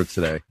least for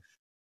today.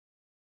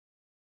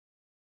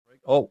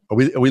 Oh, are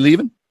we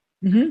leaving?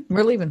 Mm-hmm.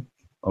 We're leaving.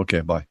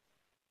 Okay, bye.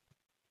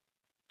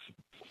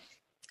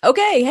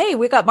 Okay. Hey,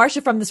 we got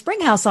Marcia from the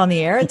Spring House on the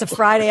air. It's a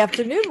Friday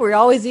afternoon. We're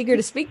always eager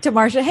to speak to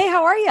Marcia. Hey,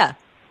 how are you?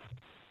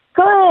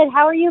 Good.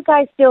 How are you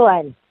guys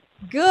doing?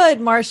 Good,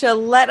 Marcia.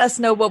 Let us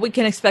know what we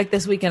can expect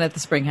this weekend at the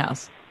Spring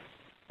House.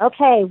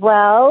 Okay,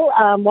 well,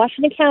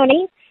 Washington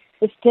County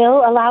is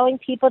still allowing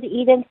people to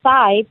eat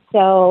inside,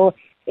 so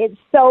it's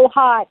so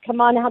hot.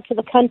 Come on out to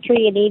the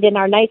country and eat in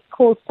our nice,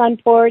 cool sun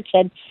porch.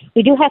 And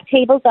we do have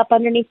tables up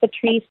underneath the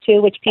trees,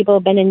 too, which people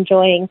have been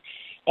enjoying.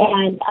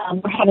 And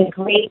we're having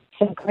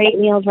some great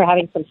meals. We're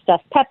having some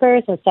stuffed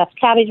peppers and stuffed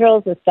cabbage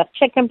rolls and stuffed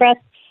chicken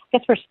breasts.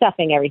 Guess we're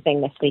stuffing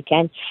everything this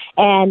weekend.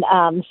 And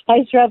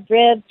spice rubbed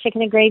ribs,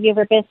 chicken and gravy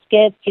over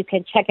biscuits. You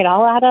can check it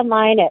all out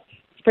online at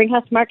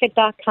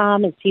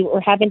springhousemarket.com and see what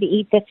we're having to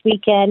eat this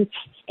weekend.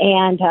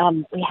 And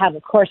we have,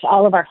 of course,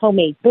 all of our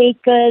homemade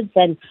baked goods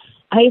and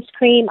ice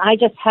cream. I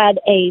just had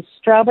a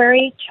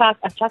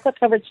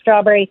chocolate-covered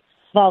strawberry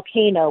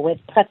volcano with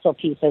pretzel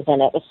pieces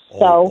in it. It was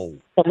so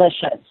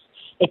delicious.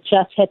 It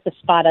just hit the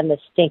spot on this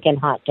stinking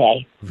hot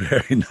day.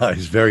 Very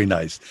nice. Very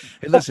nice.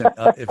 Hey, listen,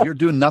 if you're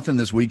doing nothing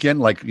this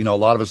weekend, like, a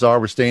lot of us are,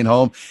 we're staying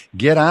home,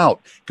 get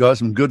out. Go have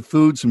some good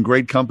food, some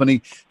great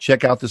company.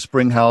 Check out the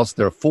Spring House.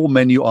 Their full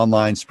menu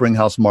online,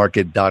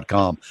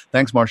 springhousemarket.com.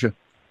 Thanks, Marcia.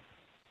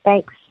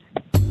 Thanks.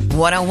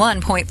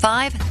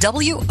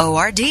 101.5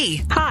 WORD.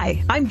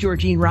 Hi, I'm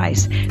Georgine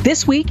Rice.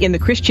 This week in the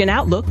Christian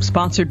Outlook,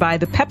 sponsored by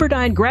the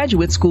Pepperdine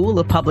Graduate School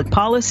of Public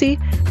Policy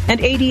and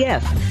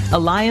ADF,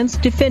 Alliance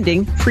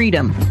Defending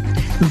Freedom.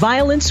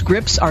 Violence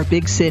grips our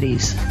big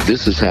cities.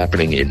 This is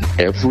happening in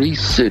every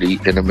city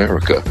in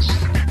America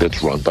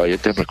that's run by a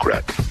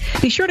Democrat.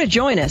 Be sure to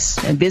join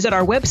us and visit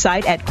our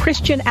website at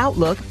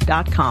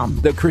ChristianOutlook.com.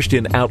 The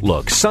Christian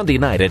Outlook, Sunday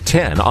night at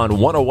 10 on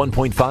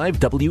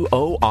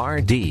 101.5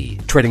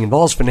 WORD. Trading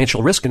involves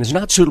financial risk and is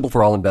not suitable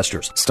for all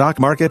investors. Stock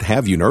market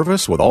have you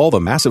nervous with all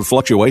the massive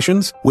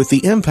fluctuations? With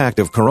the impact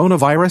of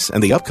coronavirus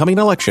and the upcoming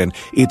election,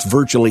 it's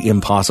virtually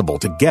impossible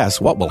to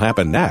guess what will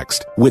happen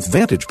next. With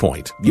Vantage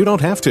Point, you don't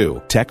have to.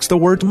 Text the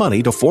word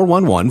money to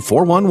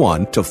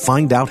 411-411 to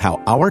find out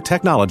how our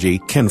technology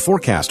can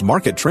forecast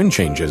market trend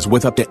changes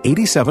with up to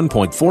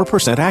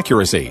 87.4%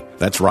 accuracy.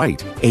 That's right,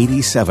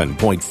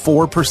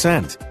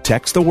 87.4%.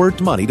 Text the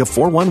word money to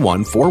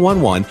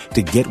 411-411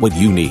 to get what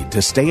you need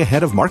to stay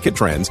ahead of market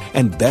trends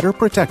and better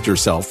protect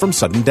yourself from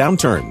sudden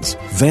downturns.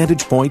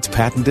 Vantage Point's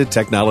patented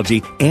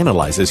technology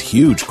analyzes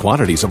huge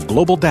quantities of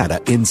global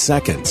data in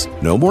seconds.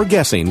 No more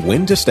guessing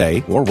when to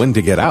stay or when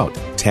to get out.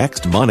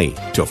 Text money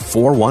to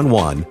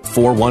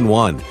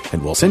 411-411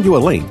 and we'll send you a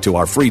link to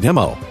our free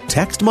demo.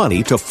 Text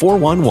money to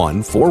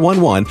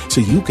 411-411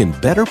 so you can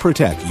better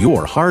protect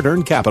your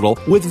hard-earned capital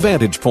with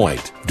Vantage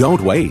Point.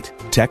 Don't wait.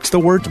 Text the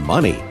word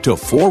money to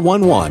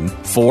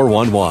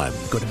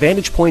 411-411. Go to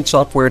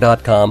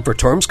VantagePointSoftware.com for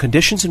terms,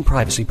 conditions, and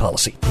privacy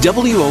policy.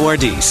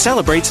 WORD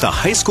celebrates the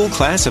high school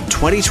class of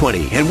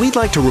 2020, and we'd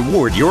like to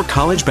reward your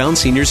college-bound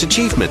seniors'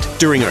 achievement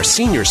during our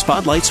Senior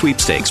Spotlight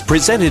Sweepstakes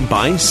presented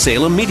by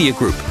Salem Media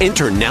Group.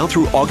 Enter now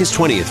through August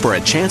 20th for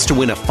a chance to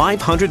win a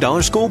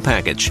 $500 school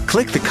package.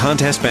 Click the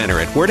contest banner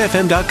at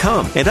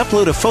wordfm.com and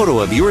upload a photo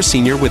of your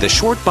senior with a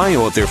short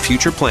bio of their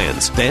future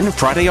plans. Then,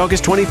 Friday,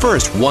 August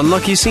 21st, one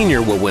lucky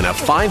senior will win a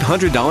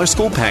 $500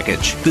 school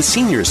package. The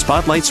Senior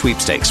Spotlight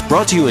Sweepstakes,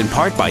 brought to you in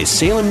part by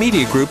Salem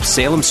Media Group,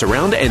 Salem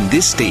Surround, and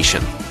this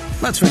station.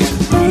 Let's face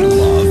it, we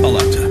love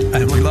Alexa,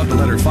 and we love to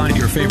let her find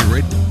your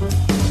favorite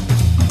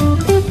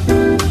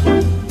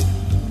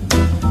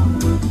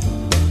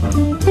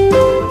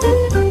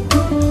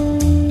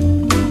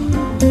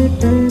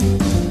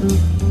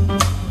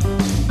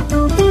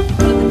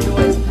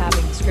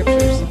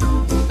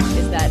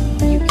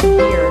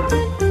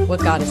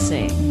what God is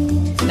saying.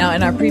 Now,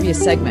 in our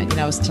previous segment,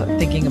 I was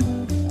thinking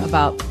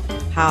about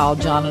how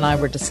John and I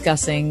were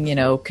discussing,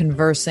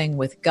 conversing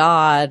with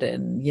God,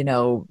 and,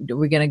 are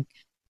we going to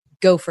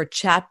go for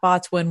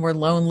chatbots when we're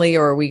lonely,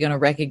 or are we going to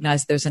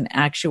recognize there's an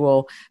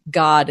actual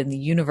God in the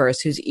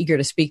universe who's eager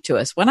to speak to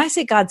us? When I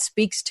say God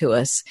speaks to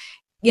us,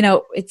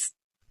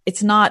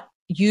 it's not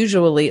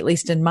usually, at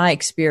least in my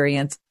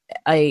experience,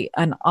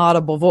 an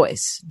audible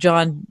voice.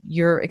 John,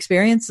 your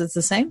experience is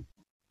the same?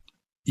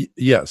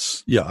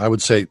 Yes. Yeah, I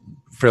would say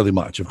fairly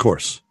much, of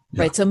course.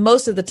 Yeah. Right. So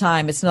most of the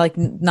time, it's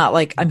not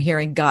like I'm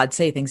hearing God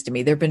say things to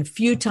me. There have been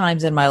few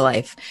times in my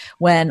life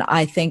when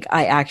I think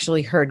I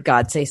actually heard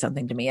God say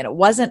something to me, and it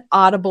wasn't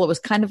audible. It was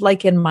kind of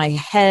like in my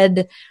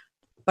head,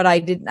 but I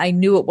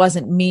knew it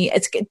wasn't me.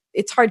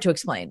 It's hard to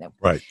explain.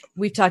 Right.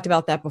 We've talked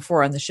about that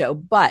before on the show,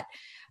 but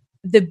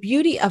the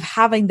beauty of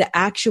having the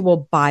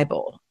actual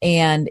Bible,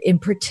 and in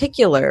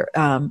particular,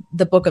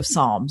 the book of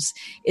Psalms,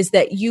 is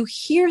that you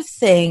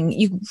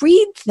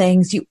read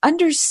things, you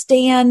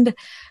understand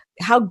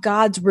how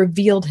God's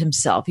revealed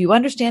himself. You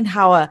understand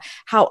how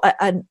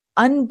an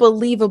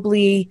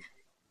unbelievably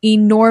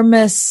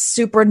enormous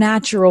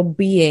supernatural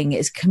being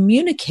is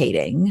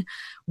communicating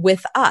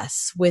with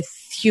us, with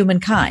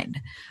humankind.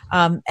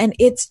 And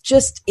it's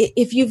just,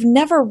 if you've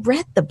never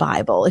read the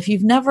Bible, if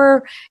you've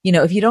never,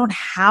 if you don't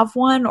have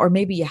one, or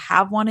maybe you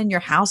have one in your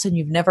house and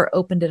you've never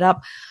opened it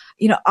up,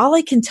 all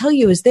I can tell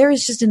you is there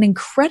is just an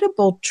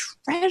incredible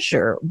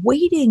treasure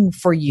waiting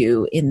for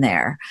you in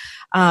there.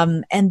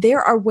 And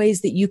there are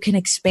ways that you can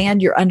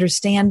expand your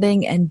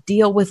understanding and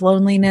deal with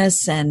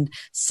loneliness and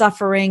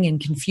suffering and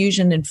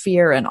confusion and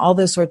fear and all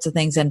those sorts of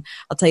things. And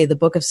I'll tell you, the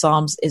book of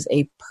Psalms is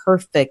a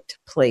perfect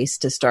place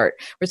to start.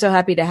 We're so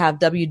happy to have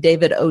W.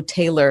 David O.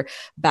 Taylor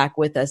back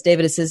with us.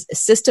 David is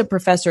Assistant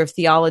Professor of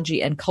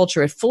Theology and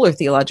Culture at Fuller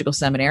Theological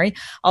Seminary,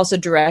 also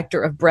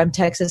Director of Brem,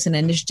 Texas, an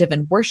initiative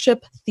in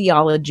worship,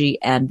 theology,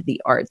 and the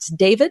arts.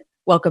 David,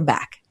 welcome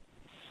back.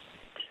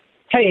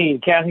 Hey,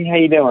 Kathy, how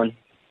you doing?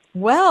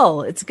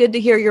 Well, it's good to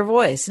hear your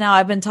voice. Now,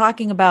 I've been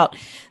talking about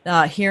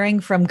hearing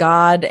from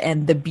God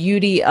and the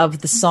beauty of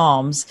the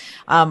Psalms.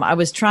 I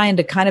was trying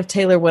to kind of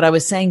tailor what I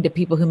was saying to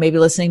people who may be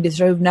listening to the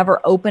show who've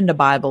never opened a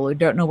Bible or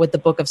don't know what the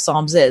book of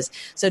Psalms is.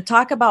 So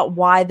talk about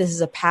why this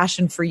is a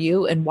passion for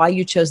you and why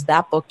you chose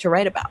that book to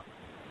write about.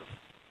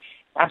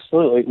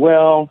 Absolutely.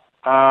 Well,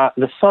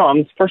 the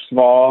Psalms, first of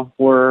all,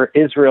 were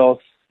Israel's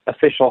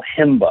official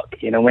hymn book.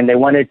 When they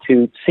wanted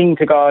to sing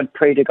to God,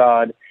 pray to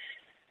God,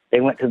 they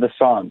went to the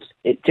Psalms.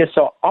 It just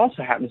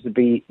also happens to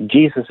be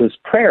Jesus's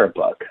prayer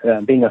book.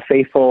 Being a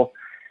faithful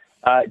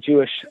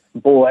Jewish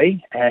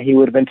boy, he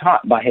would have been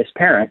taught by his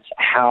parents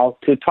how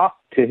to talk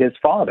to his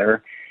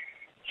Father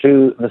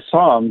through the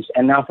Psalms.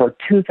 And now for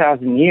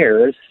 2,000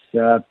 years,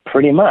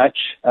 pretty much,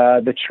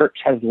 the church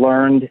has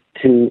learned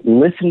to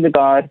listen to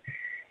God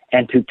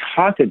and to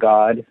talk to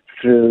God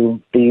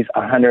through these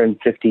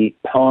 150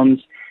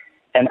 poems.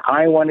 And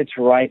I wanted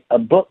to write a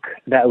book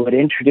that would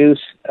introduce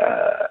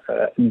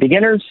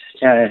beginners,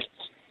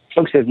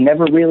 folks who have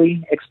never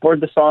really explored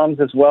the Psalms,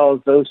 as well as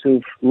those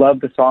who've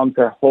loved the Psalms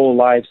their whole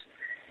lives,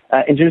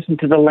 introduce them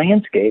to the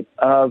landscape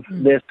of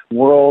this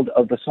world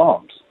of the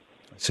Psalms.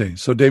 I see.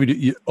 So, David,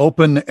 you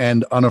open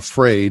and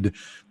unafraid,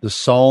 the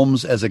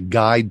Psalms as a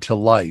guide to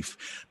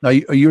life. Now,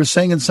 you're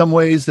saying in some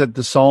ways that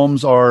the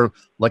Psalms are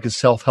like a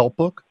self-help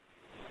book?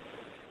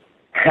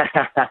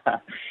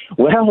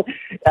 Well,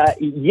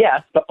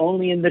 yes, but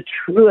only in the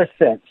truest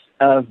sense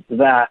of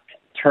that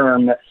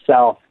term,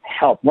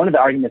 self-help. One of the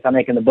arguments I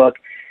make in the book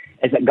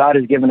is that God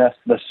has given us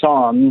the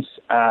Psalms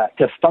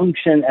to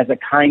function as a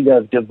kind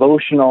of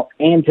devotional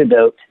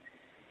antidote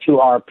to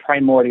our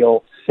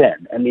primordial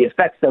sin. And the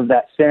effects of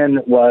that sin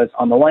was,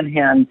 on the one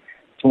hand,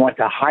 to want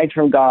to hide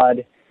from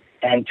God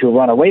and to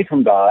run away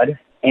from God,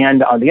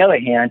 and on the other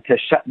hand, to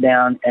shut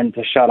down and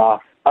to shut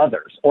off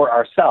others or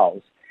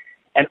ourselves.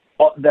 And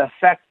the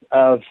effect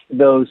of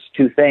those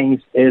two things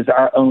is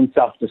our own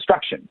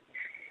self-destruction.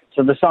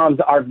 So the Psalms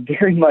are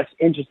very much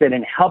interested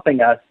in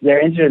helping us.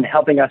 They're interested in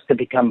helping us to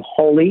become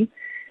holy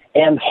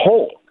and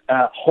whole,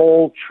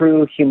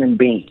 true human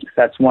beings.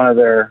 That's one of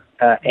their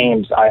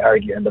aims, I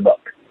argue, in the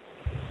book.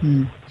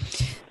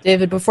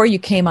 David, before you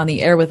came on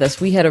the air with us,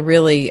 we had a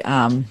really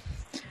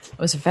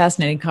it was a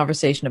fascinating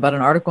conversation about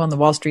an article in the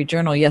Wall Street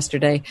Journal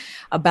yesterday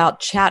about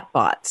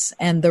chatbots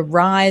and the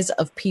rise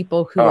of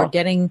people who are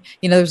getting,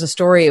 there was a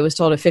story, it was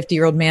told, a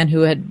 50-year-old man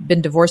who had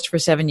been divorced for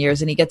 7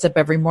 years, and he gets up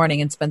every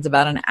morning and spends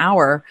about an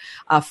hour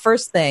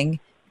first thing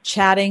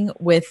chatting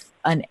with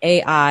an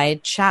AI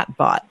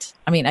chatbot.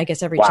 I mean, I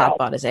guess every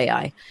chatbot is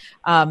AI.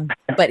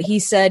 But he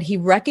said he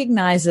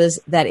recognizes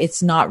that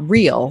it's not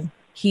real.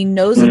 He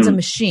knows it's a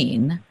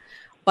machine,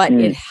 but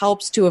it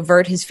helps to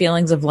avert his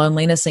feelings of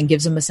loneliness and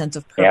gives him a sense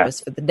of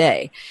purpose for the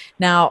day.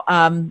 Now,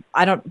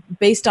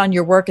 based on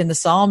your work in the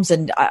Psalms,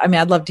 and I mean,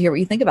 I'd love to hear what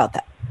you think about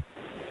that.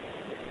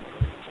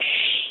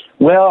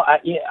 Well,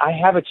 I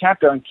have a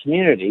chapter on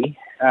community.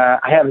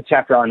 I have a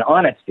chapter on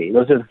honesty.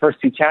 Those are the first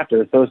two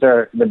chapters. Those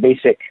are the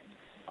basic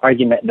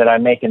argument that I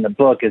make in the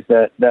book, is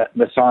that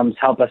the Psalms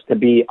help us to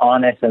be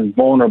honest and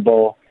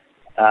vulnerable,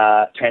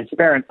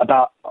 transparent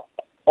about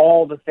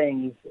all the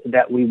things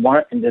that we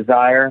want and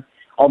desire,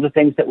 all the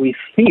things that we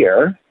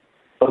fear,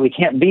 but we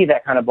can't be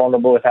that kind of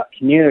vulnerable without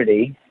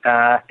community.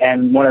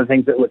 And one of the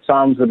things that what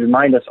Psalms would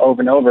remind us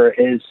over and over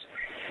is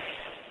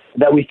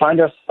that we find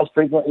ourselves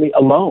frequently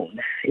alone.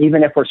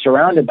 Even if we're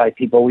surrounded by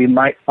people, we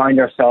might find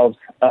ourselves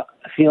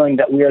feeling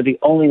that we are the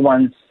only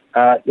ones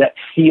that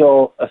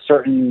feel a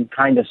certain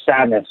kind of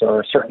sadness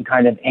or a certain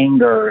kind of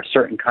anger or a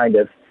certain kind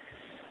of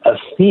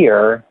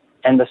fear.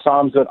 And the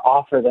Psalms would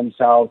offer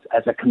themselves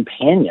as a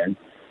companion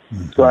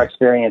to our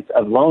experience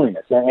of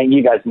loneliness. And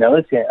you guys know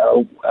this,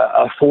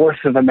 a fourth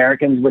of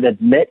Americans would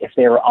admit, if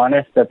they were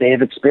honest, that they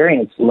have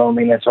experienced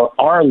loneliness or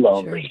are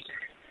lonely. Sure.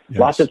 Yes.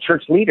 Lots of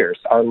church leaders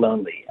are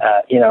lonely.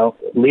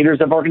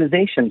 Leaders of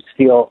organizations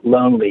feel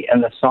lonely,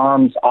 and the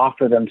Psalms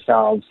offer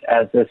themselves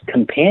as this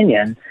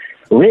companion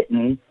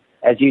written,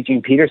 as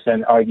Eugene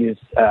Peterson argues,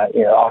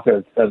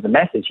 author of The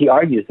Message. He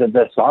argues that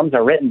the Psalms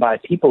are written by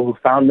people who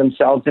found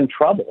themselves in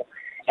trouble,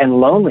 and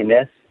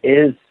loneliness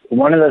is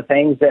one of the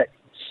things that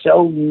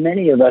so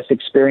many of us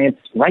experience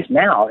right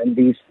now in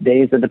these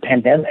days of the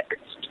pandemic.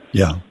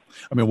 Yeah.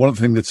 I mean, one of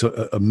the things that's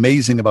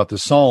amazing about the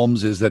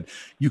Psalms is that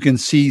you can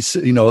see,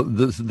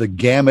 the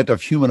gamut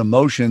of human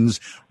emotions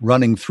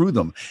running through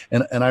them.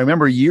 And I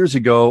remember years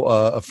ago,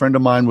 a friend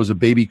of mine was a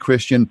baby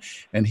Christian,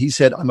 and he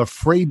said, I'm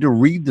afraid to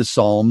read the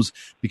Psalms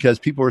because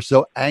people are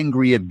so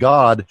angry at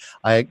God.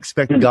 I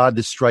expect God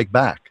to strike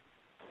back.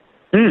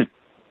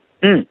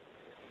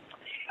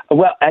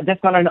 Well,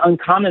 that's not an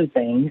uncommon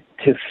thing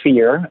to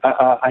fear.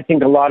 I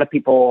think a lot of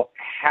people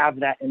have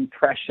that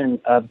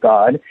impression of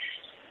God.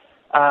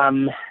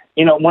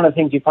 One of the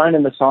things you find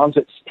in the Psalms,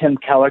 which Tim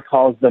Keller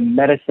calls the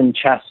medicine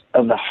chest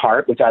of the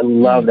heart, which I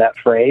love that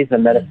phrase, the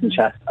medicine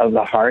chest of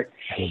the heart,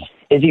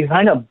 is you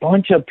find a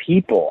bunch of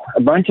people, a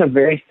bunch of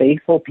very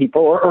faithful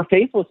people or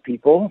faithless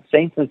people,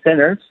 saints and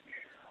sinners,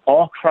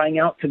 all crying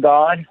out to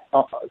God,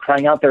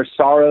 crying out their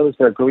sorrows,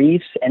 their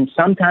griefs, and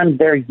sometimes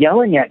they're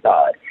yelling at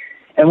God.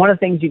 And one of the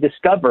things you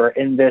discover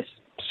in this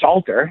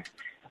Psalter,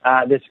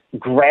 this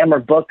grammar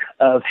book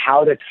of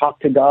how to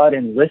talk to God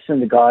and listen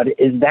to God,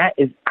 is that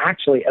is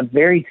actually a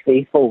very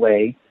faithful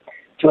way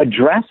to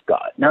address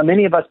God. Now,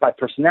 many of us by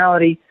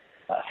personality,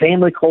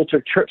 family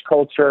culture, church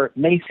culture,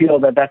 may feel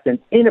that that's an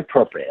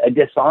inappropriate, a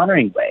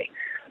dishonoring way.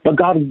 But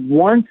God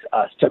wants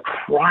us to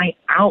cry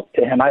out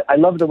to him. I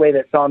love the way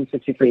that Psalm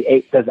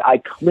 63:8 says, I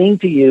cling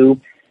to you,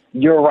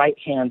 your right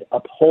hand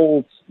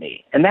upholds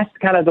me. And that's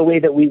kind of the way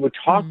that we would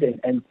talk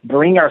and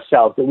bring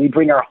ourselves, that we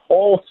bring our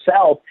whole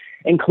self,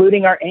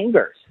 including our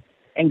angers.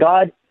 And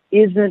God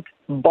isn't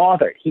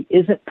bothered. He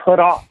isn't put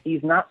off.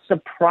 He's not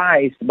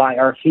surprised by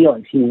our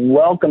feelings. He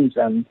welcomes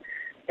them,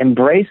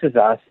 embraces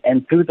us,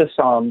 and through the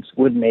Psalms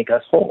would make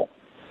us whole.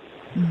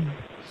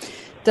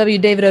 W.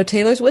 David O.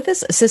 Taylor's with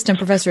us, Assistant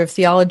Professor of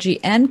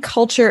Theology and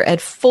Culture at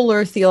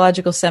Fuller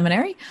Theological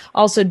Seminary,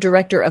 also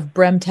Director of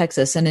BREM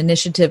Texas, an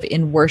initiative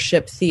in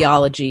worship,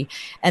 theology,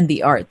 and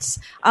the arts.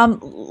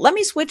 Let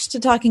me switch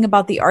to talking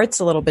about the arts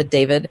a little bit,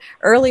 David.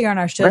 Earlier on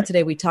our show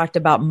today, we talked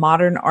about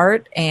modern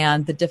art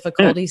and the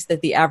difficulties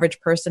that the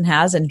average person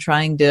has in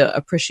trying to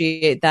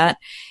appreciate that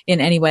in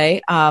any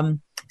way.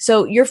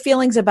 So your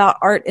feelings about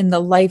art in the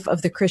life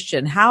of the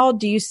Christian, how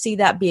do you see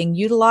that being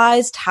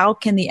utilized? How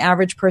can the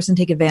average person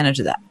take advantage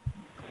of that?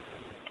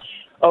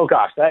 Oh,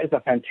 gosh, that is a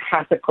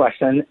fantastic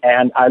question,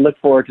 and I look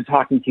forward to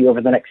talking to you over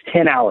the next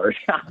 10 hours.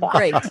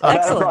 Great.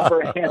 Excellent.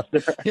 Proper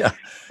answer. Yeah.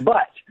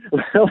 But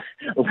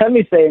let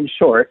me say in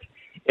short,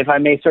 if I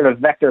may sort of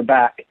vector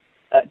back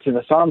to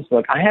the Psalms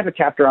book, I have a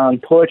chapter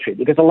on poetry,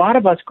 because a lot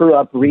of us grew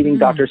up reading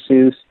Dr.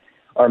 Seuss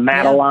or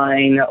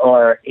Madeline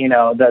or,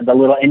 the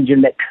little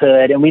engine that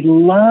could. And we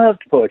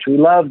loved poetry. We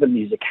loved the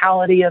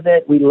musicality of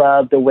it. We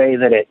loved the way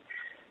that it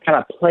kind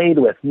of played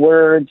with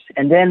words.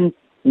 And then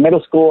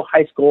middle school,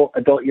 high school,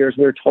 adult years,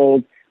 we were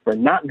told we're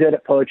not good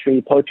at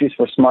poetry. Poetry's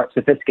for smart,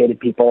 sophisticated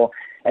people.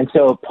 And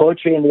so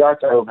poetry and the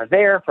arts are over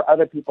there for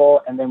other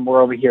people. And then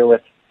we're over here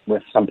with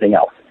something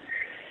else.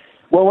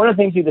 Well, one of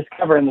the things you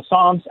discover in the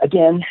Psalms,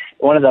 again,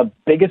 one of the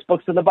biggest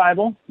books of the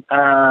Bible,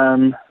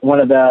 one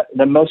of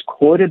the most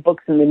quoted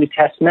books in the New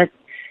Testament,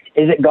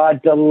 is that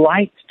God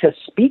delights to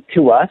speak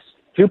to us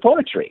through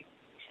poetry.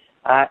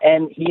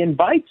 And he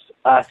invites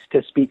us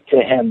to speak to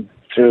him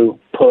through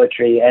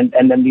poetry and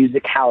the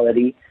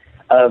musicality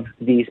of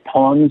these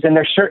poems. And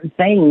there's certain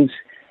things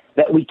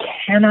that we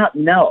cannot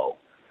know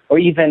or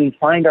even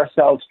find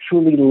ourselves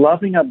truly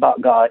loving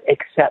about God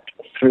except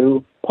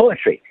through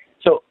poetry.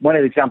 So one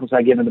of the examples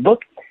I give in the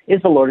book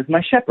is the Lord is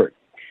my shepherd.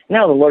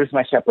 Now, the Lord is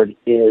my shepherd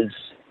is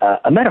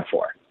a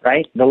metaphor,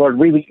 right? The Lord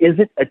really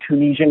isn't a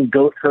Tunisian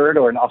goat herd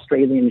or an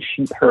Australian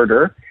sheep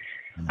herder.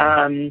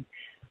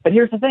 But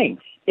here's the thing.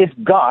 If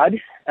God,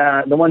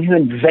 the one who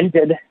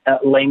invented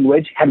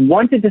language, had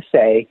wanted to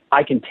say,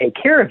 I can take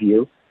care of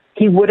you,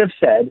 he would have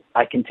said,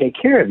 I can take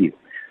care of you.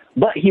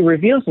 But he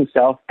reveals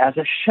himself as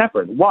a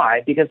shepherd.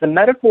 Why? Because the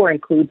metaphor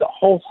includes a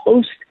whole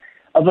host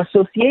of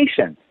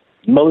associations.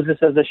 Moses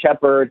as a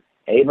shepherd,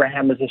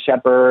 Abraham as a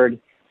shepherd,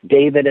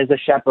 David as a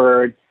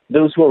shepherd,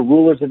 those who are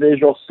rulers of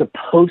Israel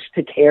supposed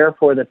to care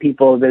for the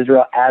people of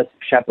Israel as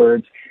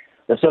shepherds,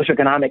 the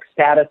socioeconomic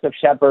status of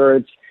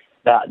shepherds,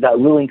 the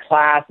ruling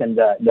class and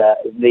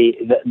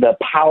the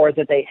power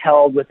that they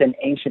held within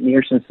ancient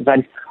Near Eastern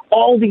societies,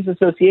 all these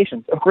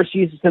associations. Of course,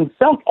 Jesus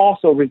himself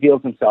also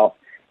reveals himself,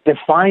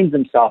 defines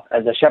himself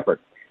as a shepherd.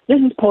 This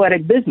is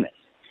poetic business.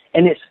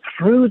 And it's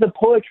through the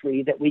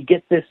poetry that we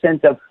get this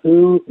sense of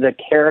who the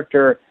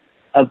character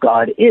of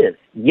God is.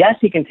 Yes,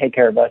 he can take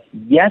care of us.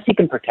 Yes, he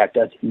can protect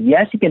us.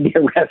 Yes, he can be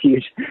a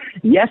refuge.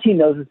 Yes, he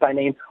knows us by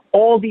name.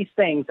 All these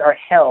things are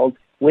held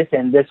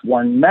within this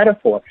one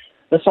metaphor.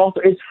 The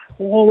Psalter is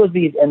full of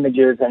these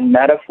images and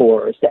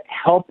metaphors that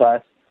help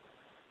us,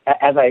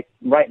 as I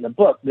write in the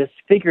book, this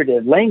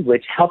figurative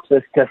language helps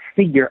us to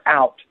figure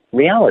out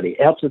reality.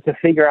 It helps us to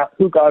figure out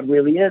who God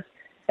really is,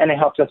 and it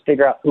helps us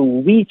figure out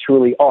who we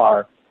truly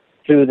are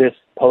through this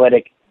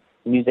poetic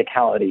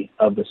musicality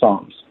of the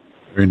Psalms.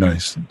 Very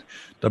nice.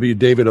 W.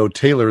 David O.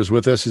 Taylor is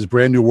with us. His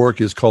brand new work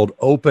is called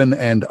Open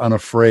and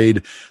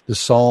Unafraid, The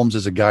Psalms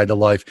as a Guide to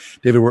Life.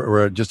 David,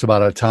 we're just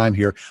about out of time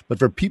here. But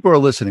for people who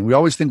are listening, we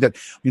always think that,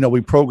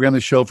 we program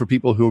the show for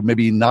people who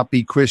maybe not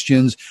be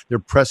Christians. They're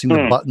pressing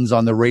the buttons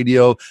on the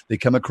radio. They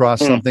come across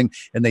something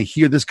and they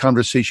hear this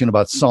conversation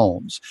about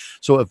Psalms.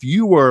 So if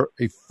you were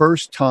a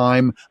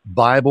first-time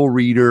Bible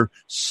reader,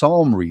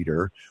 Psalm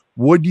reader,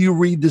 would you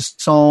read the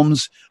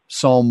Psalms,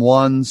 Psalm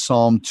 1,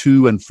 Psalm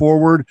 2, and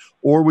forward,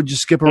 or would you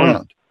skip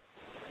around?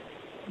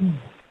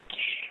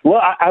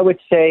 Well, I would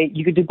say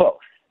you could do both.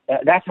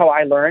 That's how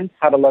I learned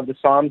how to love the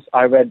Psalms.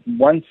 I read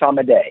one Psalm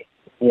a day.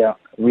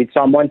 Read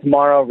Psalm 1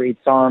 tomorrow, read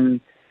Psalm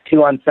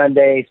 2 on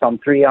Sunday, Psalm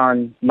 3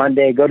 on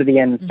Monday, go to the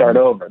end and start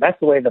over. That's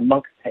the way the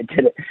monks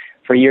did it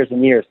for years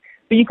and years.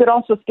 But you could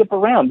also skip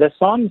around. The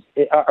Psalms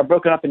are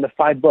broken up into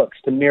 5 books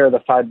to mirror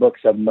the 5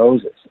 books of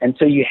Moses. And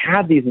so you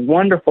have these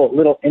wonderful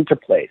little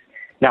interplays.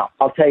 Now,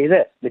 I'll tell you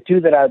this.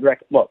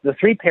 The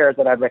 3 pairs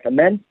that I'd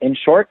recommend, in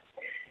short,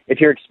 if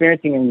you're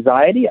experiencing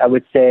anxiety, I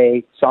would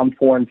say Psalm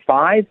 4 and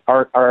 5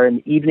 are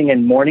an evening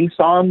and morning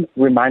psalm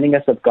reminding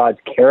us of God's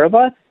care of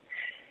us.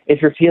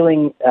 If you're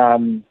feeling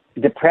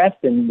depressed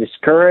and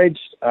discouraged,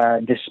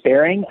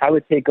 despairing, I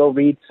would say go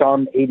read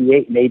Psalm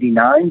 88 and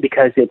 89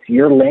 because it's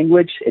your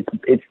language.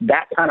 It's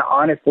that kind of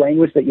honest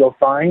language that you'll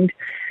find.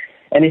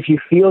 And if you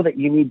feel that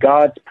you need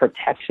God's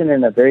protection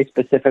in a very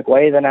specific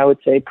way, then I would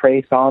say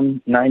pray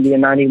Psalm 90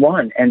 and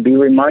 91 and be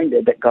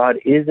reminded that God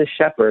is a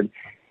shepherd,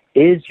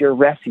 is your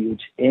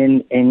refuge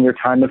in your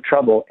time of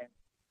trouble.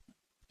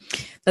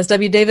 That's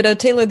W. David O.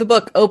 Taylor, the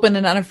book, Open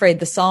and Unafraid,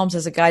 The Psalms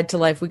as a Guide to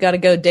Life. We got to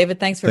go. David,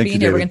 thanks for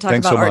being here. We're going to talk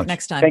about art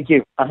next time. Thank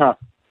you.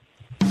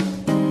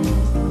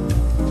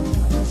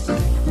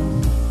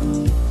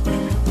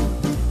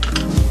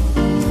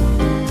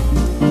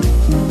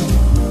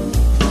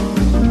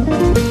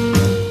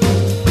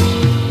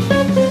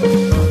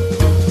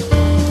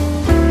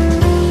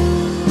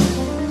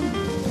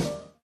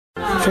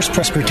 First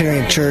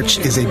Presbyterian Church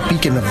is a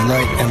beacon of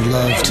light and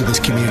love to this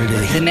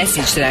community. The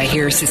message that I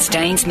hear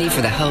sustains me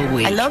for the whole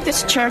week. I love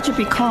this church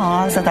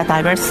because of the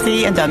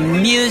diversity and the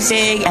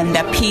music and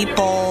the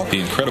people. The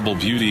incredible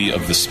beauty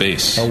of the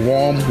space. A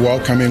warm,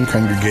 welcoming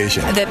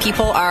congregation. The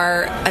people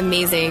are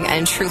amazing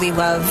and truly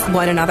love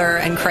one another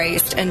and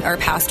Christ, and our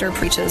pastor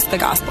preaches the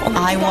gospel.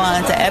 I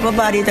want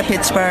everybody in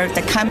Pittsburgh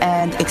to come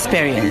and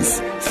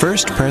experience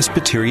First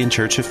Presbyterian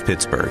Church of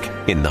Pittsburgh,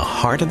 in the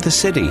heart of the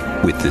city,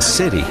 with the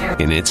city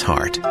in its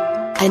heart.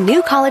 A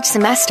new college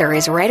semester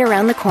is right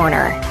around the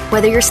corner.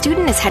 Whether your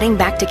student is heading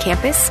back to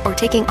campus or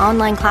taking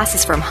online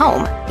classes from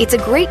home, it's a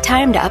great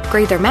time to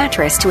upgrade their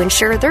mattress to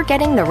ensure they're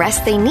getting the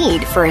rest they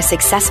need for a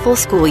successful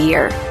school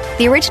year.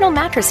 The Original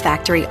Mattress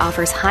Factory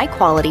offers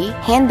high-quality,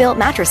 hand-built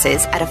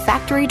mattresses at a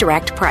factory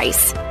direct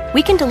price.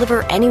 We can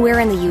deliver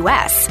anywhere in the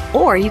U.S.,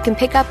 or you can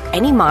pick up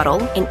any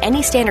model in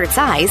any standard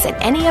size at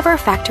any of our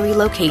factory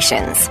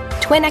locations.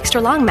 Twin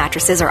extra long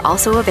mattresses are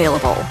also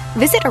available.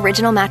 Visit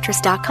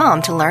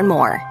originalmattress.com to learn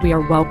more. We are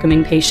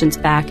welcoming patients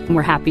back, and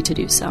we're happy to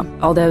do so.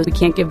 Although we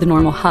can't give the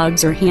normal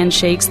hugs or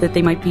handshakes that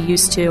they might be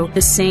used to,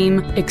 the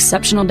same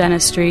exceptional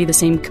dentistry, the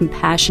same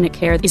compassionate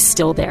care is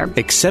still there.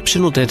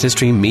 Exceptional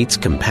dentistry meets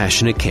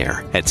compassionate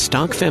care at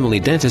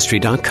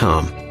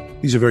StockFamilyDentistry.com.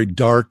 These are very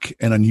dark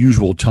and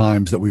unusual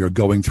times that we are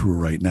going through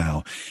right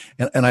now.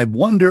 And I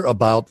wonder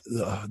about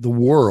the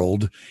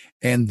world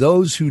and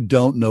those who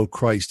don't know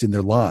Christ in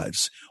their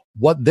lives,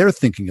 what they're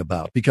thinking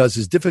about. Because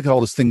as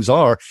difficult as things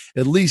are,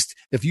 at least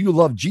if you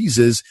love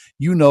Jesus,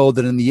 you know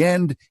that in the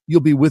end, you'll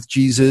be with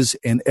Jesus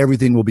and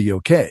everything will be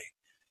okay.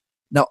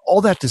 Now,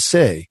 all that to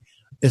say,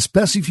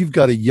 especially if you've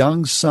got a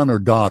young son or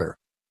daughter,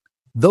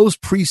 those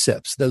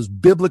precepts, those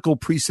biblical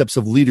precepts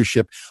of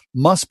leadership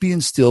must be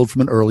instilled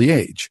from an early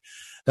age.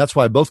 That's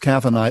why both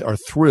Kath and I are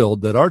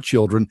thrilled that our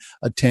children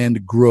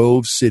attend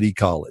Grove City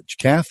College.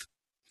 Kath?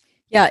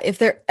 Yeah, if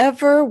there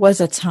ever was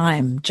a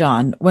time,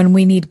 John, when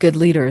we need good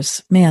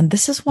leaders, man,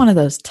 this is one of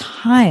those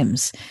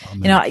times.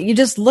 You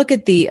just look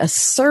at the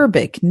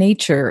acerbic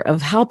nature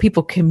of how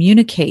people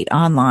communicate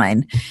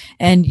online,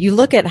 and you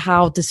look at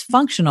how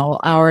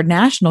dysfunctional our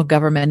national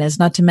government is,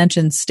 not to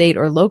mention state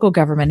or local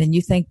government, and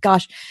you think,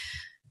 gosh,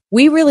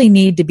 we really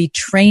need to be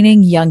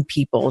training young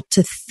people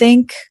to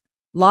think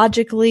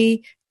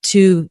logically,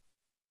 to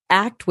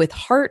act with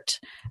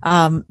heart,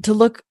 to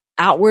look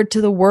outward to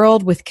the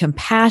world with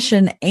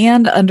compassion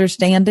and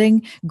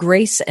understanding,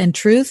 grace and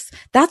truth.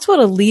 That's what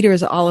a leader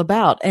is all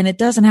about. And it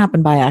doesn't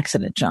happen by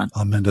accident, John.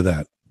 Amen to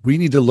that. We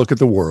need to look at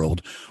the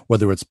world,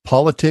 whether it's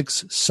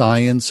politics,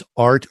 science,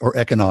 art, or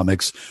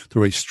economics,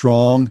 through a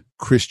strong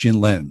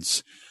Christian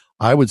lens.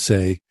 I would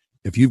say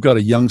if you've got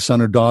a young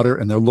son or daughter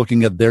and they're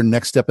looking at their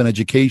next step in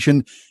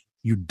education,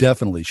 you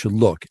definitely should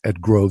look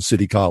at Grove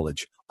City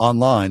College.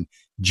 Online,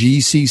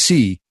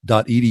 gcc.edu.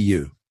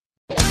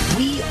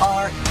 We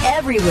are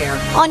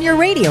everywhere on your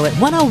radio at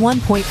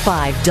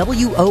 101.5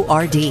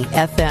 WORD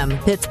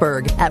FM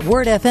Pittsburgh, at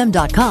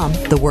wordfm.com,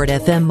 the Word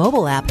FM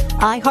mobile app,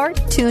 iHeart,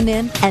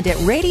 TuneIn, and at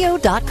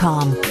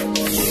radio.com.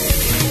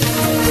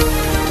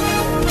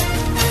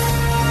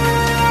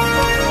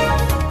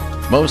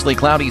 Mostly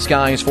cloudy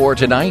skies for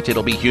tonight.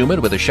 It'll be humid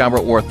with a shower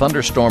or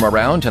thunderstorm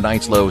around.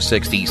 Tonight's low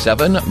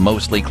 67.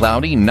 Mostly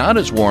cloudy, not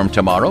as warm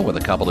tomorrow with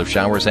a couple of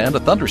showers and a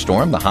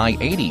thunderstorm, the high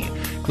 80.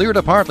 Clear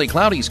to partly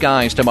cloudy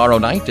skies tomorrow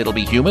night. It'll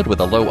be humid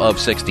with a low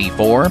of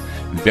 64.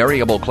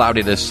 Variable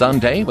cloudiness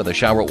Sunday with a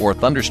shower or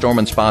thunderstorm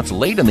in spots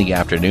late in the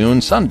afternoon.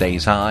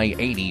 Sunday's high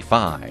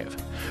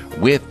 85.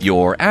 With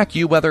your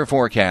AccuWeather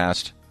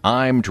forecast,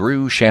 I'm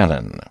Drew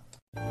Shannon.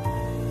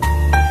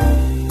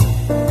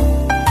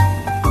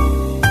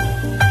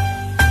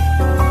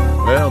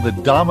 Well, the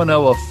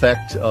domino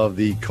effect of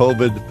the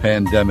COVID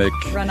pandemic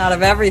Run out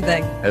of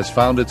everything. has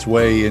found its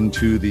way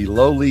into the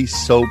lowly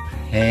soap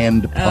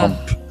hand pump.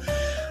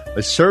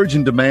 A surge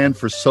in demand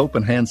for soap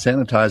and hand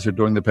sanitizer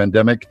during the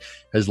pandemic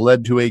has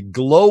led to a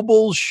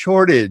global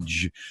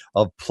shortage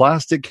of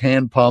plastic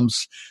hand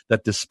pumps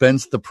that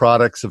dispense the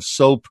products of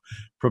soap,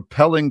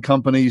 propelling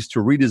companies to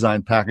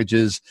redesign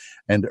packages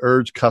and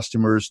urge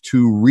customers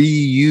to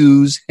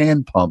reuse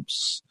hand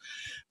pumps.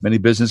 Many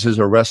businesses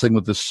are wrestling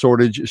with the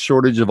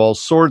shortage of all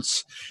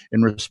sorts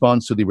in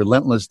response to the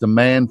relentless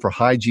demand for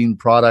hygiene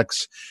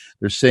products.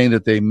 They're saying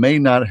that they may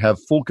not have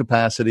full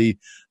capacity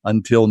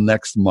until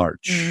next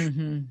March.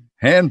 Mm-hmm.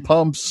 Hand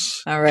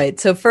pumps. All right.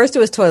 So first it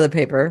was toilet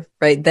paper,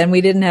 right? Then we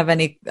didn't have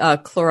any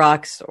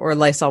Clorox or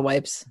Lysol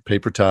wipes.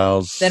 Paper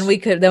towels. Then we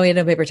had no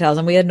paper towels,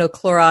 and we had no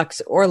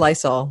Clorox or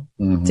Lysol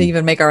to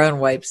even make our own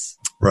wipes.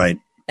 Right.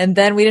 And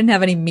then we didn't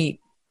have any meat.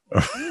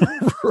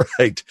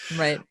 Right.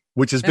 Right.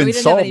 Which has been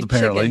solved,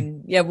 apparently.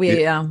 Chicken. Yeah, we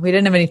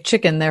didn't have any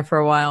chicken there for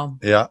a while.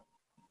 Yeah.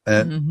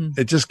 And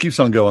it just keeps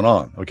on going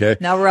on, okay?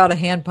 Now we're out of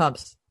hand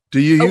pumps. Do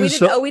you use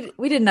soap?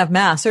 We didn't have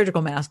masks,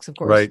 surgical masks, of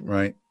course.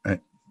 Right.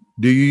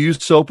 Do you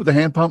use soap with a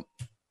hand pump?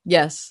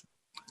 Yes.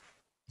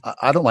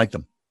 I don't like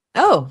them.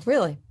 Oh,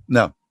 really?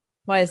 No.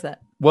 Why is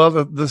that? Well,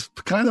 the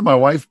kind that my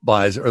wife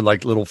buys are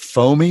like little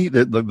foamy.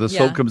 The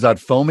soap comes out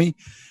foamy.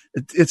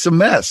 It's a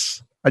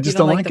mess. I just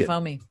don't like the it.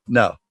 Foamy.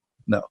 No.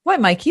 Why,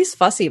 Mike? He's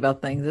fussy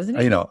about things, isn't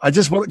he? I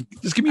just want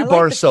just give me a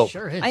bar of soap.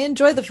 Sure I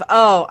enjoy the.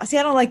 I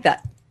don't like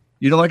that.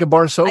 You don't like a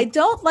bar of soap? I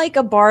don't like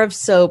a bar of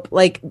soap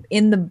like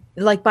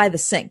by the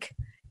sink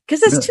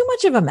because it's too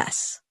much of a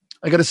mess.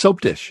 I got a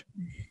soap dish.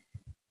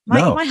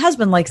 My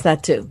husband likes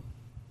that too.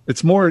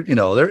 It's more,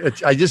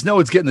 I just know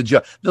it's getting the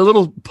job. The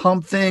little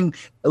pump thing,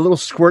 a little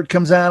squirt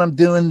comes out. I'm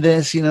doing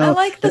this, I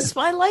like this.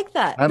 I like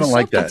that. I don't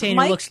like that. The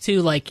container looks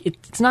too like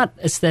it's not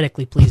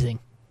aesthetically pleasing.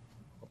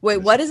 Wait,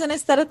 what isn't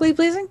aesthetically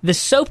pleasing? The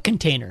soap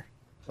container.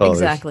 Oh,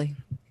 exactly.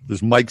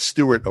 There's Mike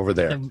Stewart over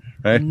there.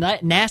 Right?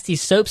 Nasty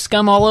soap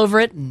scum all over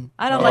it. And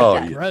I don't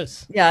like that. Yeah.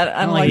 Gross. Yeah,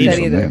 I don't like that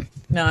either. Man.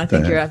 No, I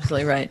think you're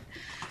absolutely right.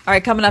 All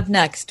right, coming up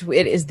next,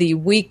 it is the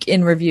Week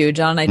in Review.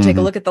 John and I take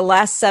a look at the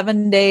last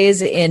 7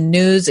 days in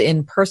news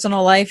in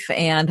personal life,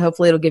 and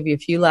hopefully it'll give you a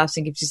few laughs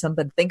and gives you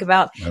something to think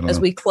about as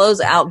we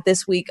close out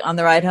this week on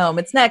the ride home.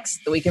 It's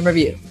next, the Week in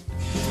Review.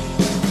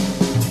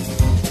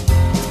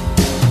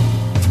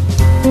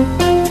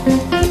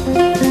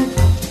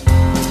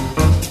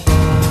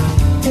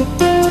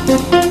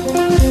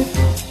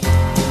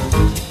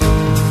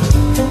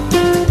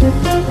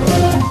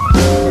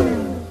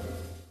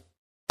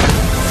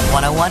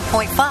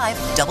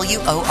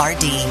 WORD.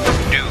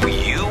 Do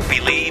you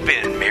believe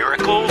in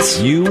miracles?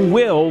 You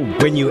will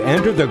when you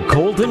enter the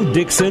Colton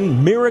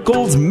Dixon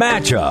Miracles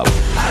matchup.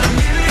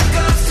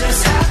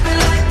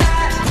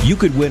 you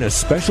could win a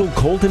special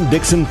Colton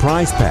Dixon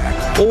prize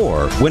pack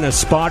or win a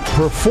spot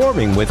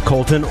performing with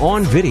Colton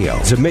on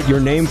video. Submit your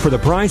name for the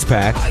prize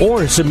pack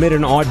or submit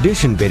an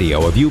audition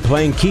video of you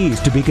playing keys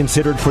to be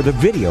considered for the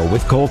video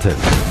with Colton.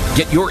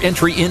 Get your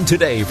entry in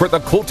today for the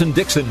Colton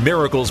Dixon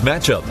Miracles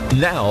matchup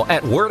now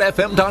at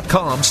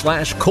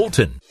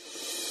wordfm.com/Colton.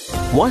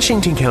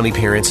 Washington County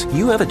parents,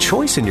 you have a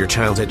choice in your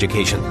child's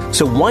education.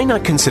 So why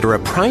not consider a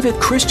private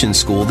Christian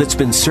school that's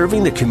been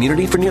serving the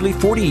community for nearly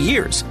 40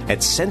 years?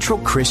 At Central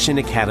Christian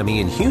Academy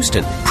in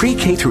Houston,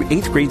 pre-K through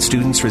 8th grade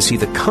students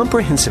receive the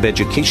comprehensive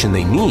education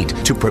they need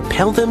to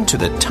propel them to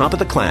the top of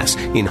the class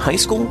in high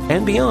school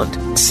and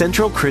beyond.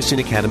 Central Christian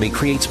Academy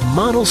creates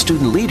model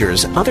student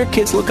leaders other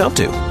kids look up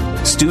to.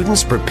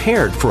 Students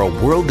prepared for a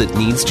world that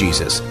needs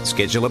Jesus.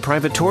 Schedule a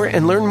private tour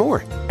and learn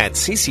more at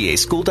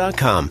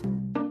ccaschool.com.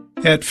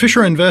 At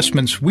Fisher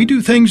Investments, we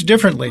do things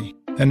differently,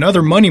 and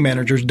other money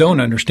managers don't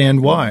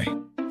understand why.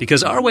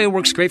 Because our way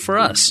works great for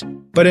us.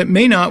 But it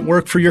may not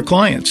work for your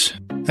clients.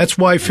 That's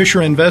why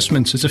Fisher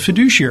Investments is a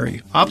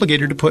fiduciary,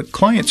 obligated to put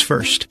clients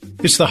first.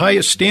 It's the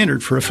highest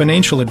standard for a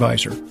financial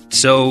advisor.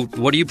 So,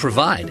 what do you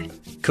provide?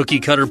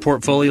 Cookie-cutter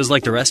portfolios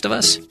like the rest of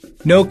us?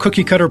 No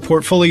cookie-cutter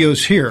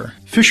portfolios here.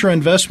 Fisher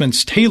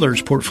Investments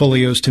tailors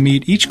portfolios to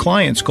meet each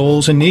client's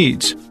goals and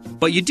needs.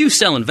 But you do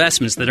sell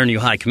investments that earn you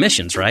high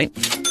commissions, right?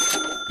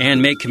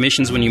 And make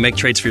commissions when you make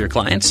trades for your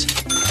clients?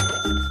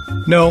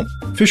 No,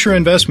 Fisher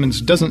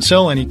Investments doesn't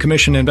sell any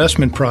commission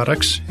investment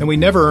products, and we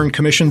never earn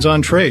commissions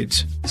on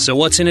trades. So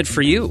what's in it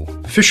for you?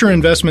 Fisher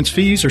Investments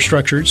fees are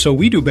structured so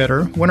we do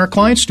better when our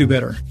clients do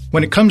better.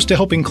 When it comes to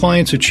helping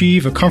clients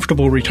achieve a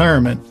comfortable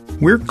retirement,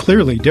 we're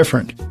clearly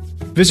different.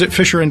 Visit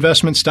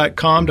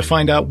FisherInvestments.com to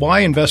find out why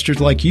investors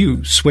like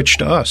you switch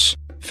to us.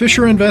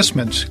 Fisher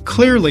Investments,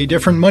 clearly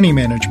different money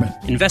management.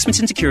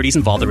 Investments in securities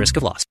involve the risk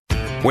of loss.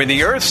 When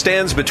the earth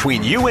stands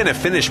between you and a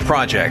finished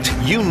project,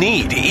 you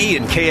need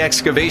E&K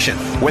Excavation.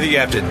 Whether you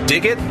have to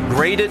dig it,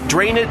 grade it,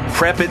 drain it,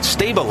 prep it,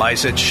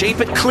 stabilize it, shape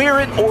it, clear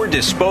it, or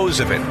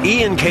dispose of it,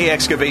 E&K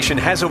Excavation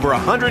has over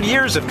 100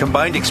 years of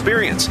combined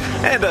experience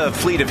and a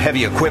fleet of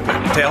heavy equipment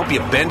to help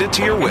you bend it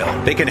to your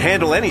will. They can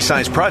handle any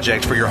size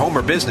project for your home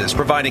or business,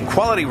 providing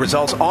quality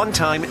results on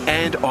time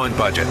and on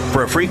budget.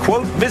 For a free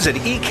quote, visit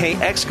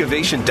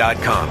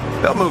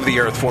ekexcavation.com. They'll move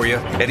the earth for you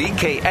at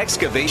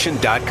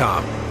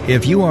ekexcavation.com.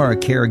 If you are a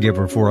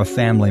caregiver for a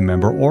family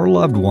member or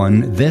loved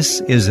one, this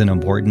is an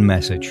important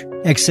message.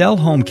 Excel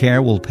Home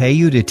Care will pay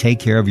you to take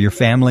care of your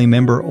family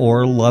member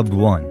or loved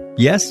one.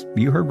 Yes,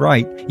 you heard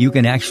right. You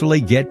can actually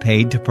get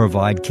paid to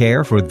provide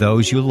care for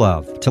those you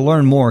love. To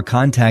learn more,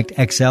 contact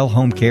Excel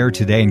Home Care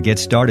today and get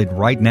started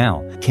right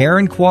now. Care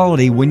and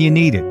quality when you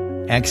need it.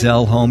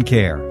 XL Home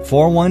Care,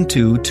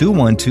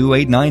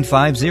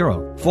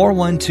 412-212-8950,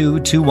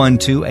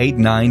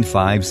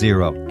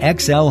 412-212-8950.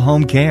 XL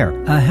Home Care,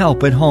 a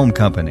help-at-home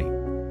company.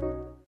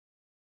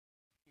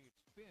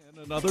 It's been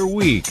another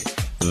week.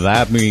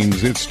 That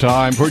means it's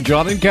time for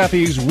John and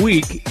Kathy's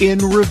Week in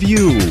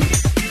Review.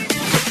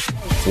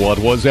 What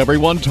was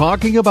everyone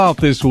talking about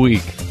this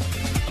week?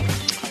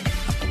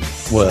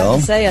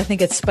 Well, I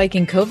think it's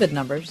spiking COVID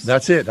numbers.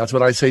 That's it. That's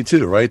what I say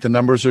too, right? The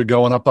numbers are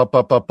going up, up,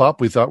 up, up, up.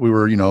 We thought we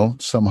were,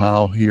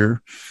 somehow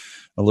here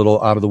a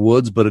little out of the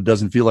woods, but it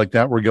doesn't feel like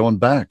that. We're going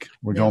back.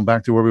 We're going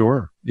back to where we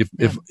were.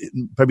 If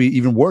probably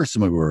even worse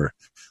than we were,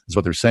 is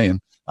what they're saying.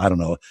 I don't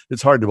know.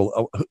 It's hard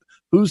to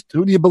who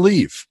do you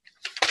believe?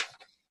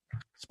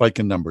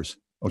 Spiking numbers.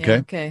 Okay.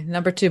 Yeah, okay.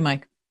 Number 2,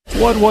 Mike.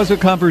 What was a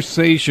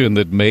conversation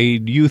that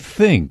made you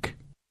think?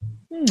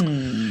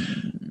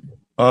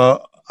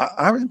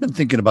 I've been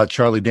thinking about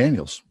Charlie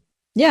Daniels.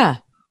 Yeah.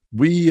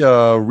 We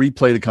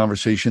replayed a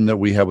conversation that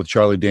we had with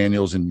Charlie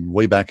Daniels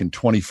way back in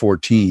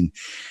 2014.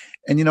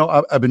 And,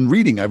 I've been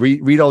reading. I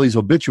read all these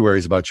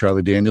obituaries about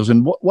Charlie Daniels.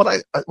 And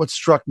what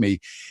struck me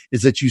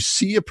is that you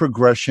see a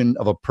progression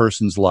of a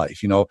person's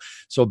life.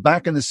 So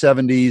back in the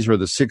 70s or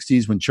the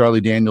 60s when Charlie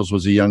Daniels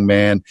was a young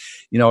man,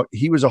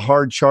 he was a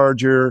hard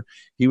charger.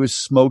 He was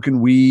smoking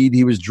weed.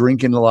 He was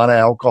drinking a lot of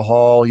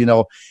alcohol,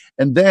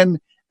 and then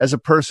as a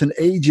person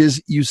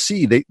ages, you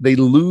see they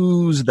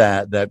lose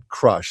that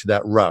crush,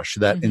 that rush,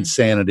 that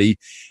insanity.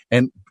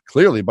 And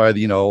clearly by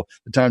the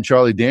time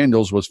Charlie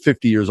Daniels was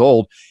 50 years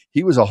old,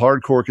 he was a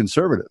hardcore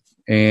conservative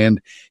and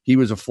he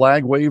was a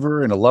flag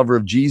waver and a lover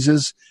of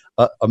Jesus.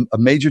 A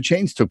major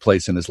change took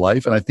place in his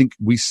life. And I think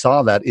we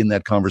saw that in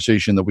that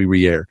conversation that we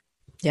re-aired.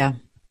 Yeah.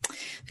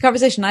 The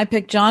conversation I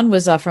picked, John,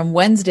 was from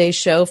Wednesday's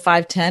show,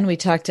 510. We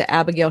talked to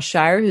Abigail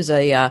Shire, who's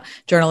a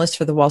journalist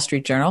for the Wall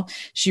Street Journal.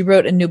 She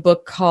wrote a new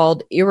book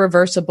called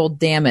Irreversible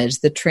Damage,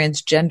 The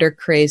Transgender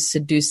Craze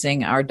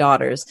Seducing Our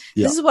Daughters.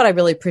 Yeah. This is what I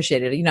really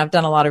appreciated. I've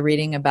done a lot of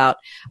reading about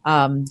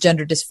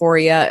gender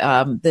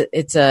dysphoria.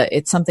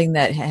 It's something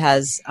that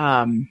has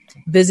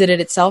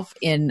visited itself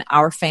in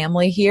our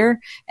family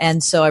here.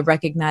 And so I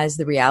recognize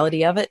the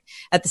reality of it.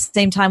 At the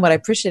same time, what I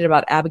appreciate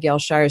about Abigail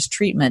Shire's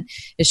treatment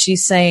is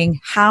she's saying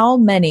how how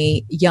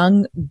many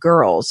young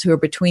girls who are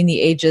between the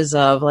ages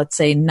of, let's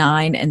say,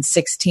 9 and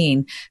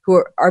 16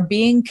 who are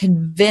being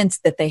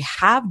convinced that they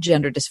have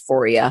gender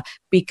dysphoria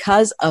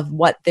because of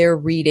what they're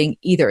reading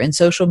either in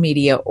social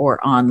media or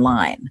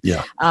online.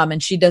 Yeah.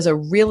 And she does a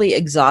really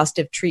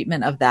exhaustive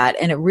treatment of that.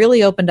 And it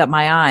really opened up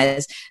my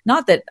eyes.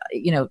 Not that,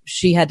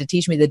 she had to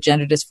teach me that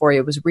gender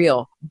dysphoria was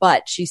real,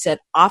 but she said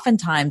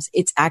oftentimes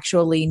it's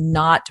actually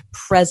not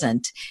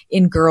present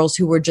in girls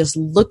who were just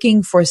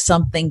looking for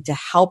something to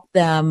help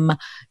them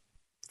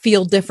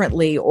feel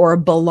differently or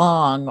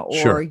belong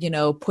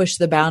or, push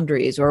the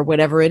boundaries or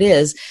whatever it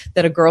is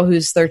that a girl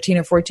who's 13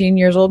 or 14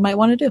 years old might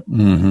want to do.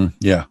 Mm-hmm.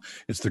 Yeah.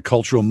 It's the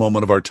cultural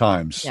moment of our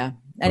times. Yeah.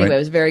 Anyway, It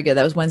was very good.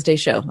 That was Wednesday's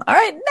show. All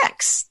right,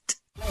 next.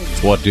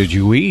 What did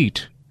you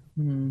eat?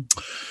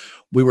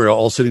 We were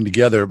all sitting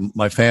together,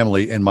 my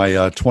family, and my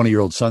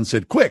 20-year-old son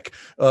said, quick,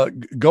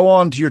 go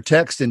on to your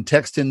text and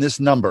text in this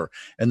number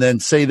and then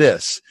say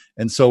this.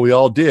 And so we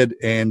all did.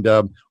 And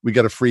we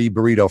got a free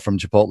burrito from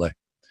Chipotle.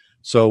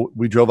 So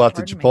we drove out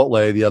to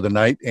Chipotle the other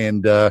night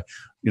and,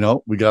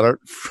 we got our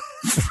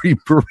free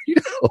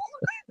burrito,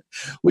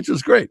 which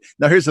was great.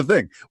 Now, here's the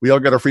thing. We all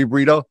got a free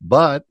burrito,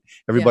 but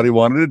everybody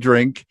wanted a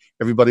drink.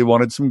 Everybody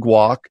wanted some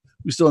guac.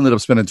 We still ended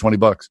up spending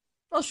 $20.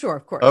 Well, sure,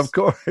 of course. Of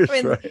course. I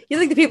mean, right. You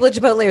think the people at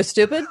Chipotle are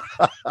stupid?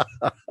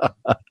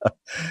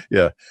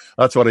 Yeah,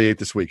 that's what I ate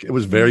this week. It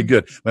was very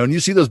good. When you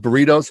see those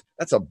burritos,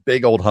 that's a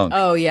big old hunk.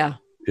 Oh, yeah.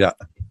 Yeah.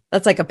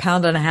 That's like 1.5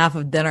 pounds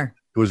of dinner.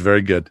 It was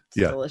very good.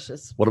 It's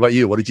delicious. What about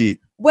you? What did you eat?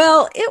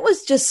 Well, it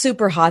was just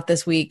super hot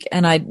this week.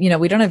 And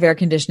we don't have air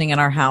conditioning in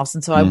our house.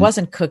 And so I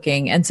wasn't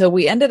cooking. And so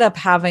we ended up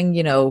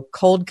having,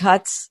 cold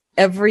cuts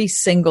every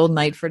single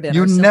night for dinner.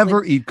 You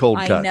never eat cold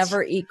cuts. I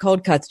never eat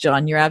cold cuts,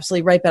 John. You're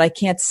absolutely right. But I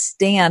can't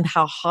stand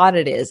how hot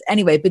it is.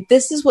 Anyway, but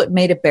this is what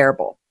made it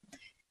bearable.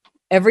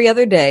 Every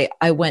other day,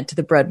 I went to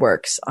the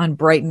Breadworks on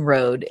Brighton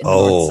Road in the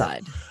North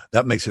Side.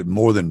 That makes it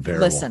more than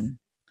bearable. Listen,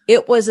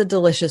 it was a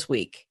delicious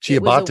week.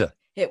 Ciabatta.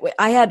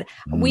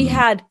 We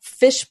had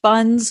fish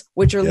buns,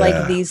 which are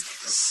like these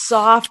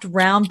soft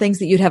round things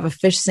that you'd have a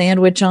fish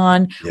sandwich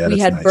on. Yeah, we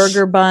had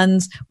burger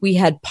buns. We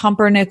had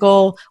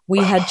pumpernickel. We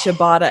had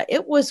ciabatta.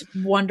 It was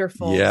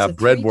wonderful. Yeah, so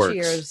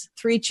Breadworks.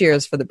 Three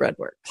cheers for the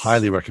Breadworks.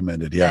 Highly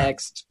recommended. Yeah.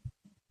 Next.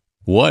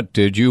 What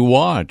did you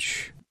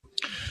watch?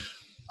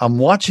 I'm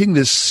watching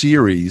this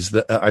series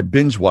that I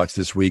binge watched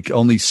this week,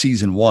 only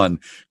season 1,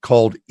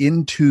 called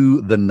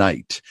Into the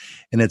Night.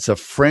 And it's a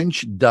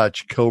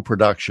French-Dutch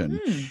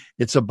co-production.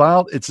 It's a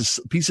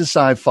piece of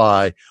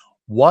sci-fi.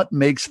 What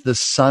makes the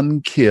sun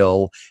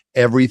kill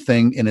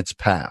everything in its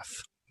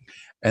path?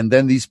 And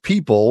then these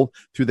people,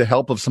 through the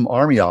help of some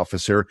army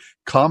officer,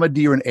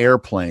 commandeer an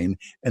airplane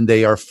and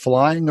they are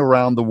flying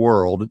around the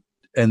world.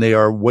 And they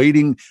are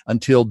waiting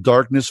until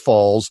darkness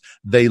falls.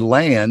 They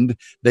land,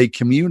 they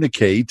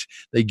communicate,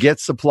 they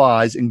get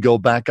supplies and go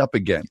back up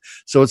again.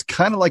 So it's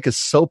kind of like a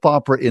soap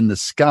opera in the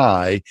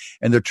sky.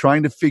 And they're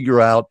trying to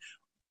figure out,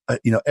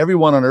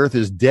 everyone on Earth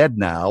is dead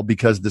now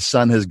because the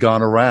sun has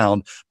gone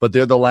around, but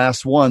they're the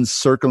last ones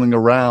circling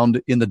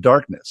around in the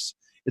darkness.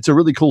 It's a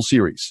really cool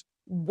series.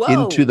 Whoa.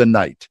 Into the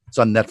Night. It's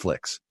on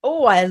Netflix.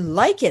 Oh, I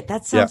like it.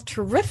 That sounds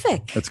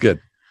terrific. That's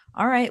good.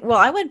 All right. Well,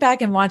 I went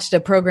back and watched a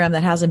program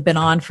that hasn't been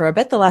on for, I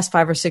bet, the last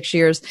 5 or 6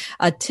 years.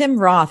 Tim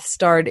Roth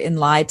starred in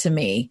Lie to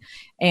Me.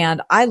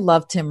 And I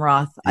love Tim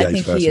Roth. Yeah, I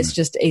think he is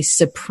just a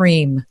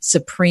supreme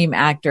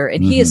actor.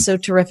 And he is so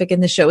terrific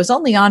in the show. It's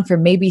only on for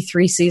maybe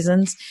 3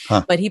 seasons,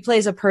 but he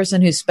plays a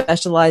person who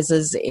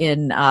specializes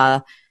in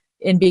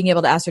being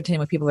able to ascertain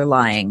when people are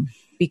lying,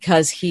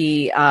 because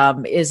he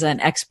is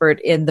an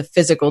expert in the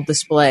physical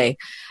display.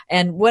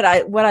 And what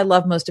I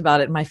love most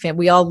about it, and my family,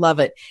 we all love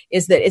it,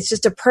 is that it's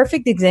just a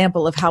perfect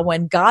example of how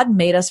when God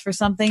made us for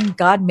something,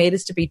 God made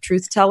us to be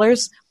truth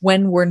tellers.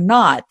 When we're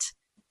not,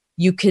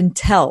 you can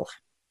tell.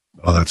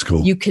 Oh, that's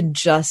cool. You can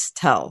just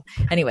tell.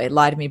 Anyway,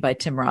 Lie to Me by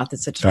Tim Roth.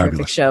 It's such a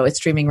terrific show. It's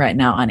streaming right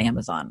now on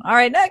Amazon. All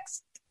right,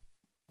 next.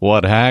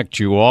 What hacked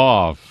you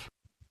off?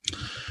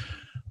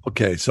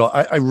 Okay, so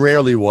I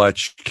rarely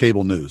watch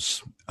cable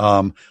news.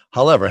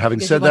 However, having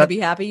Because said you want that, to be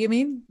happy, you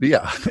mean?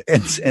 yeah,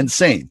 and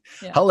sane.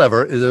 Yeah.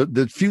 However,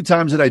 the few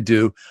times that I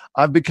do,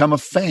 I've become a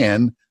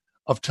fan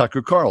of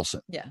Tucker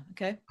Carlson. Yeah.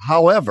 Okay.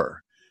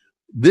 However,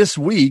 this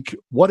week,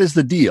 what is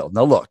the deal?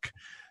 Now, look,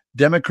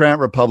 Democrat,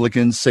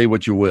 Republicans, say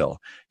what you will.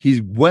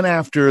 He went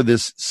after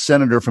this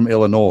senator from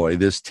Illinois,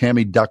 this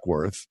Tammy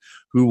Duckworth,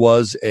 who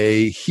was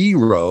a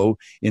hero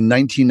in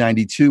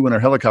 1992 when her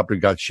helicopter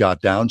got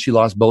shot down. She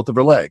lost both of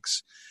her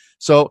legs.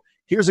 So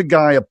here's a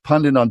guy, a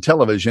pundit on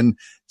television,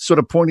 sort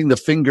of pointing the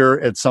finger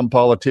at some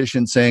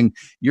politician saying,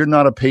 you're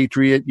not a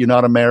patriot, you're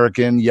not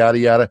American, yada,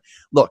 yada.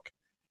 Look,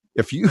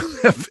 if you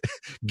have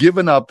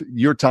given up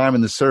your time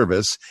in the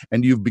service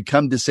and you've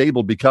become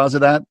disabled because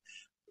of that,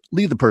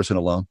 leave the person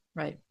alone.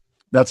 Right.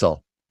 That's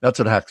all. That's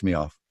what hacks me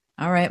off.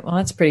 All right. Well,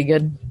 that's pretty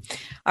good.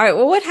 All right.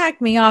 Well, what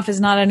hacked me off is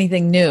not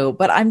anything new,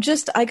 but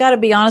I got to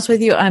be honest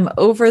with you. I'm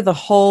over the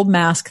whole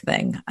mask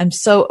thing. I'm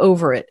so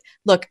over it.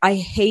 Look, I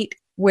hate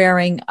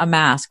wearing a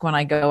mask when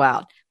I go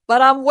out,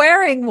 but I'm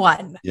wearing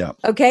one. Yeah.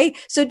 Okay.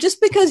 So just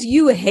because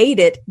you hate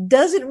it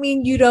doesn't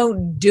mean you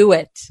don't do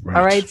it. Right.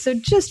 All right. So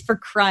just for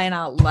crying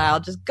out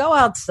loud, just go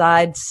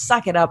outside,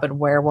 suck it up and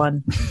wear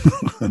one.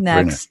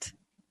 Next.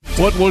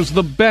 What was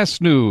the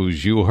best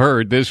news you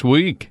heard this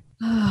week?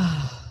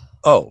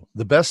 Oh,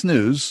 the best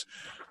news.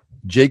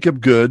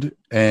 Jacob Good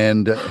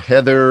and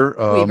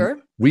Heather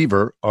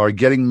Weaver are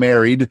getting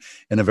married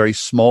in a very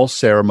small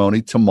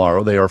ceremony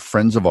tomorrow. They are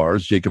friends of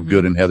ours, Jacob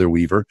Good and Heather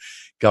Weaver.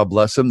 God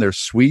bless them. They're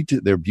sweet.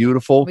 They're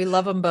beautiful. We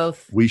love them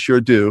both. We sure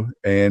do.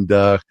 And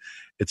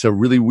it's a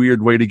really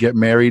weird way to get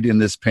married in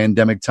this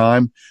pandemic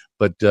time.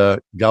 But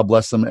God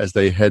bless them as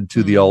they head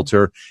to the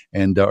altar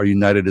and are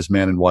united as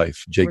man and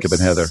wife, Jacob and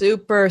Heather.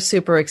 Super,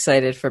 super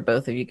excited for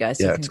both of you guys.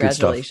 So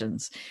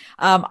congratulations.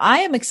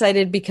 I am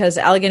excited because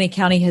Allegheny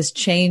County has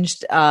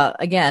changed,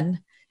 again,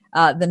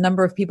 the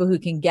number of people who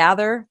can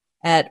gather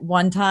at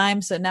one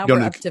time. So now we're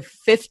up to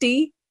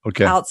 50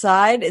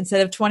 outside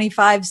instead of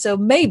 25. So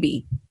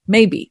maybe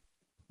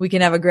we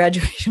can have a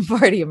graduation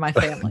party in my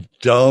family.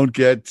 Don't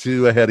get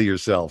too ahead of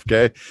yourself,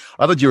 okay?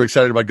 I thought you were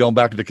excited about going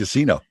back to the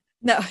casino.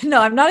 No,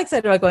 I'm not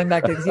excited about going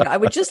back to the casino. I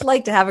would just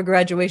like to have a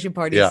graduation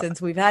party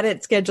since we've had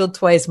it scheduled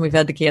twice and we've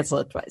had to cancel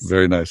it twice.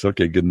 Very nice.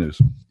 Okay, good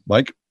news.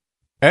 Mike?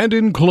 And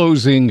in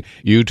closing,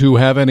 you two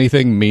have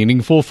anything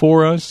meaningful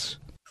for us?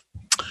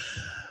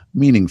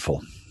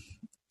 Meaningful.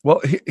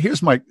 Well,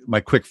 here's my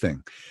quick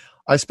thing.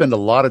 I spend a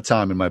lot of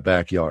time in my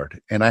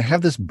backyard, and I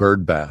have this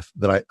bird bath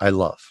that I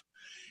love.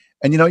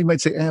 And, you might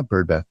say,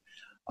 bird bath.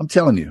 I'm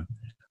telling you,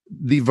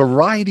 the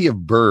variety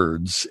of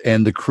birds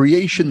and the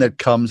creation that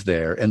comes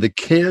there and the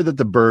care that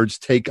the birds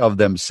take of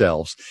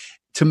themselves,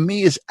 to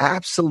me, is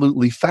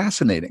absolutely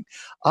fascinating.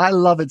 I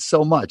love it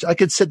so much. I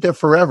could sit there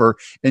forever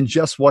and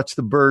just watch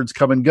the birds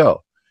come and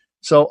go.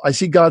 So I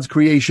see God's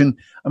creation.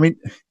 I mean,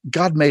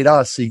 God made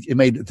us. He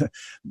made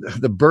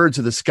the birds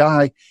of the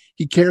sky.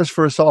 He cares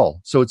for us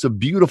all. So it's a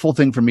beautiful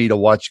thing for me to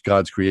watch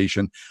God's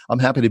creation. I'm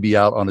happy to be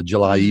out on a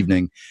July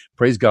evening.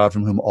 Praise God,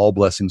 from whom all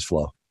blessings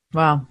flow.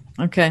 Wow.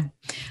 Okay.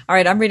 All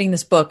right. I'm reading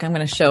this book. I'm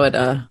going to show it.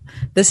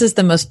 This is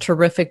the most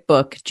terrific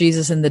book,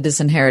 Jesus and the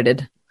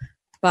Disinherited,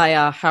 by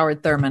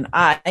Howard Thurman.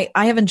 I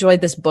have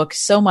enjoyed this book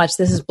so much.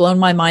 This has blown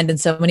my mind in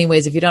so many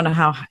ways. If you don't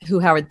know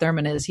who Howard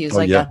Thurman is, he was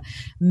a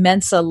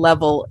Mensa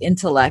level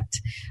intellect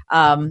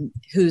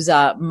whose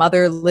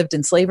mother lived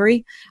in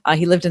slavery.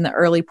 He lived in the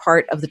early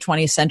part of the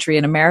 20th century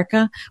in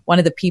America. One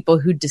of the people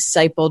who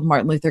discipled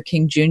Martin Luther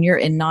King Jr.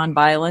 in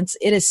nonviolence.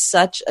 It is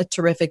such a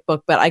terrific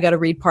book, but I got to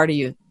read part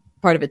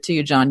of it to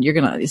you, John.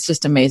 It's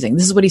just amazing.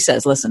 This is what he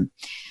says. Listen,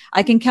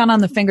 I can count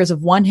on the fingers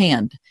of one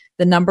hand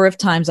the number of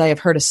times I have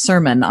heard a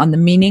sermon on the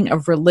meaning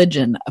of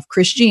religion, of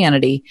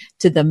Christianity,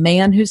 to the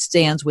man who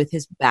stands with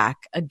his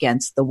back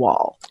against the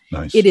wall.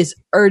 Nice. It is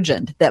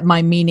urgent that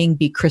my meaning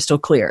be crystal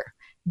clear.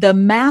 The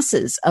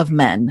masses of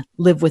men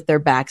live with their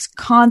backs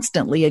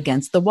constantly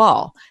against the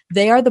wall.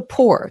 They are the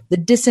poor, the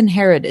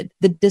disinherited,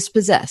 the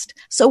dispossessed.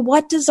 So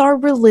what does our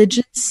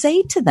religion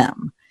say to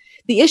them?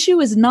 The issue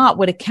is not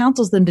what it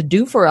counsels them to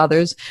do for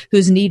others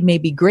whose need may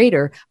be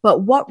greater,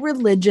 but what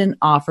religion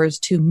offers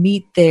to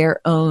meet their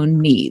own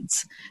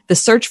needs. The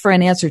search for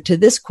an answer to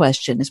this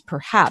question is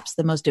perhaps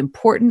the most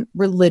important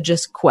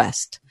religious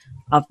quest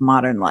of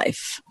modern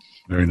life.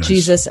 Very nice.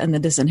 Jesus and the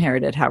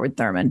Disinherited, Howard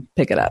Thurman.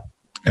 Pick it up.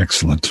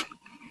 Excellent.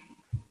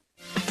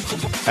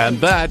 And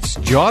that's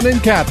John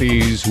and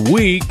Kathy's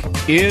Week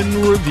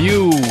in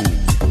Review.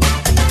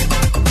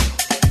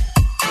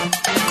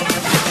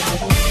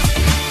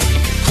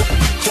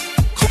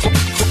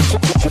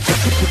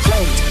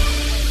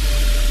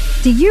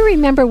 Do you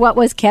remember what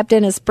was kept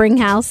in a spring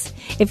house?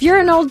 If you're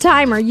an old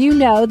timer, you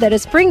know that a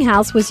spring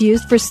house was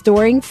used for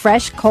storing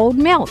fresh, cold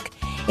milk.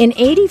 In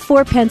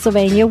 84,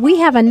 Pennsylvania, we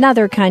have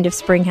another kind of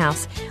spring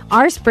house.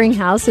 Our spring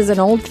house is an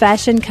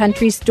old-fashioned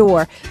country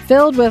store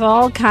filled with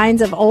all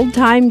kinds of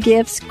old-time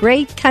gifts,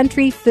 great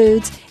country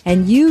foods,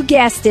 and you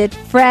guessed it,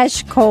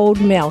 fresh, cold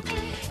milk.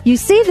 You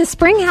see, the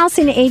Spring House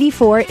in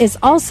 84 is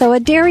also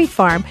a dairy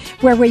farm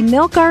where we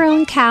milk our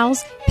own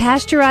cows,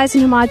 pasteurize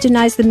and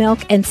homogenize the milk,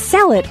 and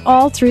sell it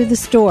all through the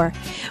store.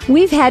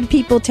 We've had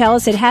people tell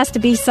us it has to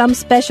be some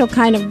special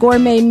kind of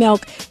gourmet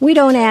milk. We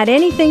don't add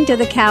anything to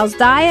the cow's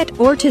diet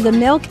or to the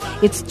milk.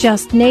 It's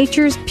just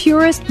nature's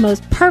purest,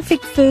 most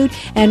perfect food,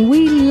 and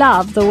we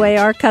love the way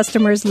our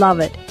customers love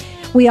it.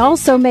 We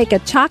also make a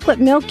chocolate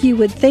milk you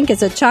would think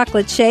is a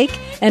chocolate shake,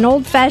 an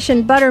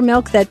old-fashioned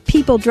buttermilk that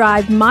people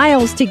drive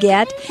miles to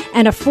get,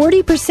 and a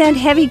 40%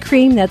 heavy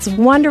cream that's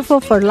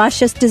wonderful for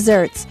luscious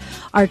desserts.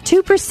 Our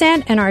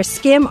 2% and our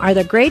skim are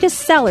the greatest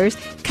sellers.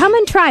 Come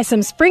and try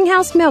some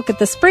Springhouse milk at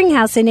the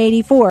Springhouse in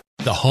 84.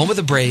 The home of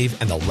the brave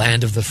and the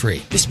land of the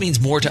free. This means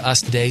more to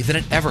us today than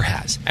it ever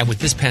has. And with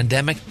this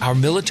pandemic, our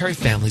military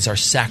families are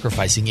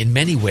sacrificing in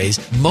many ways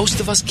most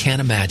of us can't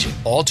imagine,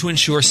 all to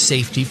ensure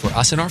safety for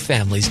us and our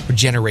families for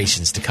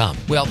generations to come.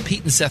 Well,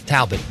 Pete and Seth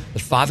Talbot The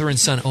father and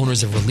son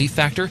owners of Relief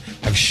Factor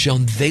have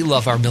shown they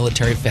love our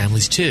military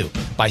families too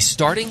by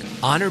starting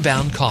Honor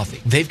Bound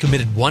Coffee. They've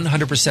committed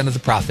 100% of the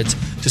profits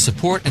to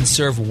support and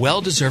serve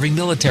well-deserving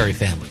military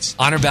families.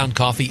 Honor Bound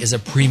Coffee is a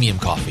premium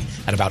coffee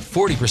at about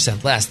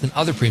 40% less than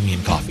other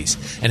premium coffees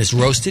and is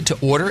roasted to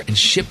order and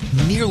shipped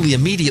nearly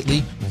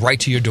immediately right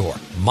to your door,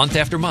 month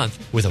after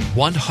month, with a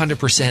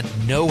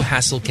 100%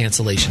 no-hassle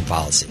cancellation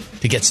policy.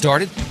 To get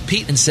started,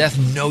 Pete and Seth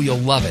know you'll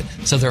love it,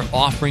 so they're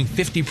offering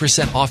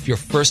 50% off your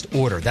first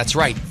order. That's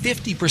right,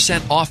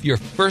 50% off your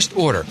first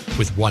order,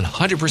 with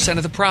 100%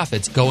 of the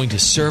profits going to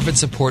serve and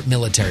support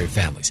military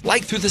families,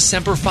 like through the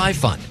Semper Fi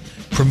Fund.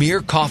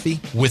 Premier coffee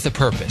with a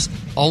purpose.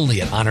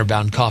 Only at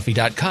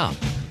honorboundcoffee.com.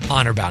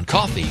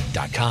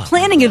 honorboundcoffee.com.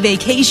 Planning a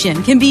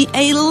vacation can be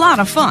a lot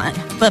of fun,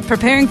 but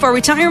preparing for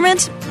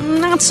retirement,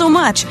 not so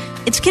much.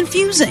 It's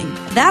confusing.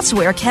 That's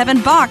where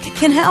Kevin Bach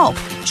can help,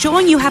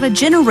 showing you how to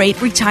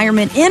generate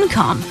retirement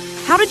income,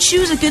 how to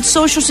choose a good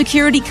Social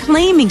Security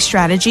claiming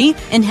strategy,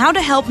 and how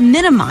to help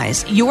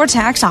minimize your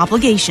tax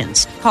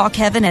obligations. Call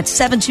Kevin at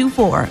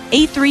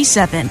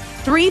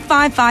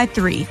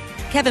 724-837-3553.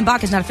 Kevin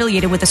Bach is not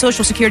affiliated with the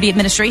Social Security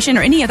Administration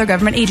or any other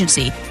government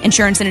agency.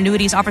 Insurance and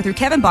annuities offered through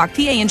Kevin Bach,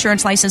 PA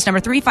Insurance License Number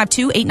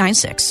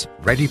 352896.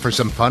 Ready for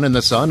some fun in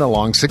the sun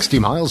along 60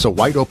 miles of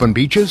wide open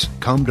beaches?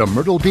 Come to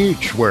Myrtle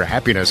Beach, where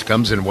happiness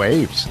comes in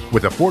waves.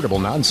 With affordable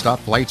nonstop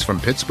flights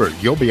from Pittsburgh,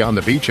 you'll be on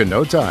the beach in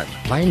no time.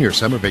 Plan your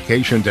summer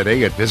vacation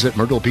today at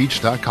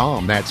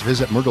visitmyrtlebeach.com. That's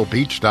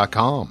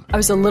visitmyrtlebeach.com. I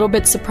was a little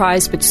bit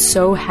surprised, but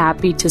so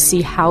happy to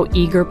see how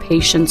eager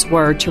patients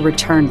were to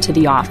return to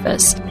the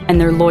office. And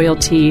their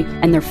loyalty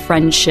and their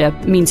friendship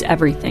means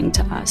everything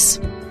to us.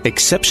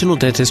 Exceptional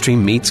dentistry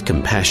meets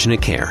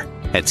compassionate care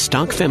at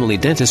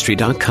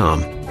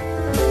stockfamilydentistry.com.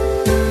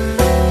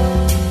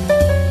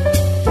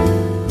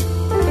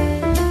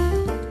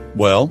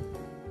 Well,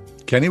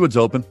 Kennywood's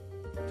open.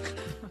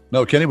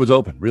 No, Kennywood's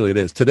open. Really, it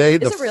is. Today,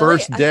 the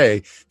first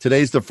day.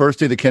 Today's the first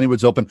day that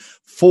Kennywood's open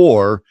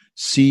for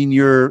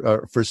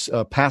senior,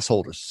 pass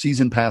holders,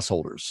 season pass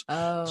holders.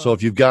 Oh. So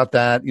if you've got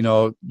that,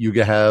 you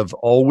have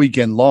all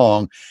weekend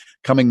long.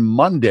 Coming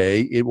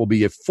Monday, it will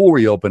be a full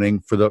reopening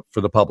for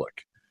the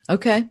public.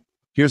 Okay.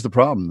 Here's the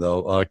problem,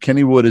 though.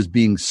 Kennywood is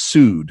being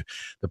sued.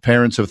 The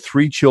parents of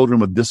 3 children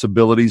with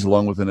disabilities,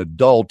 along with an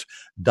adult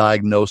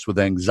diagnosed with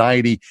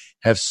anxiety,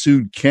 have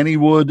sued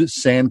Kennywood,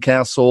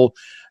 Sandcastle,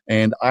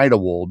 and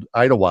Idlewild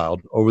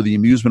over the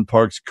amusement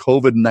park's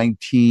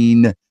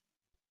COVID-19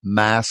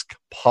 mask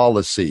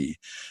policy,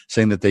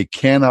 saying that they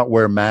cannot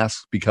wear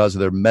masks because of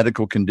their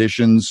medical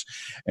conditions,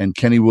 and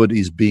Kennywood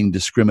is being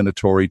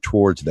discriminatory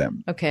towards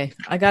them. Okay,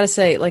 I gotta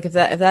say, if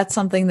that's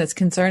something that's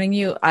concerning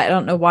you, I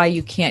don't know why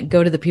you can't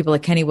go to the people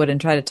at Kennywood and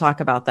try to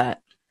talk about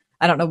that.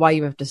 I don't know why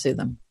you have to sue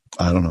them.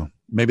 I don't know.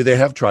 Maybe they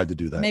have tried to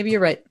do that. Maybe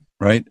you're right.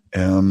 Right?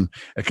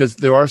 Because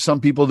there are some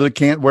people that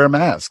can't wear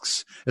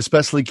masks,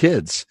 especially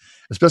kids.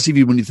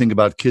 Especially when you think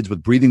about kids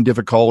with breathing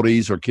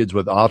difficulties or kids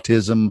with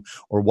autism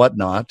or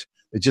whatnot.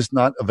 It's just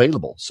not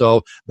available.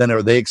 So then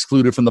are they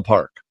excluded from the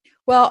park?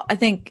 Well, I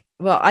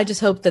just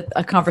hope that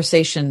a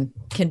conversation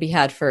can be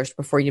had first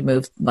before you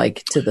move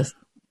to the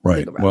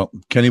right. Well,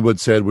 Kennywood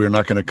said we're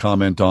not going to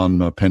comment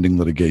on pending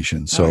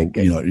litigation. So, right,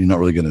 you're not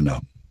really going to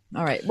know.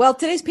 All right. Well,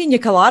 today's Pina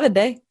Colada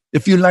Day.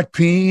 If you like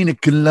pina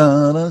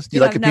coladas, do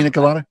you like a pina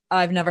colada?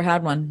 I've never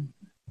had one.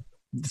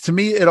 To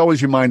me, it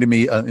always reminded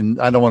me, and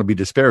I don't want to be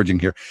disparaging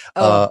here.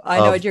 I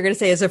know what you're going to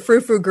say. It's a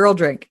frou-frou girl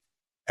drink.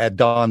 At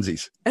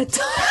Donzi's.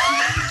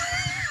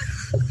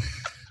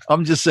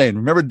 I'm just saying.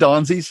 Remember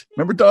Donzi's?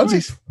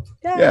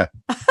 Yeah.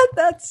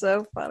 That's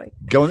so funny.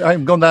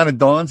 I'm going down to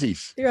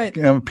Donzi's. You're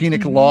right. Pina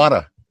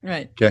colada.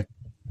 Right. Okay.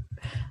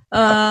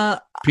 I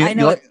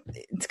know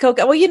it's Coke.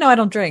 Well, I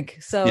don't drink,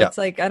 so it's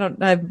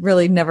I've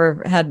really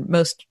never had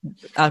most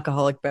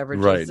alcoholic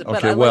beverages. Right.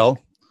 But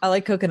Okay. I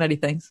like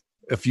coconutty things.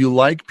 If you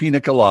like pina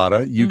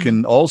colada, you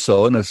can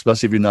also, and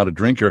especially if you're not a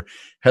drinker,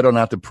 head on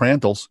out to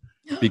Prantles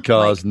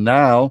because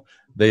now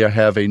they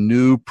have a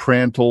new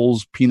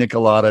Prantles pina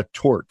colada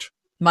torte.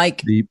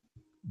 Mike. The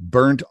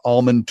burnt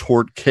almond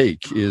torte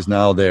cake is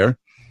now there.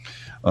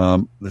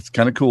 That's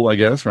kind of cool, I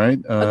guess, right?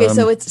 Okay,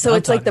 so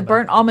it's like the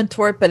burnt almond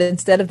torte, but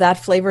instead of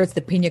that flavor, it's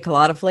the pina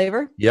colada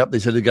flavor. Yep, they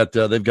said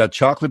they've got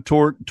chocolate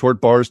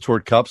torte bars,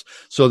 torte cups.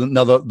 So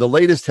now the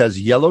latest has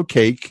yellow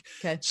cake,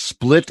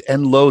 split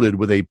and loaded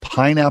with a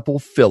pineapple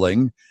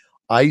filling,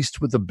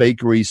 iced with the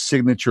bakery's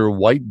signature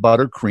white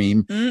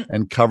buttercream,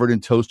 and covered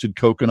in toasted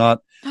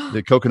coconut.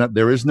 The coconut,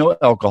 there is no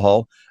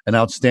alcohol, an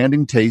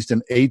outstanding taste,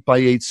 an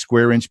 8x8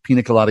 square inch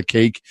pina colada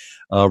cake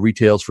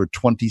retails for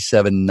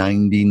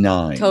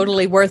 $27.99.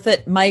 Totally worth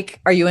it. Mike,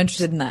 are you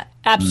interested in that?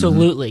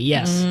 Absolutely,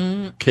 yes.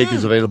 Cake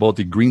is available at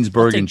the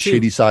Greensburg and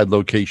Shadyside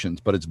locations,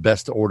 but it's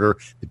best to order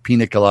the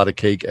pina colada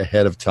cake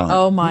ahead of time.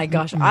 Oh my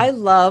gosh, I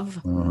love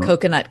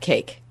coconut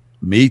cake.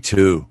 Me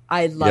too.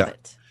 I love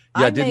it.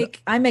 Yeah,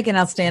 I make an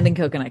outstanding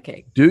coconut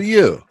cake. Do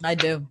you? I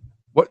do.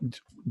 What?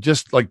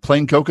 Just like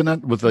plain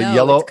coconut with a No,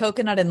 yellow? It's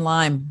coconut and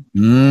lime.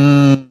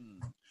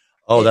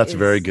 Oh, that's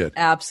very good.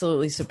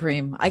 Absolutely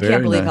supreme. I Very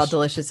can't believe how nice.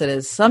 delicious it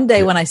is.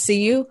 Someday when I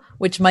see you,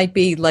 which might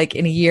be like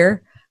in a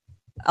year,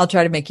 I'll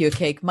try to make you a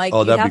cake. Mike,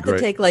 you that'd be have to great.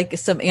 take like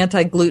some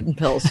anti-gluten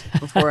pills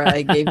before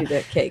I gave you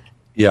that cake.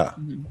 Yeah.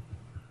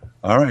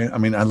 All right. I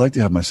mean, I'd like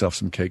to have myself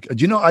some cake.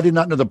 Do you know, I did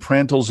not know the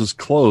Prantles is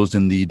closed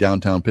in the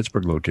downtown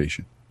Pittsburgh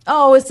location.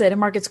 Oh, is it in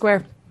Market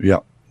Square? Yeah.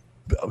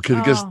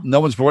 Because no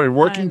one's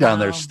working down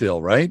there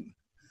still, right?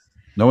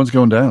 No one's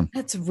going down.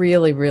 That's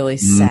really, really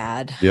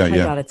sad. Yeah, I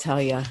yeah. got to tell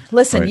you.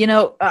 Listen,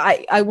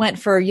 Right. I went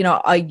for,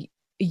 a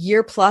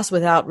year plus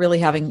without really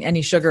having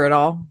any sugar at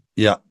all.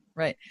 Yeah.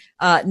 Right.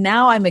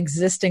 Now I'm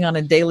existing on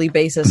a daily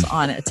basis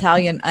on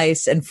Italian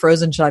ice and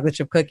frozen chocolate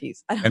chip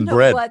cookies. I don't And know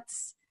bread.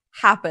 what's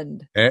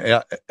happened.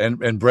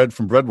 And bread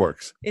from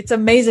Breadworks. It's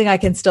amazing I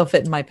can still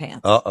fit in my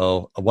pants.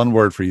 One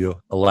word for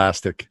you,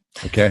 elastic.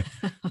 Okay.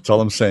 That's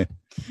all I'm saying.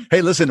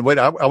 Hey, listen, wait,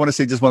 I want to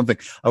say just one thing.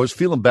 I was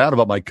feeling bad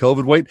about my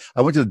COVID weight.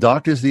 I went to the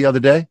doctor's the other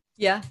day.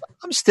 Yeah.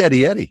 I'm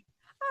steady Eddie.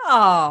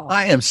 Oh.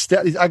 I am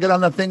steady. I got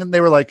on that thing and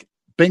they were like,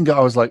 bingo. I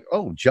was like,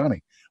 oh,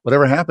 Johnny,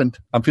 whatever happened,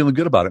 I'm feeling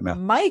good about it now.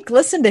 Mike,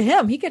 listen to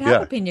him. He could have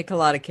Yeah. a pina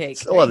colada cake.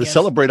 So to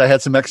celebrate, I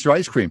had some extra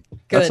ice cream.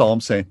 That's Good. all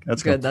I'm saying.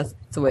 That's good. That's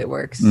the way it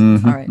works.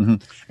 Mhm, All right.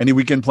 mhm. Any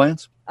weekend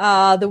plans?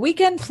 The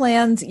weekend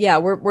plans,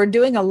 we're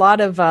doing a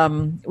lot of.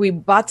 We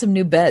bought some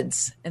new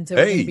beds, and so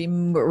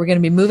we're going to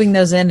be moving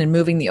those in and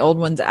moving the old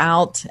ones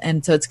out,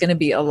 and so it's going to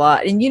be a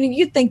lot. And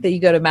you'd think that you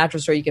go to a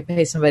mattress store, you could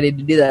pay somebody to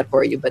do that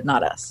for you, but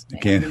not us. You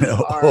can't.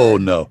 Oh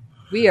no.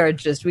 We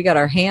got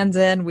our hands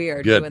in. We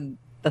are Good. doing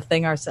the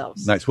thing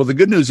ourselves. Nice. Well, the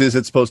good news is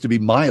it's supposed to be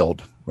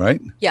mild,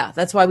 right? Yeah,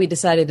 that's why we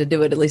decided to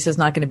do it. At least it's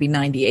not going to be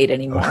 98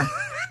 anymore.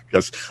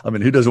 Because I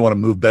mean, who doesn't want to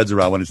move beds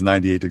around when it's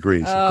 98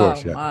 degrees? Of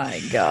course. Yeah.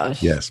 My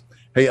gosh. Yes.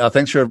 Hey,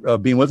 thanks for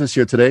being with us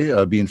here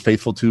today, being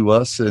faithful to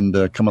us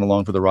and coming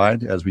along for the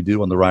ride as we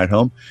do on the ride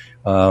home.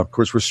 Of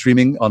course, we're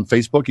streaming on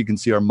Facebook. You can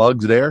see our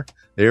mugs there.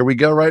 There we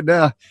go right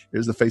now.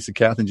 Here's the face of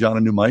Kath and John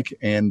and new Mike.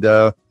 And,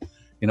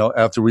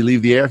 after we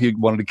leave the air, if you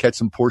wanted to catch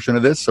some portion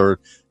of this or,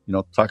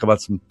 talk about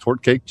some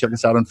torte cake, check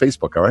us out on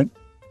Facebook. All right.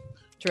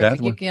 Terrific.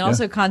 Kath, You can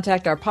also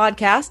contact our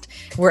podcast.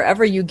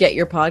 Wherever you get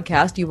your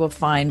podcast, you will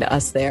find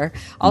us there.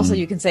 Also,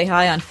 you can say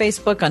hi on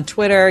Facebook, on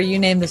Twitter, you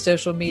name the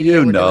social media.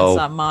 We're doing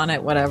something on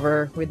it,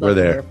 whatever. We'd We're love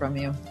to there. hear from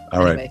you.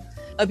 All right.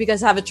 Hope you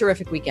guys have a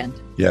terrific weekend.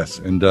 Yes.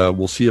 And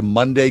we'll see you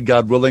Monday,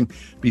 God willing.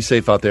 Be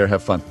safe out there.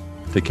 Have fun.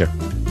 Take care.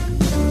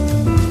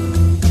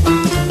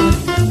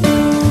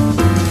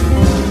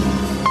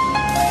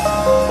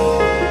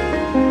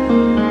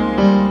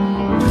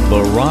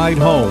 The Ride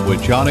Home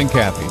with John and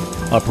Kathy,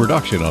 a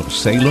production of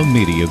Salem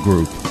Media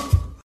Group.